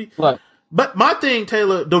is gonna be. What? But my thing,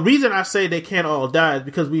 Taylor, the reason I say they can't all die is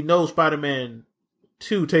because we know Spider-Man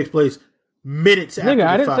 2 takes place minutes after. Nigga,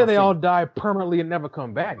 I didn't say they all die permanently and never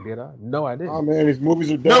come back, did I? No, I didn't. Oh man, these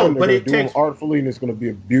movies are done. They're going to do them artfully, and it's going to be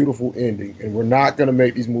a beautiful ending. And we're not going to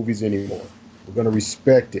make these movies anymore. We're going to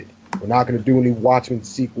respect it. We're not going to do any Watchmen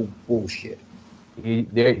sequel bullshit. Here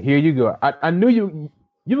you go. I knew you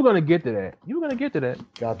were going to get to that. You were going to get to that.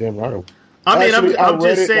 Goddamn right. I'm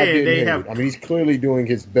just saying they have. I mean, he's clearly doing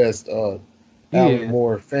his best. Alan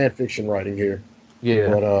Moore fan fiction writing here. Yeah,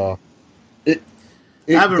 but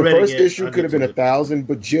the first issue could have been 1,000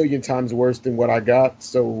 bajillion times worse than what I got.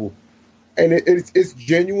 So, and it's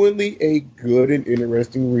genuinely a good and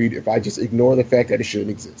interesting read. If I just ignore the fact that it shouldn't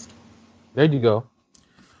exist. There you go.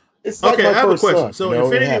 It's like I have a question. Son, so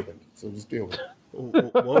Infinity, it happened. So just deal with it.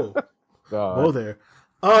 Whoa, whoa there.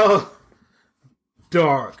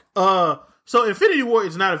 Dark. So Infinity War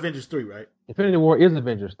is not Avengers 3, right? Infinity War is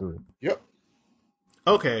Avengers 3. Yep.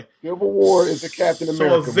 Okay. Civil War is a Captain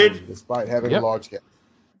America movie, despite having a large cap.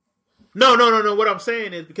 No. What I'm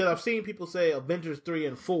saying is because I've seen people say Avengers 3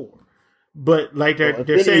 and 4, but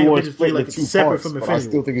they're saying Avengers 3 like it's separate from Infinity War. I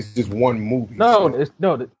still think it's just one movie.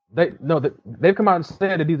 They've come out and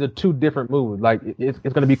said that these are two different movies. Like it's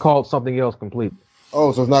going to be called something else completely.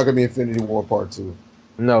 Oh, so it's not going to be Infinity War Part 2.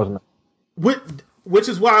 No, it's not. Which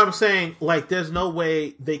is why I'm saying there's no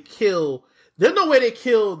way they kill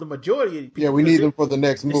the majority of people. Yeah, we need them for the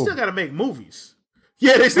next movie. They still got to make movies.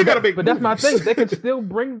 Yeah, they still got to make. But movies. That's my thing. They can still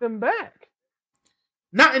bring them back.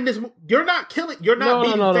 Not in this. You're not killing. You're not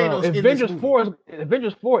beating Thanos in this movie.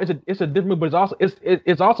 Avengers 4 it's a different movie, but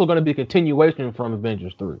it's also going to be a continuation from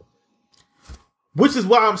Avengers 3. Which is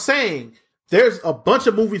why I'm saying there's a bunch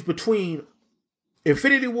of movies between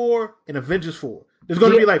Infinity War and Avengers 4. There's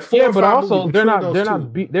going to be like 4 or 5 but also movies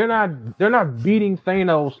they're not beating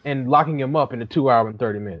Thanos and locking him up in a 2 hour and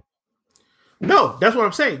 30 minutes. No, that's what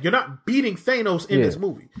I'm saying. You're not beating Thanos in this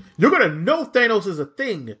movie. You're going to know Thanos is a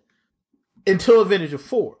thing until Avengers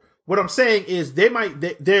 4. What I'm saying is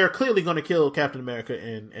they're clearly going to kill Captain America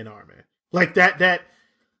and Iron Man. Like that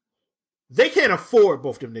they can't afford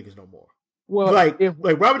both them niggas no more. Well, like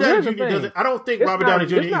Robert Downey Jr. doesn't. I don't think Robert Downey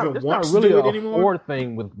Jr. even wants to do it anymore. It's not really a Ford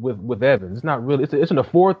thing with Evans. It's not really. It's an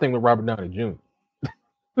afford thing with Robert Downey Jr.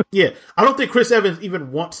 Yeah, I don't think Chris Evans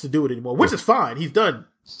even wants to do it anymore, which is fine. He's done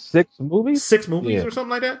 6 movies or something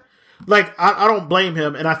like that. Like I don't blame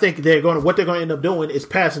him, and I think what they're going to end up doing is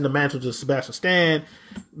passing the mantle to Sebastian Stan,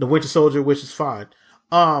 the Winter Soldier, which is fine.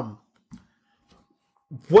 But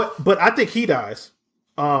I think he dies.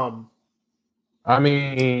 I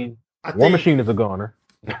mean, War Machine is a goner.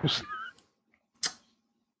 I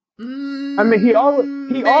mean, he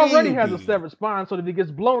already has a severed spine, so if he gets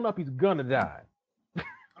blown up, he's gonna die.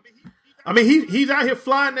 I mean, he's out here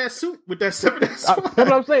flying that suit with that severed spine. That's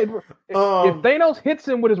what I'm saying. If Thanos hits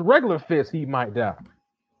him with his regular fist, he might die.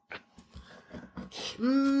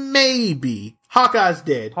 Maybe. Hawkeye's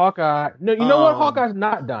dead. Hawkeye. No, you know what? Hawkeye's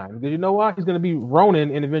not dying because you know why? He's gonna be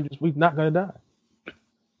Ronin in Avengers. He's not gonna die.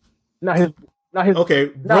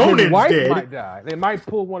 Ronan's wife dead. Might die. They might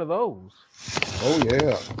pull one of those. Oh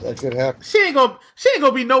yeah, that could happen. She ain't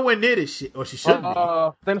gonna be nowhere near this shit, or she shouldn't be.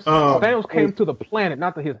 Thanos came to the planet,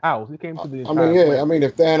 not to his house. He came to the entire planet. I mean,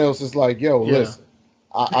 if Thanos is like, yo, listen,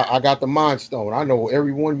 I got the Mind Stone. I know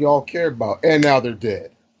everyone y'all care about, and now they're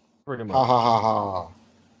dead. Pretty much. Ha ha ha ha.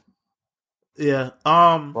 Yeah.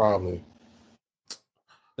 Probably.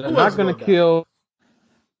 They're not gonna kill.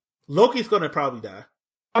 Loki's gonna probably die.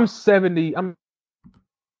 I'm 70.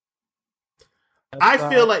 I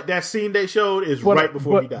feel like that scene they showed is right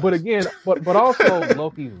before he dies. But again, but also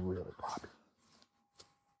Loki's really popular.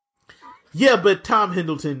 Yeah, but Tom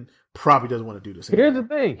Hiddleston probably doesn't want to do this anymore. Here's the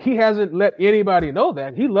thing: he hasn't let anybody know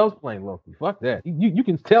that he loves playing Loki. Fuck that. You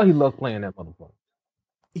can tell he loves playing that motherfucker.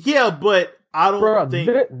 Yeah, but I don't think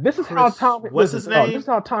this is how Tom. What's his name? This is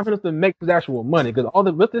how Tom Hiddleston makes his actual money, because all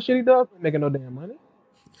the shit he does ain't making no damn money.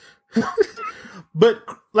 But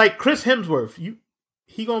like Chris Hemsworth,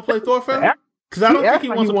 he gonna play Thor for him? Because I don't think he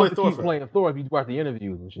wants to play Thor. Playing Thor if you watch the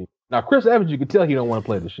interviews and shit. Now Chris Evans, you can tell he don't want to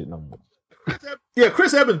play this shit no more. Yeah,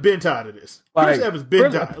 Chris Evans been tired of this. Chris Evans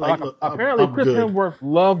been tired. Look, apparently, Chris Hemsworth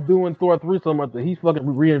loved doing Thor 3 so much that he's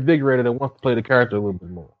fucking reinvigorated and wants to play the character a little bit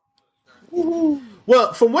more. Woo-hoo.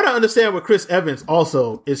 Well, from what I understand with Chris Evans,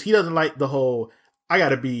 also is he doesn't like the whole I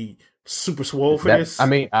gotta be super swole for this. I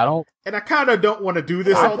mean, I don't, and I kind of don't want to do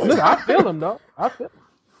this all the time. I feel him though. I feel him.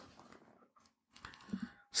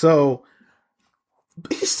 So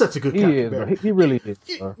he's such a good character. He really is.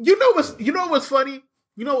 You know what's funny?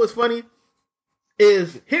 You know what's funny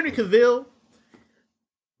is Henry Cavill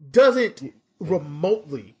doesn't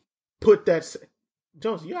remotely put that.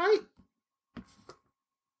 Jones, you all right?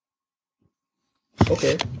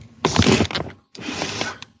 Okay.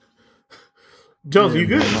 Jones, you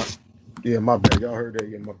good? Yeah, my bad. Y'all heard that?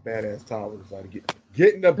 Yeah, my badass tower decided to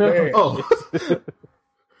get in the bed. Oh,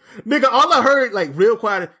 nigga, all I heard like real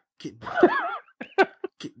quiet. Get in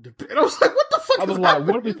the bed. I was like, what the fuck?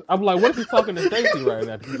 What if he's talking to Stacey right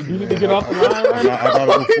now? You need to get off the line right now. I gotta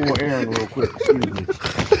go full Aaron real quick. Excuse me.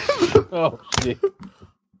 Oh shit.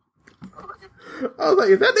 I was like,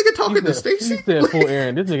 is that nigga talking to Stacey? He said full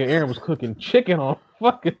Aaron. This nigga Aaron was cooking chicken on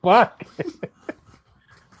fucking podcast.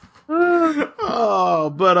 Oh,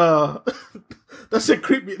 but that shit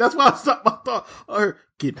creeped me. That's why I stopped my thought. I heard,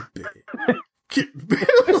 get in bed. Get in bed.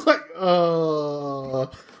 I was like,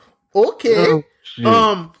 okay.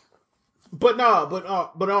 Oh, but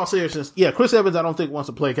in all seriousness, yeah, Chris Evans I don't think wants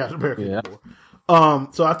to play Captain America anymore.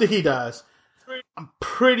 So I think he dies. I'm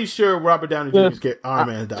pretty sure Robert Downey Jr.'s get Iron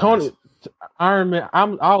Man dies. Iron Man,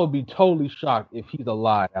 I would be totally shocked if he's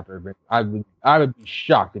alive after. I would be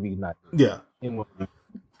shocked if he's not. Yeah,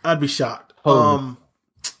 I'd be shocked. Totally.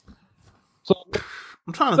 So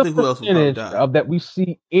I'm trying to think who else would die. Of that we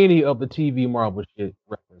see any of the TV Marvel shit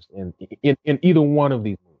referenced in either one of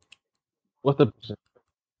these movies. What's the percent?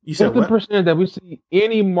 You said what's the percentage that we see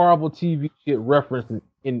any Marvel TV shit referenced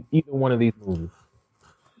in either one of these movies?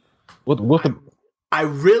 What's the? I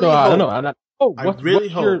really hope. I don't know. I really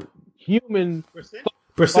hope. Your human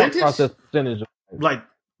percentage? Like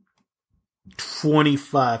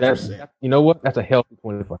 25%. You know what? That's a healthy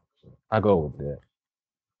 25%. I go with that.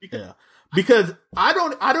 Yeah, because I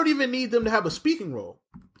don't even need them to have a speaking role,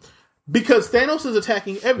 because Thanos is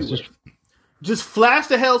attacking everywhere. Just flash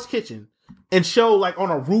to Hell's Kitchen and show like on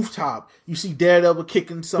a rooftop. You see Daredevil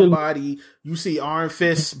kicking somebody. You see Iron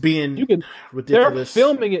Fist being ridiculous. They're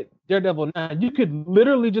filming it, Daredevil now. You could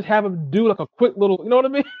literally just have him do like a quick little, you know what I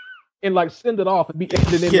mean, and like send it off and be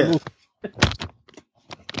edited in the movie.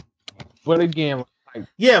 But again,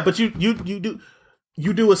 but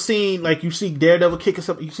you do a scene like you see Daredevil kicking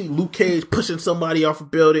something. You see Luke Cage pushing somebody off a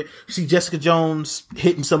building. You see Jessica Jones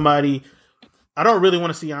hitting somebody. I don't really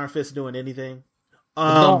want to see Iron Fist doing anything.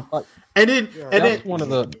 And then one of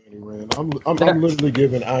the. I'm literally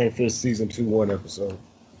giving Iron Fist season 2 1 episode.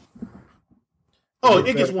 Oh,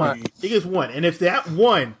 it gets one. It gets one, and if that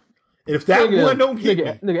one don't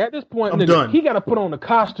hit me, at this point, I'm done. He got to put on the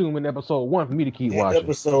costume in episode 1 for me to keep watching.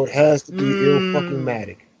 Episode has to be ill fucking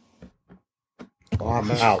matic. I'm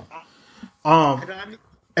out.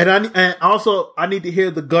 And also I need to hear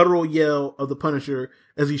the guttural yell of the Punisher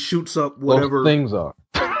as he shoots up whatever those things are.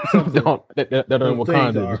 That are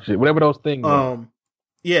Wakanda shit. Whatever those things are.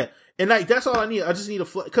 Yeah, and like that's all I need. I just need a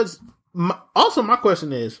because my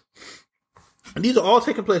question is, these are all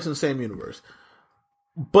taking place in the same universe,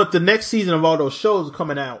 but the next season of all those shows are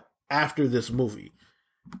coming out after this movie.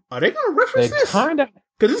 Are they going to reference this?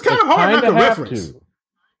 Because it's kind of hard not to reference.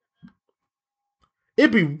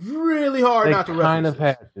 It'd be really hard not to reference. Kind of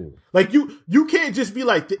have to. Like you can't just be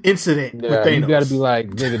like the incident with Thanos. You got to be like,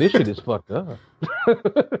 nigga, this shit is fucked up.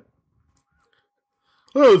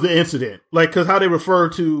 Oh, the incident. Like, because how they refer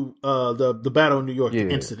to the battle in New York, the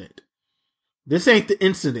incident. This ain't the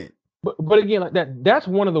incident. But again, like that's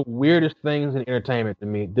one of the weirdest things in entertainment to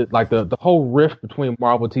me. Like the whole rift between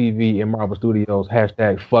Marvel TV and Marvel Studios,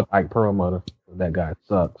 #fuck Ike Perlmutter. That guy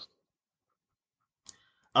sucks.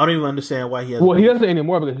 I don't even understand why he has. Well, he doesn't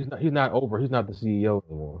anymore because he's not over. He's not the CEO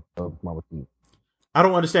anymore of Marvel TV. I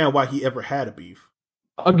don't understand why he ever had a beef.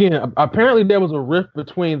 Again, apparently there was a rift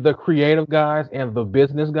between the creative guys and the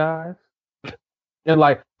business guys. And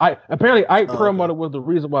like apparently Ike Perlmutter was the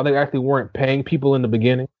reason why they actually weren't paying people in the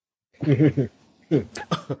beginning. They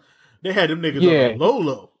had them niggas on the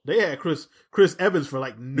low. They had Chris Evans for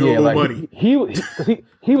like money. He was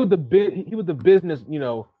the business,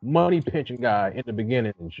 money pinching guy in the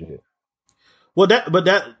beginning and shit. Well,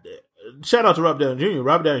 shout out to Robert Downey Jr.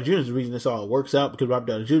 Robert Downey Jr. is the reason this all works out because Robert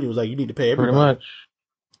Downey Jr. was like, you need to pay everybody. Pretty much.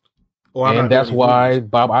 And that's why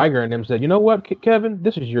Bob Iger and them said, you know what, Kevin,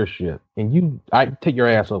 this is your shit, and I take your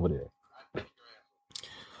ass over there.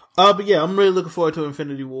 But yeah, I'm really looking forward to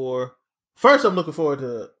Infinity War. First, I'm looking forward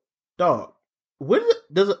to Dog. When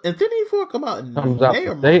does Infinity War come out in May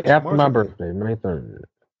or March? After my birthday, May 3rd.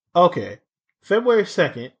 Okay, February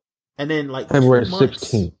 2nd, and then like February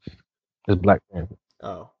 16th is Black Panther.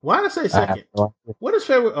 Oh, why did I say 2nd? What is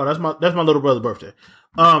February? Oh, that's my little brother's birthday.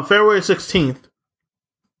 February 16th,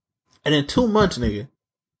 and then 2 months, nigga.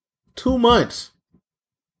 2 months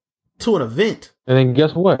to an event. And then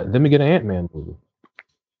guess what? Then we get an Ant-Man movie.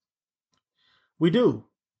 We do.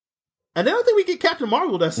 And then I think we get Captain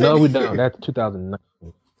Marvel that same year. No, we don't. That's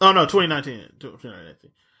 2019. Oh, no, 2019.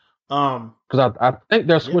 2019. Because I think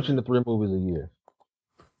they're switching to 3 movies a year.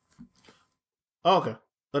 Oh, okay.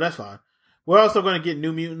 So that's fine. We're also going to get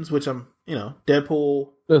New Mutants, which Deadpool.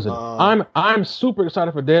 Listen, I'm super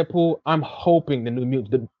excited for Deadpool. I'm hoping the New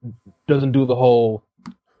Mutants doesn't do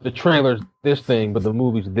the trailers this thing, but the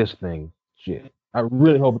movies this thing shit. I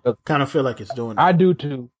really hope it does. Kind of feel like it's doing that. I do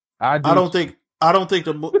too. I don't think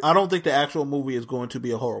the actual movie is going to be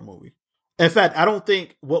a horror movie. In fact, I don't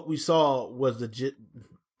think what we saw was legit.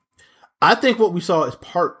 I think what we saw is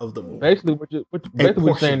part of the movie. Basically, what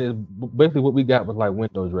we're saying is basically what we got was like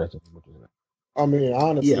window dressing. I mean,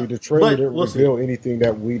 honestly, the trailer didn't reveal anything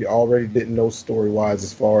that we already didn't know story-wise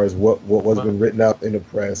as far as what was been written up in the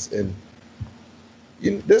press. And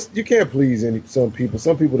you can't please some people.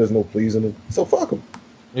 Some people, there's no pleasing them. So fuck them.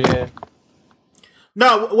 Yeah.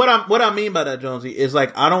 No, what I mean by that, Jonesy, is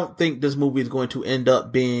like I don't think this movie is going to end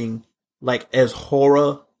up being like as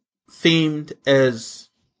horror themed as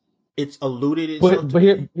it's alluded.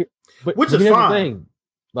 Which is fine.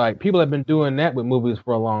 Like people have been doing that with movies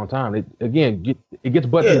for a long time. It gets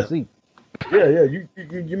butt in the seat. Yeah. You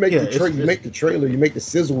make the trailer, you make the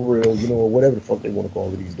sizzle reel, or whatever the fuck they want to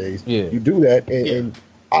call it these days. Yeah. You do that, and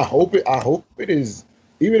I hope it is,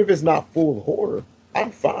 even if it's not full horror,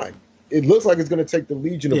 I'm fine. It looks like it's going to take the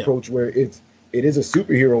Legion approach, where it is a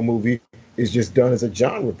superhero movie. It's just done as a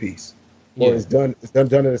genre piece, or it's done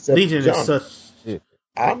in a separate Legion genre. Is such.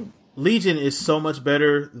 Legion is so much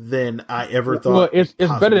better than I ever thought. Well, it's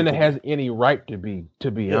better than it has any right to be.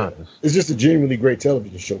 To be honest, it's just a genuinely great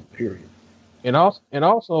television show. Period. And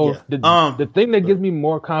also, the thing that gives me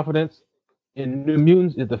more confidence in New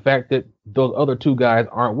Mutants is the fact that those other 2 guys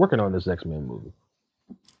aren't working on this X-Men movie.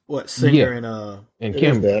 What, Singer and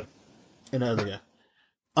Kim? And the other guy.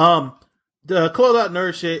 The close out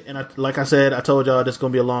nerd shit, and like I said, I told y'all this is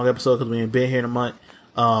gonna be a long episode because we ain't been here in a month.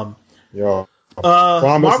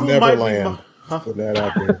 Promise Neverland. Put that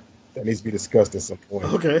out there. That needs to be discussed at some point.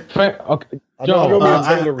 Okay. John,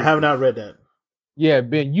 I have not read that. Yeah,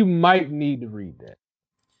 Ben, you might need to read that.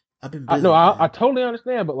 I've been busy. I totally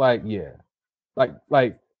understand, but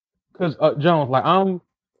because Jones,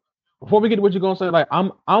 before we get to what you're gonna say,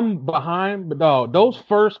 I'm behind, but dog, those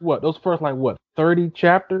first 30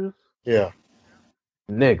 chapters? Yeah.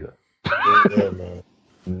 Nigga. Yeah, man.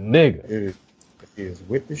 Nigga. It is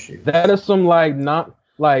with the shit. That is some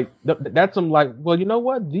that's some well, you know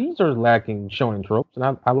what? These are lacking shonen tropes,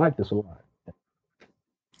 and I like this a lot.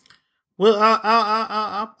 Well,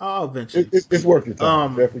 I'll eventually. It's worth your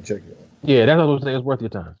time. Definitely check it out. Yeah, that's what I was saying. It's worth your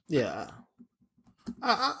time. Yeah.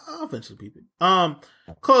 I'll eventually peep it.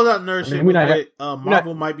 Close out nerd shit.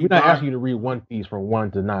 Marvel might be. We're not asking you to read One Piece from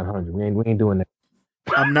 1 to 900. We ain't doing that.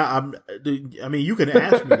 I mean, you can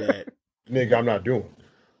ask me that, nigga. I'm not doing it.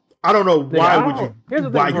 I don't know why would you.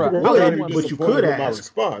 Why you would, but you could ask. My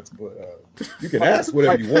response, but you can ask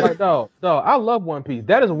whatever you want. No, I love One Piece.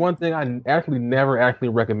 That is one thing I actually never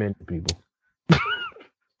recommend to people.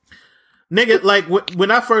 Nigga, like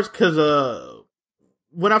when I first started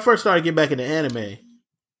getting back into anime,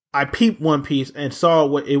 I peeped One Piece and saw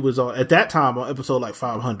what it was on at that time on episode like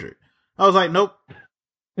 500. I was like, nope,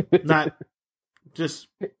 not just.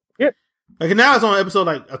 Yeah. Like now it's on episode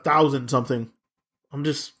like 1,000 something. I'm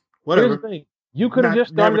just whatever. Here's the thing. You could have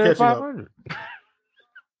just started at 500.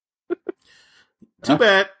 Too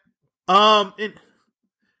bad.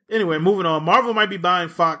 Anyway, moving on. Marvel might be buying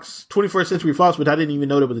Fox, 21st Century Fox, but I didn't even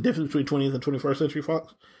know there was a difference between 20th and 21st Century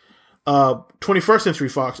Fox. 21st Century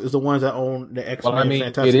Fox is the ones that own the X-Men,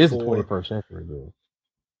 Fantastic it is Four. 21st Century, dude.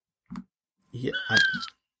 Yeah.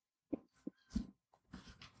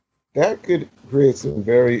 That could create some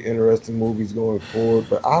very interesting movies going forward,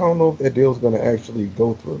 but I don't know if that deal's going to actually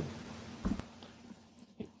go through.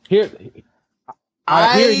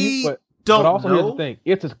 I hear you, but also know. Here's the thing: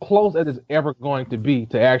 it's as close as it's ever going to be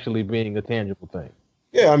to actually being a tangible thing.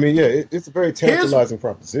 Yeah, I mean, it's a very tantalizing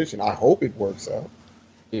proposition. I hope it works out.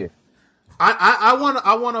 Yeah, I want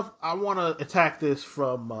to attack this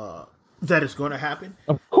from that it's going to happen.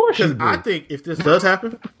 Of course, because I think if this does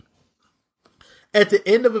happen, at the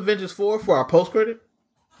end of Avengers 4 for our post credit,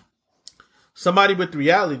 somebody with the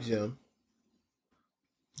reality gem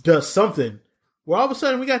does something. Where all of a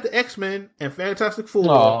sudden we got the X-Men and Fantastic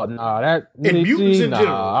Four. And mutants in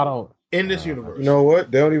general. I don't. In this universe. You know what?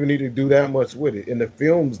 They don't even need to do that much with it. In the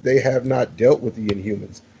films, they have not dealt with the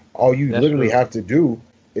Inhumans. All you literally have to do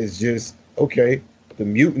is just, okay, the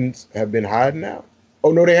mutants have been hiding out.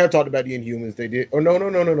 Oh, no, they have talked about the Inhumans. They did. Oh,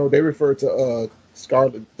 no. They refer to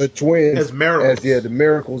Scarlet, the twins. As miracles. The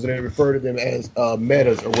miracles, and they refer to them as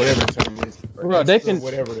metas or whatever the term is. Bro, they can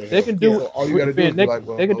do. So all you got to do is they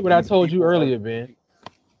can do what I told you earlier, Ben.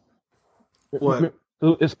 What?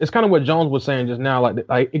 It's kind of what Jones was saying just now.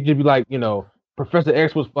 Like it could be like, Professor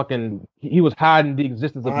X was he was hiding the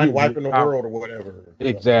existence of wiping the world or whatever.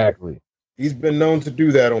 Exactly. He's been known to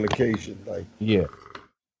do that on occasion. Like, yeah.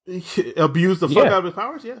 Abuse the fuck out of his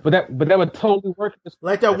powers, yeah. But that would totally work.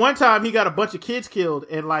 Like that one time he got a bunch of kids killed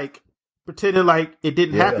and like pretended like it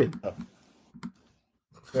didn't happen.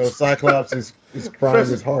 So Cyclops is crying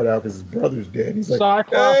his heart out because his brother's dead. He's like,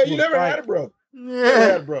 Cyclops, hey, you never had a brother. Yeah. Never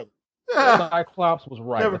had a brother. Cyclops was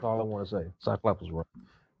right. That's all I want to say. Cyclops was right.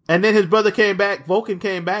 And then his brother came back, Vulcan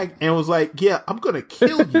came back and was like, yeah, I'm going to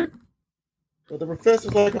kill you. But the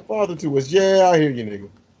professor's like a father to us. Yeah, I hear you, nigga.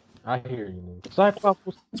 I hear you, nigga. Cyclops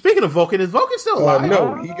was... Speaking of Vulcan, is Vulcan still alive?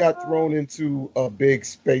 No, he got thrown into a big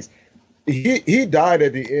space. He died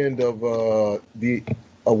at the end of a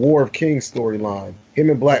War of Kings storyline. Him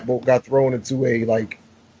and Black Bolt got thrown into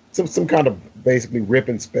some kind of basically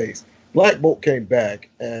ripping space. Black Bolt came back,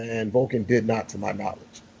 and Vulcan did not, to my knowledge.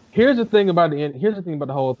 Here's the thing about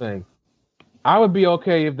the whole thing. I would be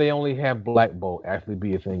okay if they only have Black Bolt actually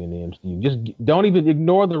be a thing in the MCU. Just don't even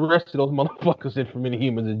ignore the rest of those motherfuckers in from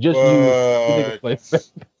Inhumans and just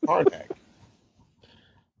use Karnak.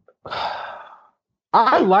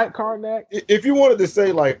 I like Karnak. If you wanted to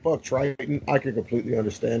say like fuck Triton, I could completely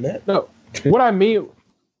understand that. No, what I mean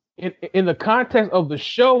in the context of the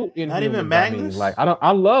show, not even Magnus.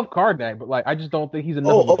 I love Karnak, but like I just don't think he's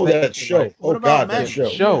enough. That show. Like, that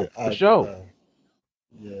show. The show.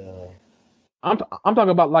 Yeah. I'm talking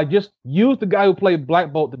about like just use the guy who played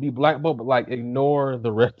Black Bolt to be Black Bolt, but like ignore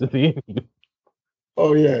the rest of the Inhumans.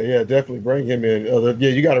 Oh yeah, definitely bring him in.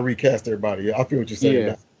 You got to recast everybody. I feel what you're saying.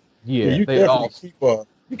 Now. Yeah, you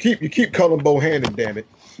definitely keep Cullen Bohannon, damn it.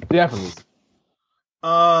 Definitely.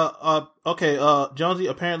 Okay. Jonesy.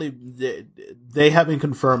 Apparently, they haven't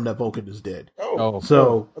confirmed that Vulcan is dead.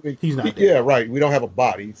 So I mean, he's not dead. Yeah, right. We don't have a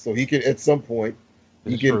body, so he can at some point.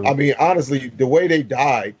 He can. True. I mean, honestly, the way they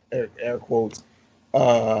died, air quotes,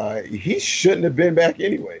 he shouldn't have been back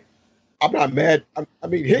anyway. I'm not mad.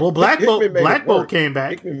 Black Bolt came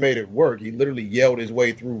back. Hickman made it work. He literally yelled his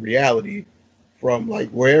way through reality from like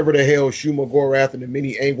wherever the hell Shuma Gorath and the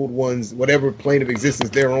many angled ones, whatever plane of existence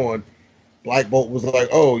they're on. Black Bolt was like,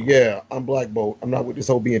 "Oh yeah, I'm Black Bolt. I'm not with this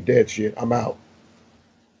whole being dead shit. I'm out."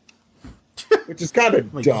 Which is kind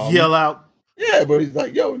of dumb. Yell out. Yeah, but he's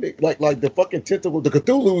like, "Yo, Nick," like the fucking tentacle, the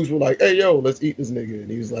Cthulhu's were like, "Hey, yo, let's eat this nigga," and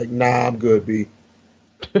he was like, "Nah, I'm good, B."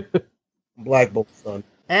 Black Bolt, son.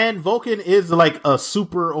 And Vulcan is like a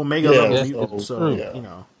super Omega level mutant,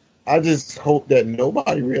 so. I just hope that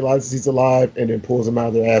nobody realizes he's alive and then pulls him out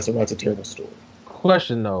of their ass and writes a terrible story.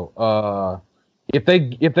 Question though, if they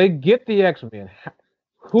get the X-Men,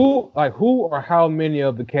 who or how many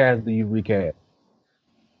of the cast do you recast?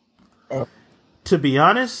 To be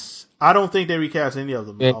honest, I don't think they recast any of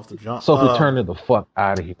them off the jump. Sophie Turner the fuck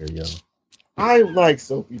out of here, yo. I like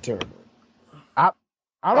Sophie Turner.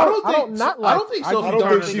 I don't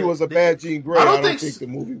think she was a bad Jean Grey. I don't think the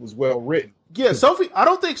movie was well written. Yeah, I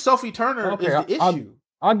don't think Sophie Turner is the issue.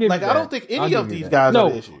 I'll give like you I that. don't think any of these guys are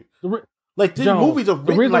the issue. Like these Jones, movies are written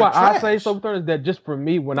the reason like why trash. I say so is that just for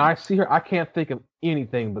me, when I see her, I can't think of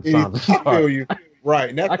anything but Sansa I Stark. feel you.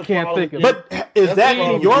 Right. I can't think of. But is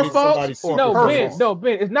that your fault or no, her Ben? fault? No,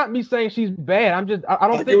 Ben. It's not me saying she's bad. I'm just. I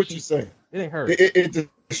don't think get what you're saying. It ain't her. It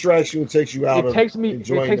distracts you and takes you out. It takes me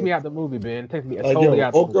out of the movie, Ben. It takes me totally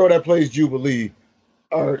out. Old girl that plays Jubilee,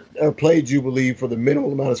 or played Jubilee for the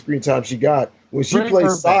minimal amount of screen time she got. When she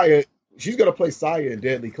plays Saya, she's gonna play Saya in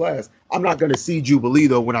Deadly Class. I'm not gonna see Jubilee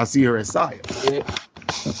though when I see her as Saya.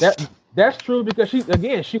 That's true because she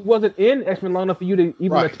wasn't in X-Men long enough for you to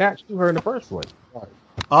even attach to her in the first place. Right.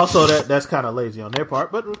 Also, that's kind of lazy on their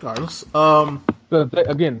part, but regardless,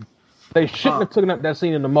 they shouldn't have taken up that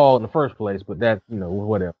scene in the mall in the first place. But that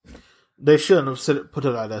whatever. They shouldn't have put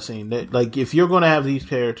it out that scene. Like if you're going to have these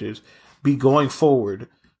characters be going forward,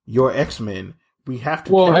 your X-Men, we have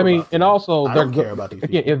to. Well, I mean, and also I don't care about these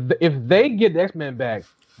people. Again, if they get the X-Men back,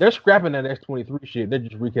 they're scrapping that X-23 shit. They're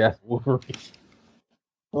just recasting Wolverine.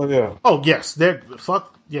 Oh yeah. Oh yes, they're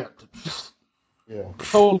fuck yeah. Yeah.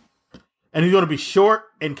 Totally. And he's going to be short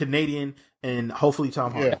and Canadian, and hopefully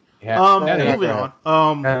Tom Hardy. Yeah. Moving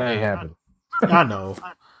on. That ain't happening.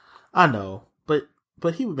 I know,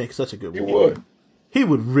 but he would make such a good Wolverine. He would. He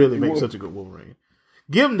would really make such a good Wolverine.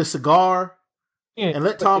 Give him the cigar and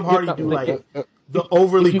let Tom Hardy do like the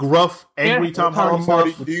overly gruff, angry Tom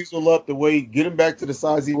Hardy diesel up the way, get him back to the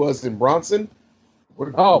size he was in Bronson.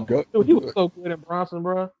 Dude, he was so good in Bronson,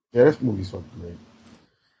 bro. Yeah, this movie's fucking great.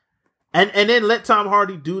 And then let Tom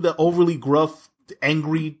Hardy do the overly gruff,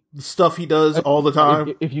 angry stuff he does all the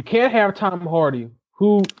time. If you can't have Tom Hardy,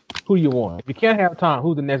 who you want? If you can't have Tom,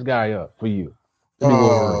 who's the next guy up for you?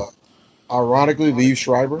 Ironically, Liev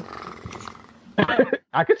Schreiber.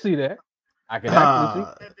 I could see that. I could actually see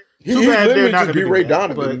that. He's literally just be Ray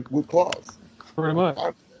Donovan with claws. Pretty much.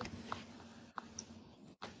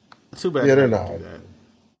 Too bad. Yeah, they're not.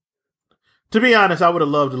 To be honest, I would have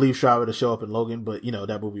loved Liev Schreiber to show up in Logan, but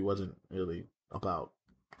that movie wasn't really about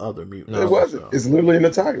other mutants. It wasn't. So. It's literally in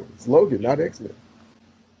the title. It's Logan, not X-Men.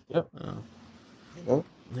 Yep.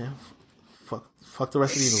 Yeah. Fuck the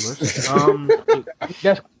rest of the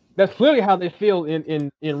universe. That's clearly how they feel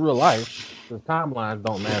in real life. The timelines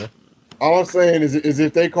don't matter. All I'm saying is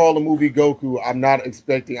if they call the movie Goku, I'm not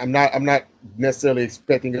necessarily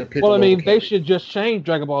expecting a picture. Well, I mean, they should just change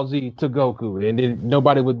Dragon Ball Z to Goku, and then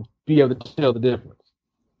nobody would be able to tell the difference.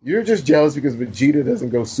 You're just jealous because Vegeta doesn't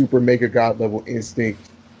go Super Mega God level instinct.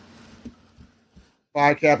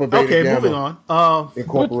 Phi Kappa Beta Gamma. Moving on.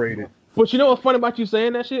 Incorporated. But you know what's funny about you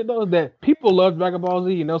saying that shit though is that people love Dragon Ball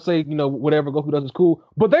Z and they'll say whatever Goku does is cool,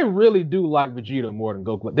 but they really do like Vegeta more than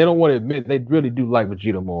Goku. They don't want to admit they really do like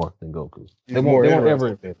Vegeta more than Goku. They won't ever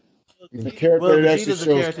admit. He's a character that actually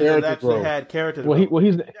shows character growth. Had character.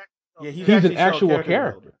 He's an actual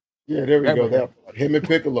character. Yeah, there we go. Him and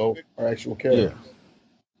Piccolo are actual characters.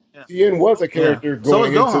 Yeah. Tien was a character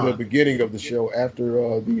going into the beginning of the show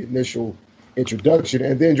after the initial introduction,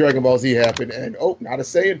 and then Dragon Ball Z happened, and not a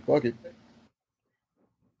Saiyan, fuck it.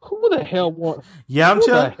 Who the hell wants?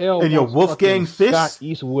 Yamcha and your Wolfgang Fist? Scott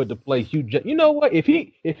Eastwood to play Hugh Jackman. You know what? If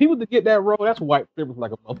he was to get that role, that's white privilege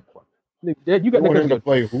like a motherfucker. You got him to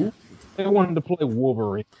play who? They want him to play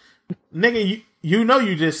Wolverine. Nigga,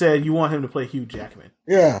 you just said you want him to play Hugh Jackman.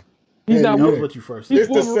 Yeah. He's not what you first said.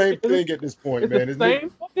 It's the same thing at this point, man. It's the same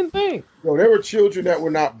fucking thing. Yo, there were children that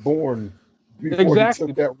were not born before he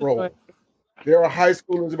took that role. There are high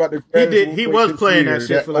schoolers about to graduate. He was playing that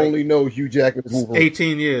shit for only know Hugh Jackman is Wolverine.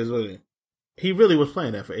 18 years, wasn't he? He really was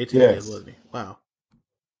playing that for 18 years, wasn't he? Wow.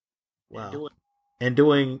 And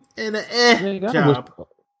doing an job.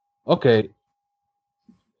 Okay.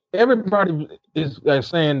 Everybody is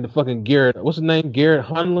saying the fucking Garrett. What's his name? Garrett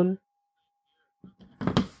Hedlund.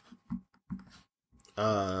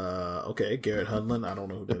 Okay, Garrett Hedlund. I don't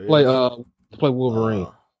know who that is. Play Wolverine.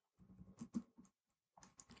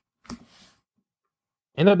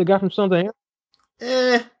 Ain't that the guy from Sons of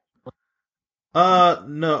Anarchy?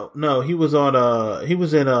 No. He was on. He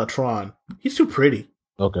was in Tron. He's too pretty.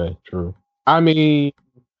 Okay, true. I mean,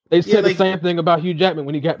 they said the same thing about Hugh Jackman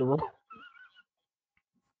when he got the role.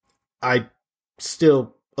 I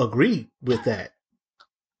still agree with that.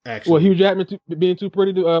 Actually, well, Hugh Jackman being too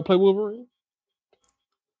pretty to play Wolverine.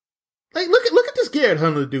 Like, look at this Garrett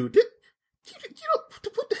Hedlund dude.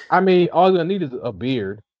 I mean, all you need is a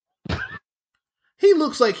beard. He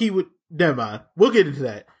looks like he would. Never mind. We'll get into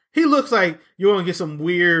that. He looks like you're gonna get some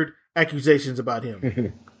weird accusations about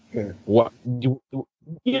him. What? You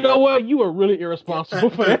know what? You are really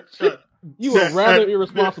irresponsible for that. You were rather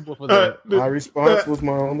irresponsible for that. My response was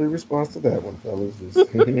my only response to that one, fellas.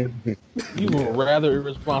 You were rather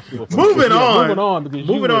irresponsible for moving that. on. Moving on because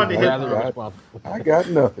you were rather irresponsible. I got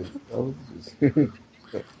nothing.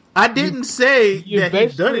 I didn't say that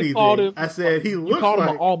he's done anything. I said he looks called like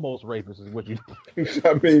him an almost rapist is what you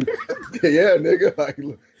I mean, yeah, nigga. Like,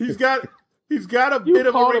 he's got a bit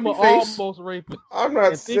of a rapey face. Almost rapist. I'm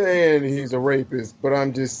not saying he's a rapist, but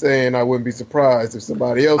I'm just saying I wouldn't be surprised if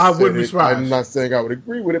somebody else said it. I'm not saying I would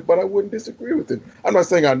agree with it, but I wouldn't disagree with it. I'm not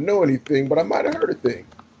saying I know anything, but I might have heard a thing.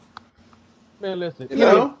 Man, listen. You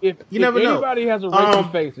know, if never know. Anybody has a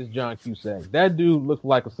rapey face, it's John Cusack. That dude looks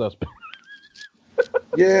like a suspect.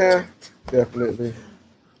 Yeah, definitely.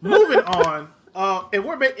 Moving on, and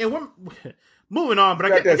we're moving on,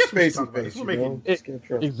 but I guess we're making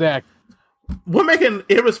exactly. We're making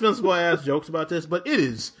irresponsible ass jokes about this, but it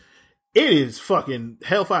is fucking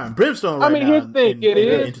hellfire and brimstone right now. I mean, here's the thing, it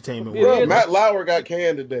is entertainment world. world. Matt Lauer got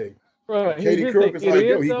canned today. Bro, Katie Cook is like,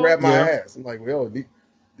 yo, he grabbed my ass. I'm like, yo,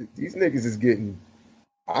 these niggas is getting.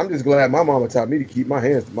 I'm just glad my mama taught me to keep my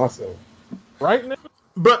hands to myself. Right now.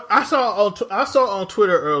 But I saw on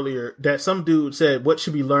Twitter earlier that some dude said what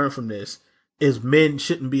should be learned from this is men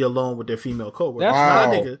shouldn't be alone with their female coworkers.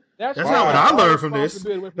 That's not what I learned from this.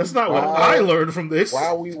 That's not what I learned from this.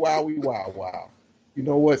 Wow. You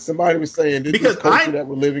know what? Somebody was saying this is culture that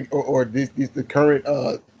we're living, or this the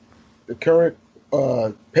current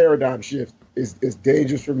paradigm shift is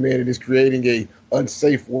dangerous for men and is creating a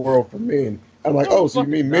unsafe world for men. I'm like, so you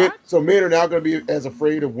mean men? So men are now going to be as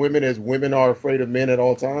afraid of women as women are afraid of men at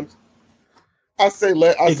all times? I say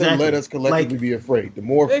let us collectively be afraid. The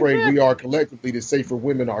more afraid we are collectively, the safer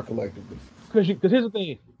women are collectively. Because here's the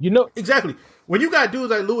thing, exactly. When you got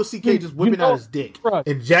dudes like Louis C.K. just whipping out his dick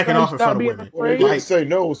and jacking off in front of women. Well, they didn't say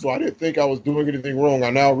no, so I didn't think I was doing anything wrong.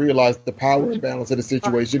 I now realize the power imbalance of the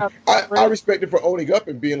situation. I respect it for owning up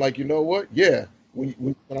and being like, you know what? Yeah.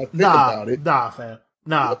 When I think about it. Nah, fam.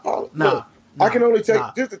 Nah. I can only take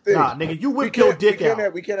just the thing. Nah, nigga, you whip your dick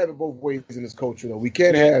out. We can't have it both ways in this culture, though. We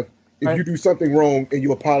can't have if you do something wrong and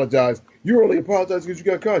you apologize. You only apologize because you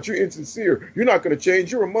got caught. You're insincere. You're not going to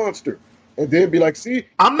change. You're a monster. And then be like, see,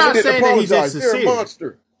 I'm not saying that he's insincere. They're a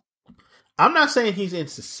monster. I'm not saying he's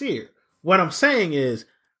insincere. What I'm saying is,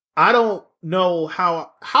 I don't know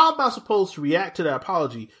how am I supposed to react to that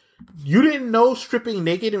apology. You didn't know stripping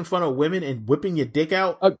naked in front of women and whipping your dick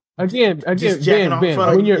out. Again, Ben,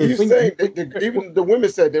 even the women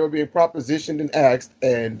said they were being propositioned and asked,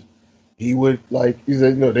 and he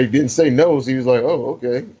said, no, they didn't say no. So he was like, oh,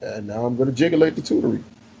 okay, and now I'm going to jigulate the tutory.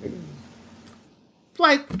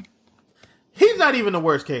 Like, he's not even the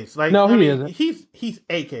worst case. Like, no, he isn't. He's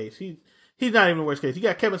a case. He's not even the worst case. You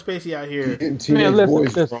got Kevin Spacey out here. Man,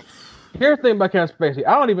 listen. Here's the thing about Kevin Spacey.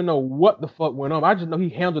 I don't even know what the fuck went on. I just know he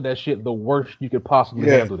handled that shit the worst you could possibly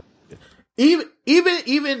handle it.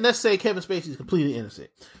 Even let's say Kevin Spacey is completely innocent.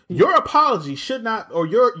 Your apology should not, or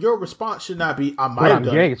your response should not be, I might have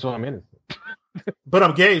done gay, it. so I'm innocent. But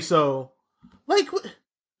I'm gay, so like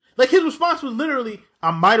his response was literally,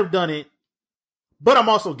 I might have done it, but I'm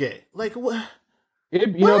also gay. Like what?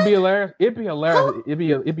 It'd be hilarious. It'd be hilarious.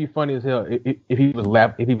 It'd be funny as hell if he was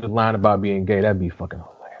lying about being gay. That'd be fucking hilarious.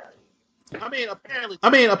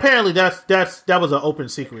 Apparently that was an open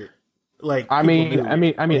secret. Like, I knew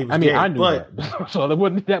that, so there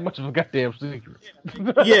wasn't that much of a goddamn secret.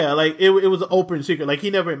 Yeah, like it was an open secret. Like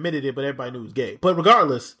he never admitted it, but everybody knew he was gay. But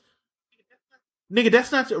regardless, nigga,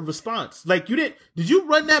 that's not your response. Like did you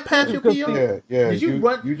run that past your PO? Yeah. Did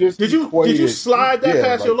you slide that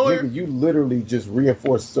past your lawyer? Nigga, you literally just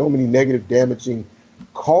reinforced so many negative, damaging,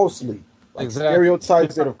 costly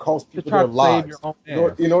stereotypes that have cost people their lives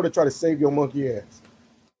in order to try to save your monkey ass.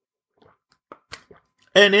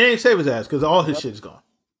 And it ain't save his ass because all his shit is gone.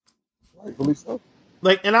 Rightfully so.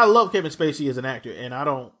 Like, and I love Kevin Spacey as an actor, and I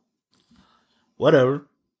don't. Whatever.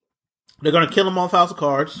 They're gonna kill him off House of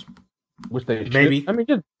Cards, which they maybe.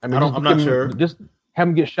 Should. I'm not sure. Just have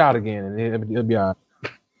him get shot again, and it'll be all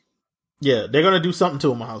right. Yeah, they're gonna do something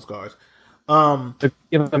to him on House of Cards. I don't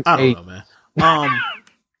know, man.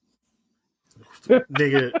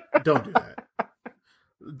 Nigga, don't do that.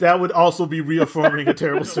 That would also be reaffirming a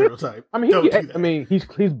terrible stereotype.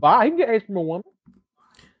 He's bi. He can get AIDS from a woman.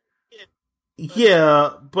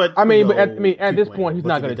 Yeah, but at this point, he's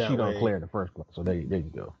not going to cheat on Claire in the first place. So there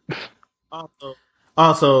you go.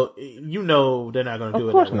 Also, they're not going to do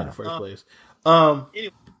it that way in the first place.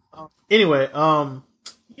 Anyway,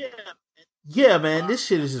 yeah, man, this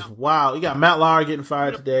shit is just wild. You got Matt Lauer getting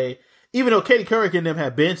fired today. Even though Katie Couric and them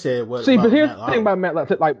had been said what. See, but here's the thing about Matt Lauer.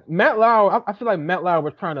 Like Matt Lauer, I feel like Matt Lauer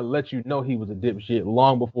was trying to let you know he was a dipshit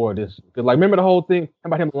long before this. Cause like, remember the whole thing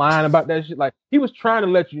about him lying about that shit? Like, he was trying to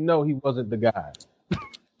let you know he wasn't the guy.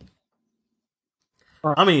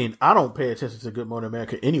 I mean, I don't pay attention to Good Morning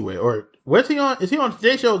America anyway. Or where's he on? Is he on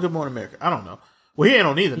today's show or Good Morning America? I don't know. Well, he ain't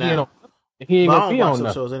on either now. He ain't gonna be on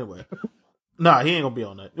those shows anyway. Nah, he ain't gonna be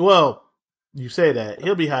on that. Well, you say that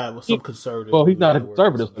he'll be high with some conservative. Well, he's not a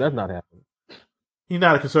conservative, so that's not happening. He's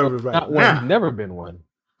not a conservative right now. He's never been one.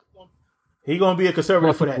 He gonna be a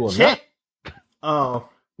conservative for that check.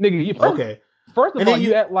 Nigga, okay. First of all,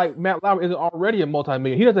 you act like Matt Lauer is already a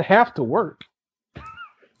multi-million. He doesn't have to work.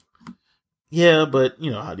 Yeah, but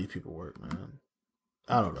you know how these people work, man.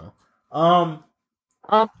 I don't know.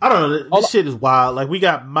 I don't know. This shit is wild. Like, we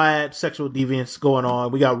got mad sexual deviance going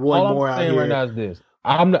on. We got Roy Moore out here. Right now is this.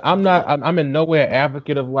 I'm in no way an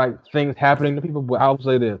advocate of like things happening to people, but I'll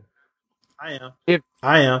say this. I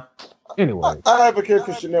am. Anyway, I advocate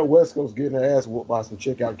for Chanel West Coast getting her ass whooped by some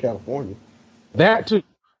chick out in California. That too.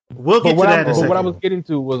 We'll get to that in a second. What I was getting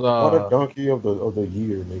to was what a donkey of the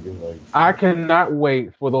year, nigga. Like, I cannot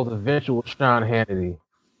wait for those eventual Sean Hannity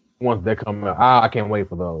ones that come out. I can't wait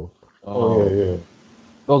for those. Yeah.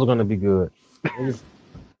 Those are going to be good.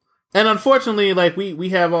 And unfortunately, like we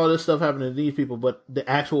have all this stuff happening to these people, but the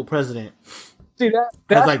actual president,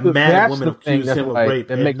 that's like mad women accused him of rape,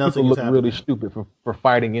 that makes people look really stupid for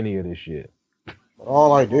fighting any of this shit. But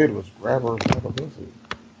all I did was grab her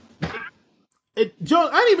Joe,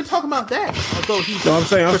 I didn't even talk about that. Although he's I'm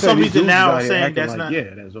saying for some reason now saying that's like, not.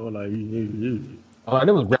 Yeah, that's all I.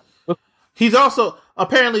 It was. He's also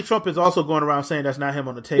apparently Trump is also going around saying that's not him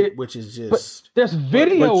on the tape, which is just. There's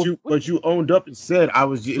video. But you owned up and said it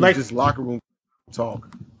was just locker room talk.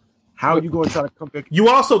 How are you going to try to come back? You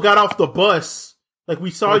also got off the bus. Like,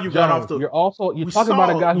 we saw you got off the. You're talking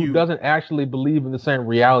about a guy who doesn't actually believe in the same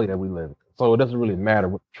reality that we live in. So it doesn't really matter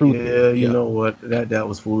what the truth is. You know what? That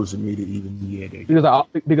was foolish of me to even be at it. Because I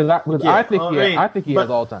think he has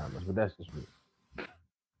Alzheimer's, but that's just me.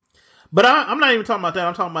 But I'm not even talking about that.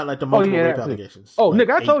 I'm talking about like the multiple rape allegations. Oh, like,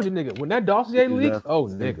 nigga, I told you, nigga, when that dossier leaks,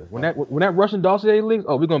 nigga, when that Russian dossier leaks,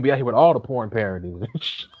 we're gonna be out here with all the porn parodies.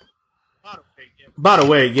 By the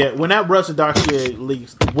way, when that Russian dossier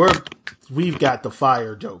leaks, we've got the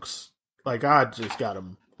fire jokes. Like, I just got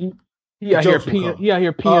them. He out here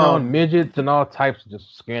peeing on midgets and all types of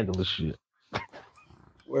just scandalous shit.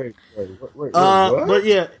 Wait. But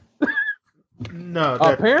yeah. No.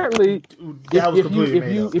 Apparently, that was completely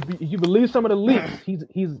made up. If you believe some of the leaks, he's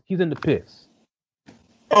in the piss.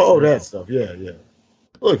 Oh, that stuff. Yeah.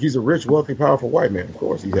 Look, he's a rich, wealthy, powerful white man. Of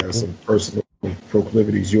course, he has some personal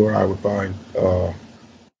proclivities you or I would find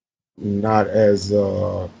not as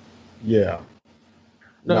No,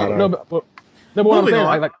 but what I'm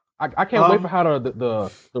saying, like I can't wait for how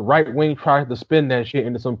the right wing tries to spin that shit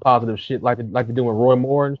into some positive shit, like they do with Roy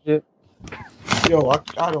Moore and shit. Yo,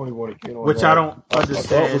 I don't even want to get on. Which that. I don't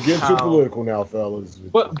understand. We're getting too political now, fellas.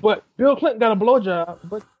 But Bill Clinton got a blowjob,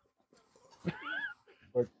 but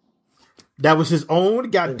that was his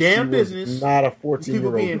own goddamn business. Not a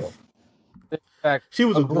 14-year-old. She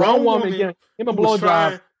was a grown woman getting him a who was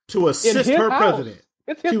trying blowjob to assist her president.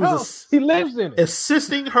 It's his house. He lives in it.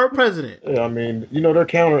 Assisting her president. Yeah, I mean, their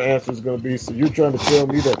counter answer is going to be, so you're trying to tell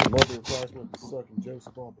me that the mother of Christ went to sucking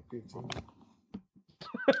Joseph off at 15?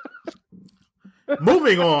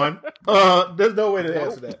 Moving on. There's no way to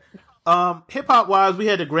answer that. Hip hop wise, we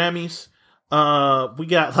had the Grammys. We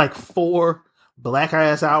got like 4 black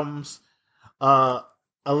ass albums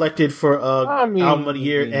elected for album of the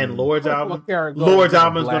year, and Lord's album. Lord's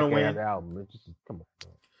album is gonna win. Come on.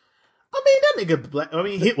 I mean, that nigga black. I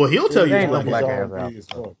mean, he'll tell you it's a black ass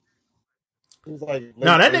album.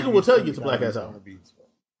 No, that nigga will tell you it's a black ass album.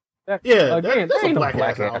 Yeah, that's a black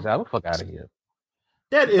ass album. Fuck out of here.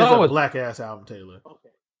 That is a black ass album, Taylor.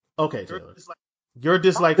 Okay, Taylor. Your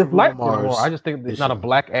dislike for Bruno Mars. I just think it's not a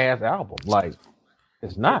black ass album. Like,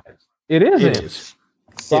 it's not. It is.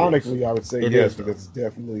 Sonically, I would say yes, because it's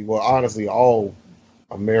definitely, honestly, all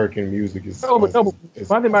American music is. No, but my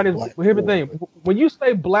thing about it is, here's the thing. When you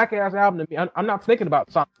say black ass album to me, I'm not thinking about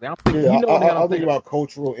sonically. I'm thinking, I'm thinking about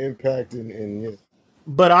cultural impact and yeah.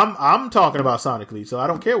 But I'm talking about sonically, so I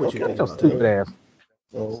don't care what you think about. Stupid ass.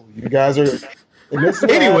 So you guys are. And this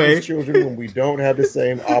is anyway, children when we don't have the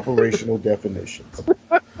same operational definitions.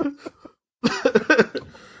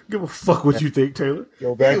 Give a fuck what you think, Taylor.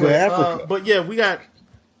 Go back to Africa. But yeah, we got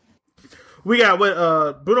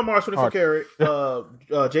what Bruno Mars 24 Karat,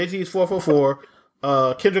 Jay-Z's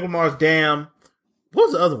 444, Kendrick Lamar's Damn. What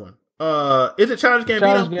was the other one? Is it Childish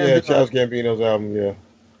Gambino? Yeah, Childish Gambino's album. Yeah.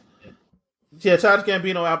 Yeah, Childish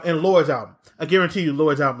Gambino album and Lord's album. I guarantee you,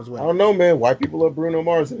 Lord's album is winning. I don't know, man. White people love Bruno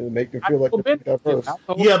Mars and it make them feel like they're diverse.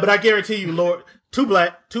 Yeah, but I guarantee you, Lord, too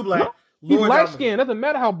black. No, he's light skinned. Doesn't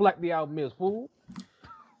matter how black the album is, fool.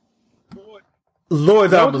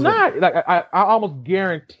 Lord's album is not. Like I almost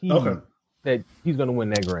guarantee that he's gonna win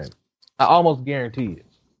that Grammy. I almost guarantee it.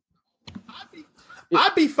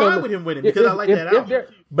 I'd be fine with him winning because I like that album.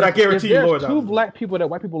 But I guarantee you, Lord's album. Two black people that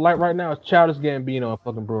white people like right now is Childish Gambino and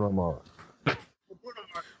fucking Bruno Mars.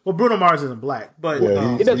 Well, Bruno Mars isn't black, but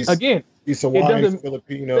he's Hawaiian,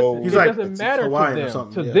 Filipino. He's it doesn't matter to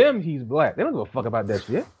them. To them, he's black. They don't give a fuck about that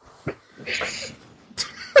shit.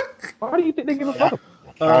 Why do you think they give a fuck?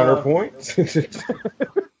 Counterpoint.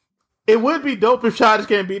 It would be dope if Childish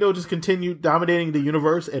Gambino just continued dominating the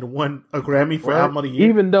universe and won a Grammy for album of the year.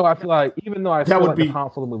 Even though I feel like the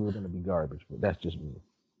Han Solo movie was going to be garbage, but that's just me.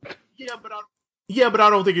 Yeah, but I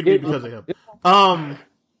don't think it'd be because of him.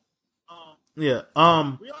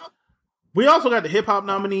 We also got the hip hop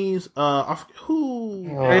nominees. Who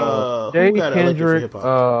got Kendrick? Hip hop?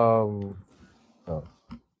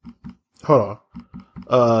 Hold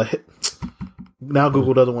on. Now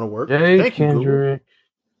Google doesn't want to work. Thank you, Kendrick.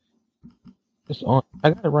 It's on.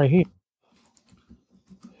 I got it right here.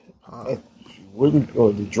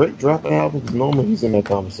 Did Drake drop an album? Because normally he's in that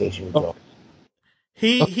conversation with y'all.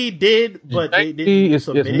 He did, but they didn't. It's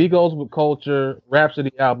Migos with Culture,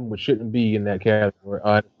 Rhapsody album, which shouldn't be in that category.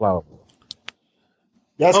 Flower Boy.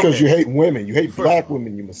 That's because you hate women. You hate black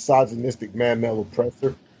women. You misogynistic man, male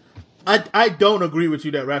oppressor. I don't agree with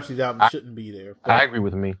you that Rhapsody's album shouldn't be there. I agree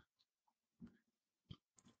with me.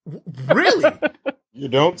 Really? You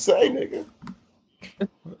don't say, nigga.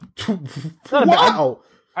 Wow!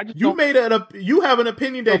 You have an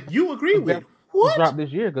opinion that you agree with. What? Dropped this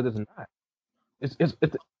year because it's not. It's.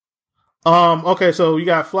 Okay, so you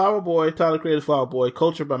got Flower Boy, Tyler Creator's Flower Boy,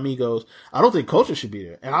 Culture by Migos. I don't think Culture should be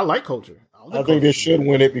there, and I like Culture. I think they should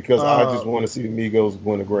win it because I just want to see the Migos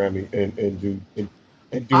win a Grammy and do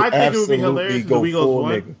I think it would be hilarious if the Migos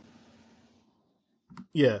won. Nigga.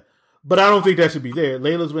 Yeah. But I don't think that should be there.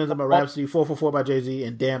 Layla's Wins by Rhapsody, 444 by Jay-Z,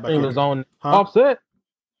 and Damn by Kendrick. On Offset.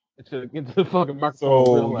 To get to the fucking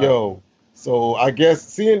microphone. So I guess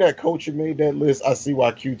seeing that Culture made that list, I see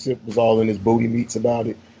why Q-Tip was all in his booty meats about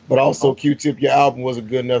it. But also, Q-Tip, your album wasn't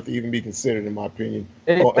good enough to even be considered, in my opinion,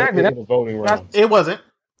 exactly. in the voting rounds. It wasn't.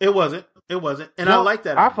 And I like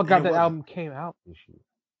that. I forgot that album came out this year.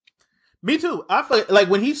 Me too. I feel like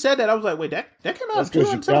when he said that, I was like, "Wait, that came out." That's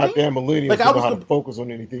because you goddamn millennials don't know how to focus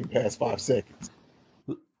on anything past 5 seconds.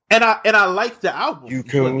 And I liked the album,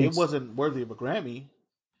 but it wasn't worthy of a Grammy.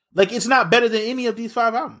 Like, it's not better than any of these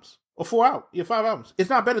 5 albums or 5 albums.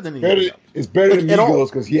 It's not better than any. It's better than Migos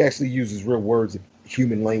because he actually uses real words in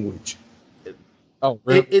human language. Oh,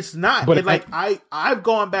 really? It's not. But I've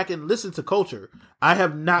gone back and listened to Culture. I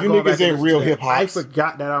have not. You niggas ain't real hip hop. I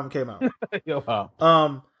forgot that album came out.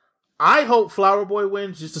 I hope Flower Boy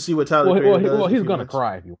wins just to see what Tyler Creator does. Well, he's going to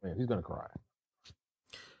cry if he wins. He's going to cry.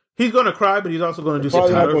 He's going to cry, but he's also going to do some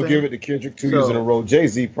Tyler not going to give it to Kendrick 2 years in a row.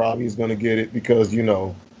 Jay-Z probably is going to get it because,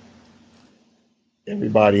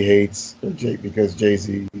 everybody hates Jake because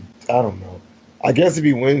Jay-Z, I don't know. I guess if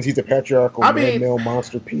he wins, he's a patriarchal male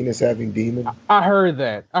monster penis having demon. I heard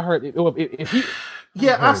that. I heard if he.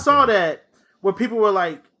 Yeah, I saw that where people were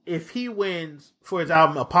like, if he wins for his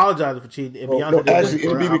album, apologizing for cheating. And Beyonce actually,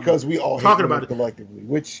 it'd be because we all talking about it collectively,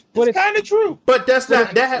 which is kind of true. But that's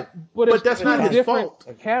not that. But that's not his fault.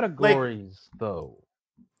 Categories, though.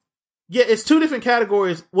 Yeah, it's 2 different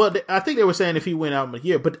categories. Well, I think they were saying if he win album of the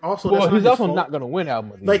year, but also he's also not going to win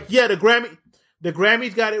album of the year. Like, yeah, the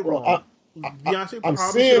Grammys got it wrong. Beyonce I'm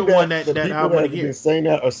probably should have won that album of the year. Been saying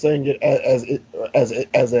that are saying it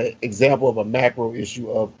as an example of a macro issue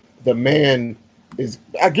of the man.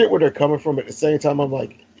 I get where they're coming from. At the same time, I'm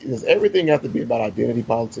like, does everything have to be about identity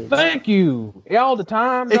politics? Thank you. All the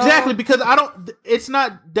time. Dog. Exactly, because I don't. It's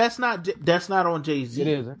not. That's not on Jay-Z. It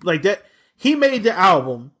isn't. Like that. He made the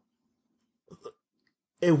album,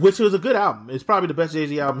 which was a good album. It's probably the best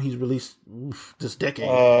Jay-Z album he's released this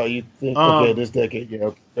decade. You think this decade? Yeah,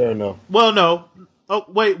 fair enough. Well, no. Oh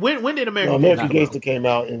wait, when did American? American Gangster came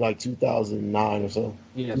out in like 2009 or so.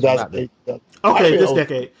 Yeah, 2008. Okay, this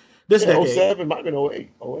decade. This decade. 07 might have been 08,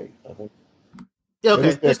 I think. Yeah,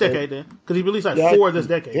 okay, this decade then. Because he released 4 this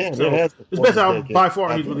decade. Yeah, so it's best album by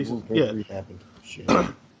far he's released. Yeah.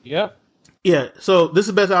 Yep. Yeah, so this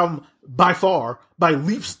is the best album by far, by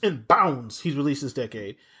leaps and bounds he's released this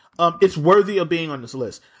decade. It's worthy of being on this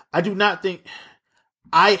list. I do not think...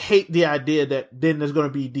 I hate the idea that then there's going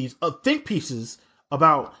to be these think pieces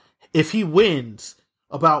about if he wins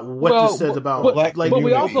about what this says about black like. But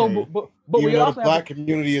we also, but we also the black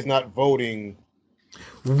community is not voting.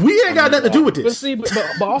 We ain't got nothing to do with this. But see,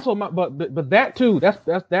 but also, but that too. That's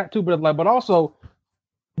that too. But also,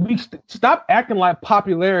 we stop acting like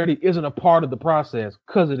popularity isn't a part of the process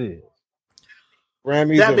because it is.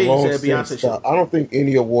 Grammys that and being said, Beyonce. I don't think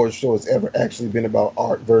any award show has ever actually been about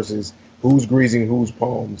art versus who's greasing whose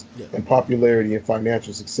palms and popularity and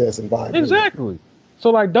financial success and buying. Exactly.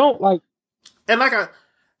 So like, don't like, and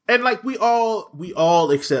we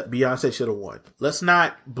all accept Beyonce should have won. Let's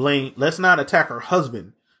not attack her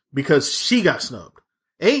husband because she got snubbed.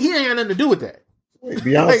 He ain't got nothing to do with that. Wait,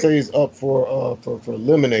 Beyonce's up for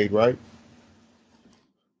Lemonade, right?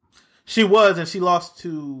 She was, and she lost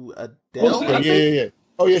to Adele. Yeah.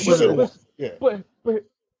 Oh yeah, she should have won. Yeah, but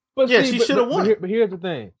she should have won. But here's the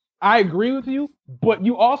thing: I agree with you, but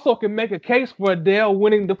you also can make a case for Adele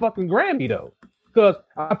winning the fucking Grammy though, because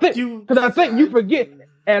I think you forget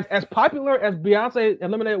as popular as Beyonce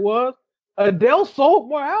and Lemonade was, Adele sold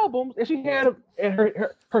more albums, and she had and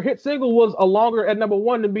her hit single was a longer at number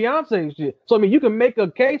one than Beyonce's shit. So I mean, you can make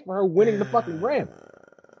a case for her winning the fucking Grammy.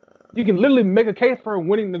 You can literally make a case for her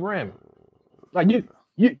winning the Grammy. Like you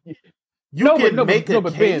can make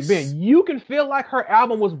a case. Ben, you can feel like her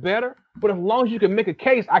album was better, but as long as you can make a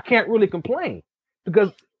case, I can't really complain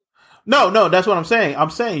because. No, that's what I'm saying. I'm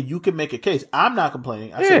saying you can make a case. I'm not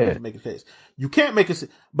complaining. I said you can make a case. You can't make a,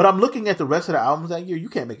 but I'm looking at the rest of the albums that year. You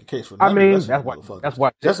can't make a case for. I mean, that's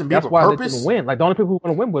why Justin Bieber they didn't win. Like the only people who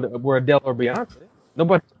want to win were Adele or Beyonce.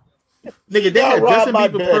 Nobody. Nigga, they had Justin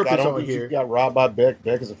Bieber Purpose on here. You got robbed by Beck.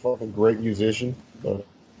 Beck is a fucking great musician.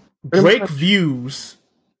 Drake Views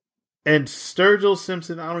and Sturgill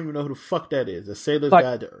Simpson. I don't even know who the fuck that is. A Sailor's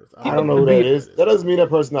Guide to Earth. I don't know who that is. That doesn't mean that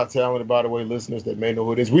person's not talented. By the way, listeners that may know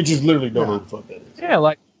who it is, we just literally don't know who the fuck that is. Yeah,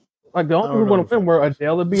 like the only people who want to win were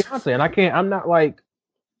Adele and Beyonce, and I'm not like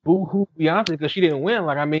boo hoo Beyonce because she didn't win.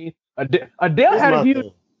 Like I mean, Adele had a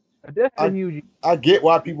huge. I get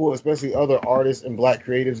why people, especially other artists and black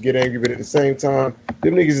creatives, get angry, but at the same time,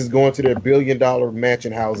 them niggas is going to their $1 billion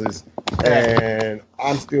mansion houses, and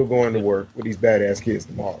I'm still going to work with these badass kids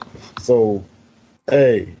tomorrow. So,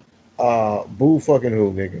 hey, boo fucking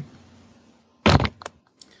who, nigga?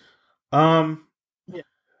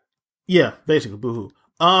 Yeah, basically boo hoo.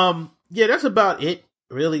 Yeah, that's about it,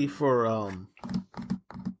 really, for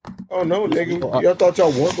Oh no, nigga! Y'all thought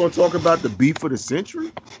y'all weren't going to talk about the beef of the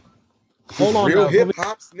century? Hold on, real hip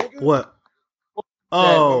hops, nigga. What?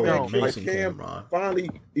 Oh, Mason Cameron finally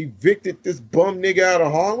evicted this bum nigga out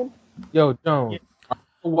of Harlem. Yo, Jones.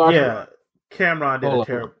 Yeah, Cameron did a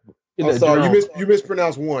terrible. I'm sorry, you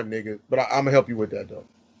mispronounced one, nigga. But I'm gonna help you with that though.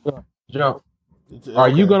 Joe, are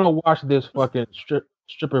you gonna watch this fucking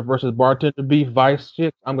stripper versus bartender beef Vice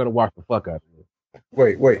shit? I'm gonna watch the fuck out of it.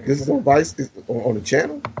 Wait, this is on Vice on the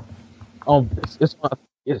channel?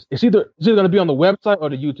 It's either going to be on the website or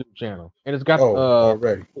the YouTube channel, and it's got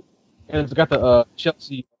already, and it's got the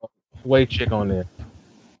Chelsea Way chick on there.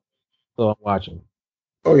 So I'm watching.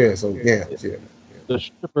 Oh yeah, so yeah. The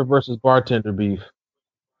stripper versus bartender beef.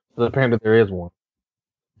 So apparently there is one.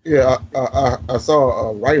 Yeah, I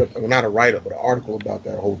saw a write up, well, not a write up, but an article about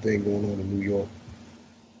that whole thing going on in New York.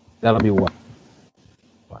 That'll be what.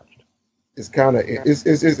 It's kind of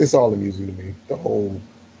it's all amusing to me. The whole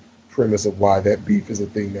premise of why that beef is a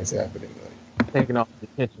thing that's happening. Like, taking off the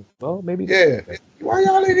attention. Well, maybe. Yeah. Why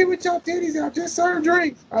y'all in here with y'all titties out? Just serve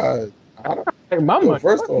drinks. I don't. Hey, mama,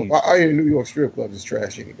 first off, I hear New York strip clubs is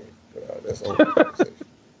trash anyway. But, that's all.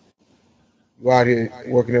 You out here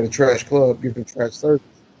working at a trash club, giving trash service,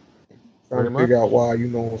 trying to figure out why. You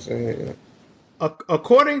know what I'm saying? Yeah.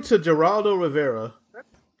 According to Geraldo Rivera,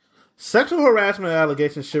 sexual harassment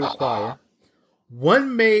allegations should require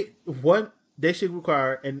they should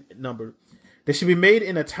require a number. They should be made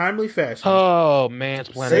in a timely fashion. Oh man,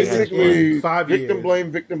 basically 5 years.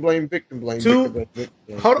 Victim blame.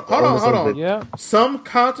 Hold on. Yeah. Some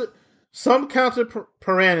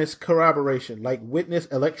contemporaneous corroboration, like witness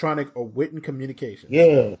electronic or written communication.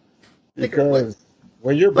 Yeah, because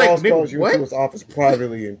when your boss calls you into his office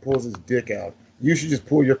privately and pulls his dick out, you should just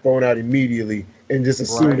pull your phone out immediately and just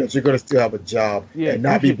assume that you're going to still have a job and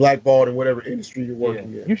not be blackballed in whatever industry you're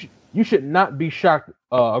working in. You should not be shocked.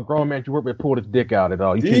 A grown man you work with pulled his dick out at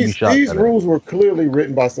all. You shouldn't be shocked. These rules were clearly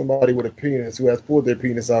written by somebody with a penis who has pulled their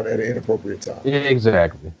penis out at an inappropriate time. Yeah,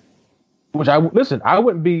 exactly. Which I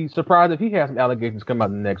wouldn't be surprised if he had some allegations come out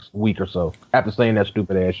in the next week or so after saying that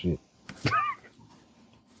stupid ass shit.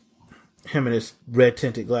 Him and his red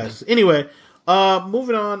tinted glasses. Anyway,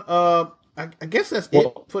 moving on. I guess that's it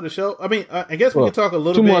for the show. I mean, I guess we can talk a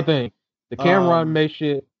little bit. Two more things. The Cameron May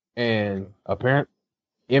shit and apparently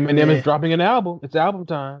Eminem is dropping an album. It's album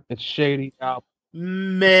time. It's Shady album.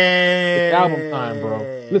 Man, it's album time, bro.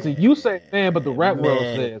 Listen, you say man, but the rap world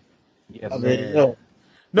says yes. I mean, man.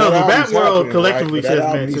 No, the rap world collectively says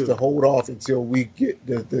man needs too. to hold off until we get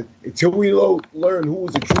until we learn who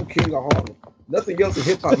is the true king of Harlem. Nothing else in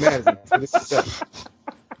hip hop matters until this is settled.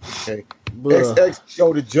 Okay.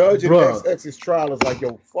 XX, the judge in XX's trial is like,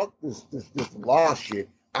 yo, fuck this law shit.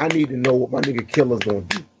 I need to know what my nigga Killer's gonna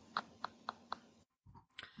do.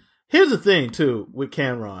 Here's the thing too with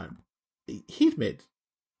Cameron. He's made.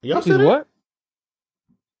 Y'all see what?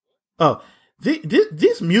 Oh,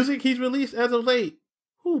 this music he's released as of late.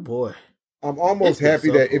 Oh boy. I'm almost happy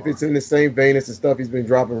that if it's in the same vein as the stuff he's been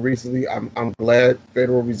dropping recently, I'm glad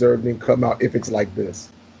Federal Reserve didn't come out if it's like this.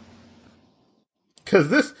 Because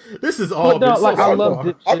this is all.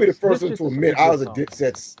 I'll be the first one to admit I was a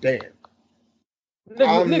Dipset stan.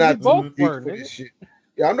 I'm not too geek for this shit.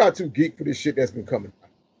 Yeah, I'm not too geek for this shit that's been coming out.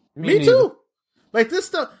 Me too. Like this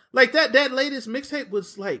stuff, like that latest mixtape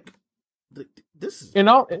was like. This is and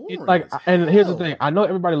here's the thing. I know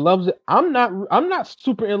everybody loves it. I'm not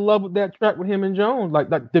super in love with that track with him and Jones. Like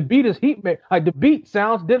the beat is heat made. Like the beat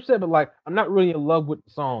sounds Dipset, but like I'm not really in love with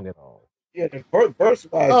the song at all. Yeah, the verse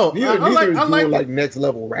wise, neither is doing like next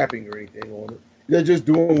level rapping or anything on it. They're just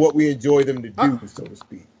doing what we enjoy them to do, so to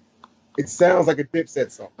speak. It sounds like a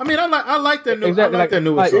Dipset song. I mean, I like that new. Exactly, I like that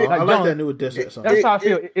newest song. I like that new Dipset song. That's how I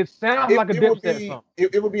feel. It sounds like a Dipset song.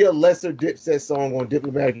 It would be a lesser Dipset song on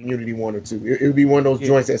Diplomatic Immunity 1 or 2. It would be one of those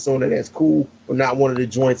joints that's on that's cool, but not one of the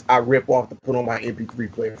joints I rip off to put on my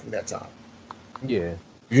MP3 player from that time. Yeah.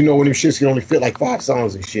 You know when them shits can only fit like 5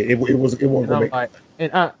 songs and shit. It won't go make.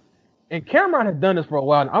 And Cameron has done this for a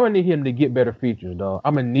while. I'm gonna need him to get better features, dog.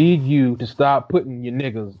 I'm gonna need you to stop putting your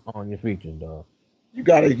niggas on your features, dog. You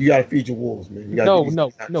gotta feed your wolves, man.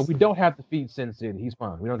 No, we don't have to feed Sin City. He's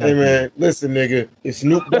fine. We don't. Hey man, listen, nigga. If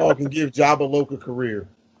Snoop Dogg can give Jabba Loke a career,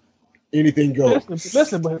 anything goes.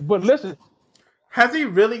 Listen. Has he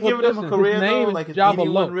really given him a career though? Like, is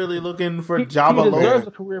anyone really looking for Jabba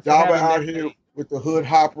Loke? Jabba out here with the Hood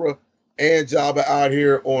Hopera, and Jabba out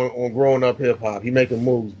here on growing up hip hop. He making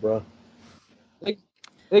moves, bro.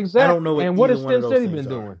 Exactly. I don't know. And what has Sin City been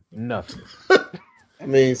doing? Nothing. I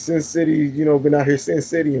mean, Sin City, been out here Sin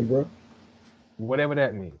Citying, bro. Whatever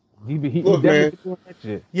that means. He look, man. Doing that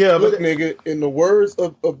shit. Yeah, look, nigga. In the words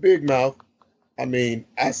of Big Mouth, I mean,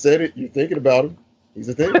 I said it. You're thinking about him. He's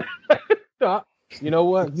a thing. You know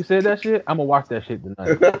what? You said that shit. I'm gonna watch that shit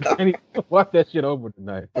tonight. Watch that shit over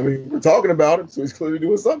tonight. I mean, we're talking about him, so he's clearly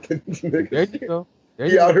doing something. Nigga. There you go.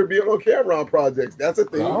 He out here being on Cameron projects. That's a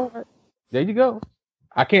thing. All right. There you go.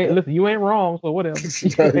 I can't listen. You ain't wrong, so whatever.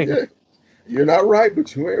 You're not right,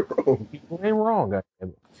 but you ain't wrong. You ain't wrong,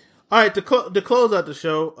 goddamn. All right, to close out the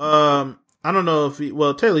show, I don't know if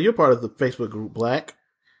Taylor, you're part of the Facebook group Black.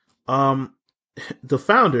 The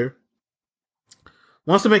founder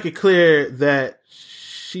wants to make it clear that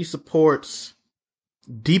she supports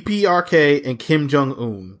DPRK and Kim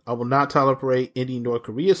Jong-un. I will not tolerate any North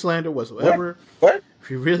Korea slander whatsoever. What? If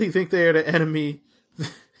you really think they are the enemy,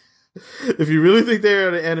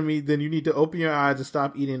 then you need to open your eyes and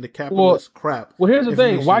stop eating the capitalist crap. Well, here's the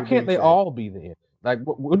thing: why can't they all be the enemy? Like,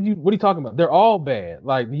 what are you talking about? They're all bad.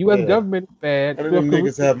 Like the U.S. government is bad. None of them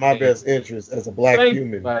niggas have my best interest as a black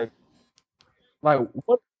human. Like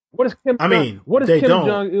what is Kim? What has Kim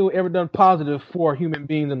Jong-un ever done positive for human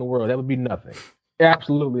beings in the world? That would be nothing.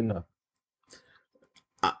 Absolutely nothing.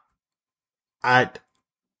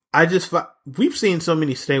 We've seen so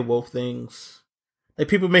many stay woke things. Like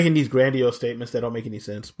people making these grandiose statements that don't make any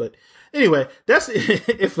sense. But anyway, that's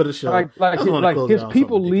it for the show. Like his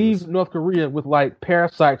people leave North Korea with like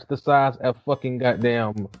parasites the size of fucking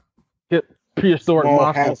goddamn prehistoric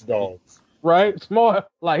monsters. Dogs. Right? Small,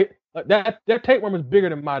 like that tapeworm is bigger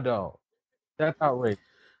than my dog. That's outrageous.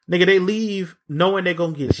 Nigga, they leave knowing they're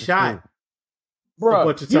gonna get shot.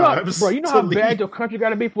 Bro, you know how bad your country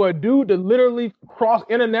gotta be for a dude to literally cross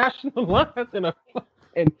international lines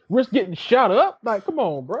and risk getting shot up? Like, come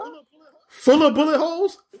on, bro. Full of bullet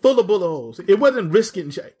holes? Full of bullet holes. It wasn't risk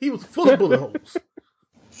getting shot. He was full of bullet holes.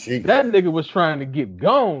 That nigga was trying to get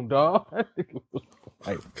gone, dog.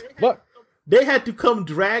 But they had to come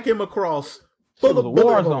drag him across full of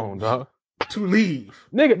bullet holes dog. To leave.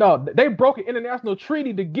 Nigga, dog, they broke an international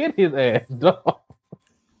treaty to get his ass, dog.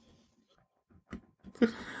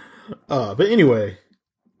 But anyway,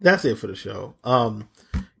 that's it for the show.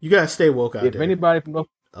 You guys stay woke out there. If anybody from North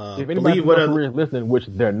Korea is listening, which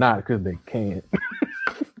they're not because they can't.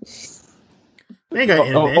 They got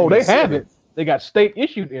internet. They have it. They got state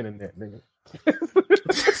issued internet, nigga.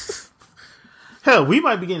 Hell, we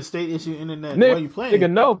might be getting state issued internet while you playing. Nigga,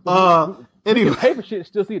 no. Anyway, paper shit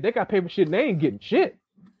still see it. They got paper shit and they ain't getting shit.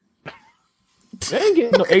 They ain't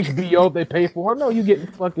getting no HBO they pay for. No, you getting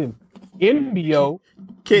fucking NBO.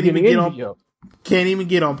 Can't even get on Pornhub. Can't even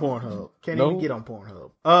get on Pornhub.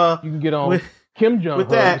 You can get on Kim Jong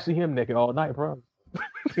Un and see him naked all night, probably.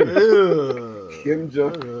 Kim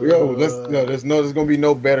Jong. There's gonna be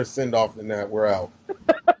no better send off than that. We're out.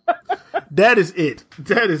 That is it.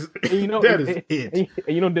 That is it.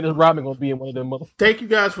 And you know Dennis Rodman gonna be in one of them motherfuckers. Thank you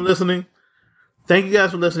guys for listening.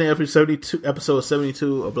 Episode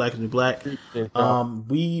 72 of Black is New Black.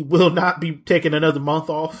 We will not be taking another month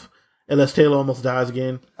off unless Taylor almost dies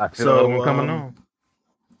again. I feel another one coming on.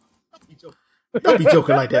 Don't be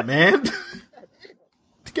joking like that, man.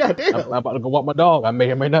 God damn. I'm about to go walk my dog. I may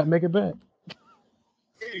or may not make it back.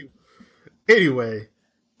 Anyway,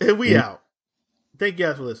 we out. Thank you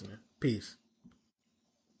guys for listening. Peace.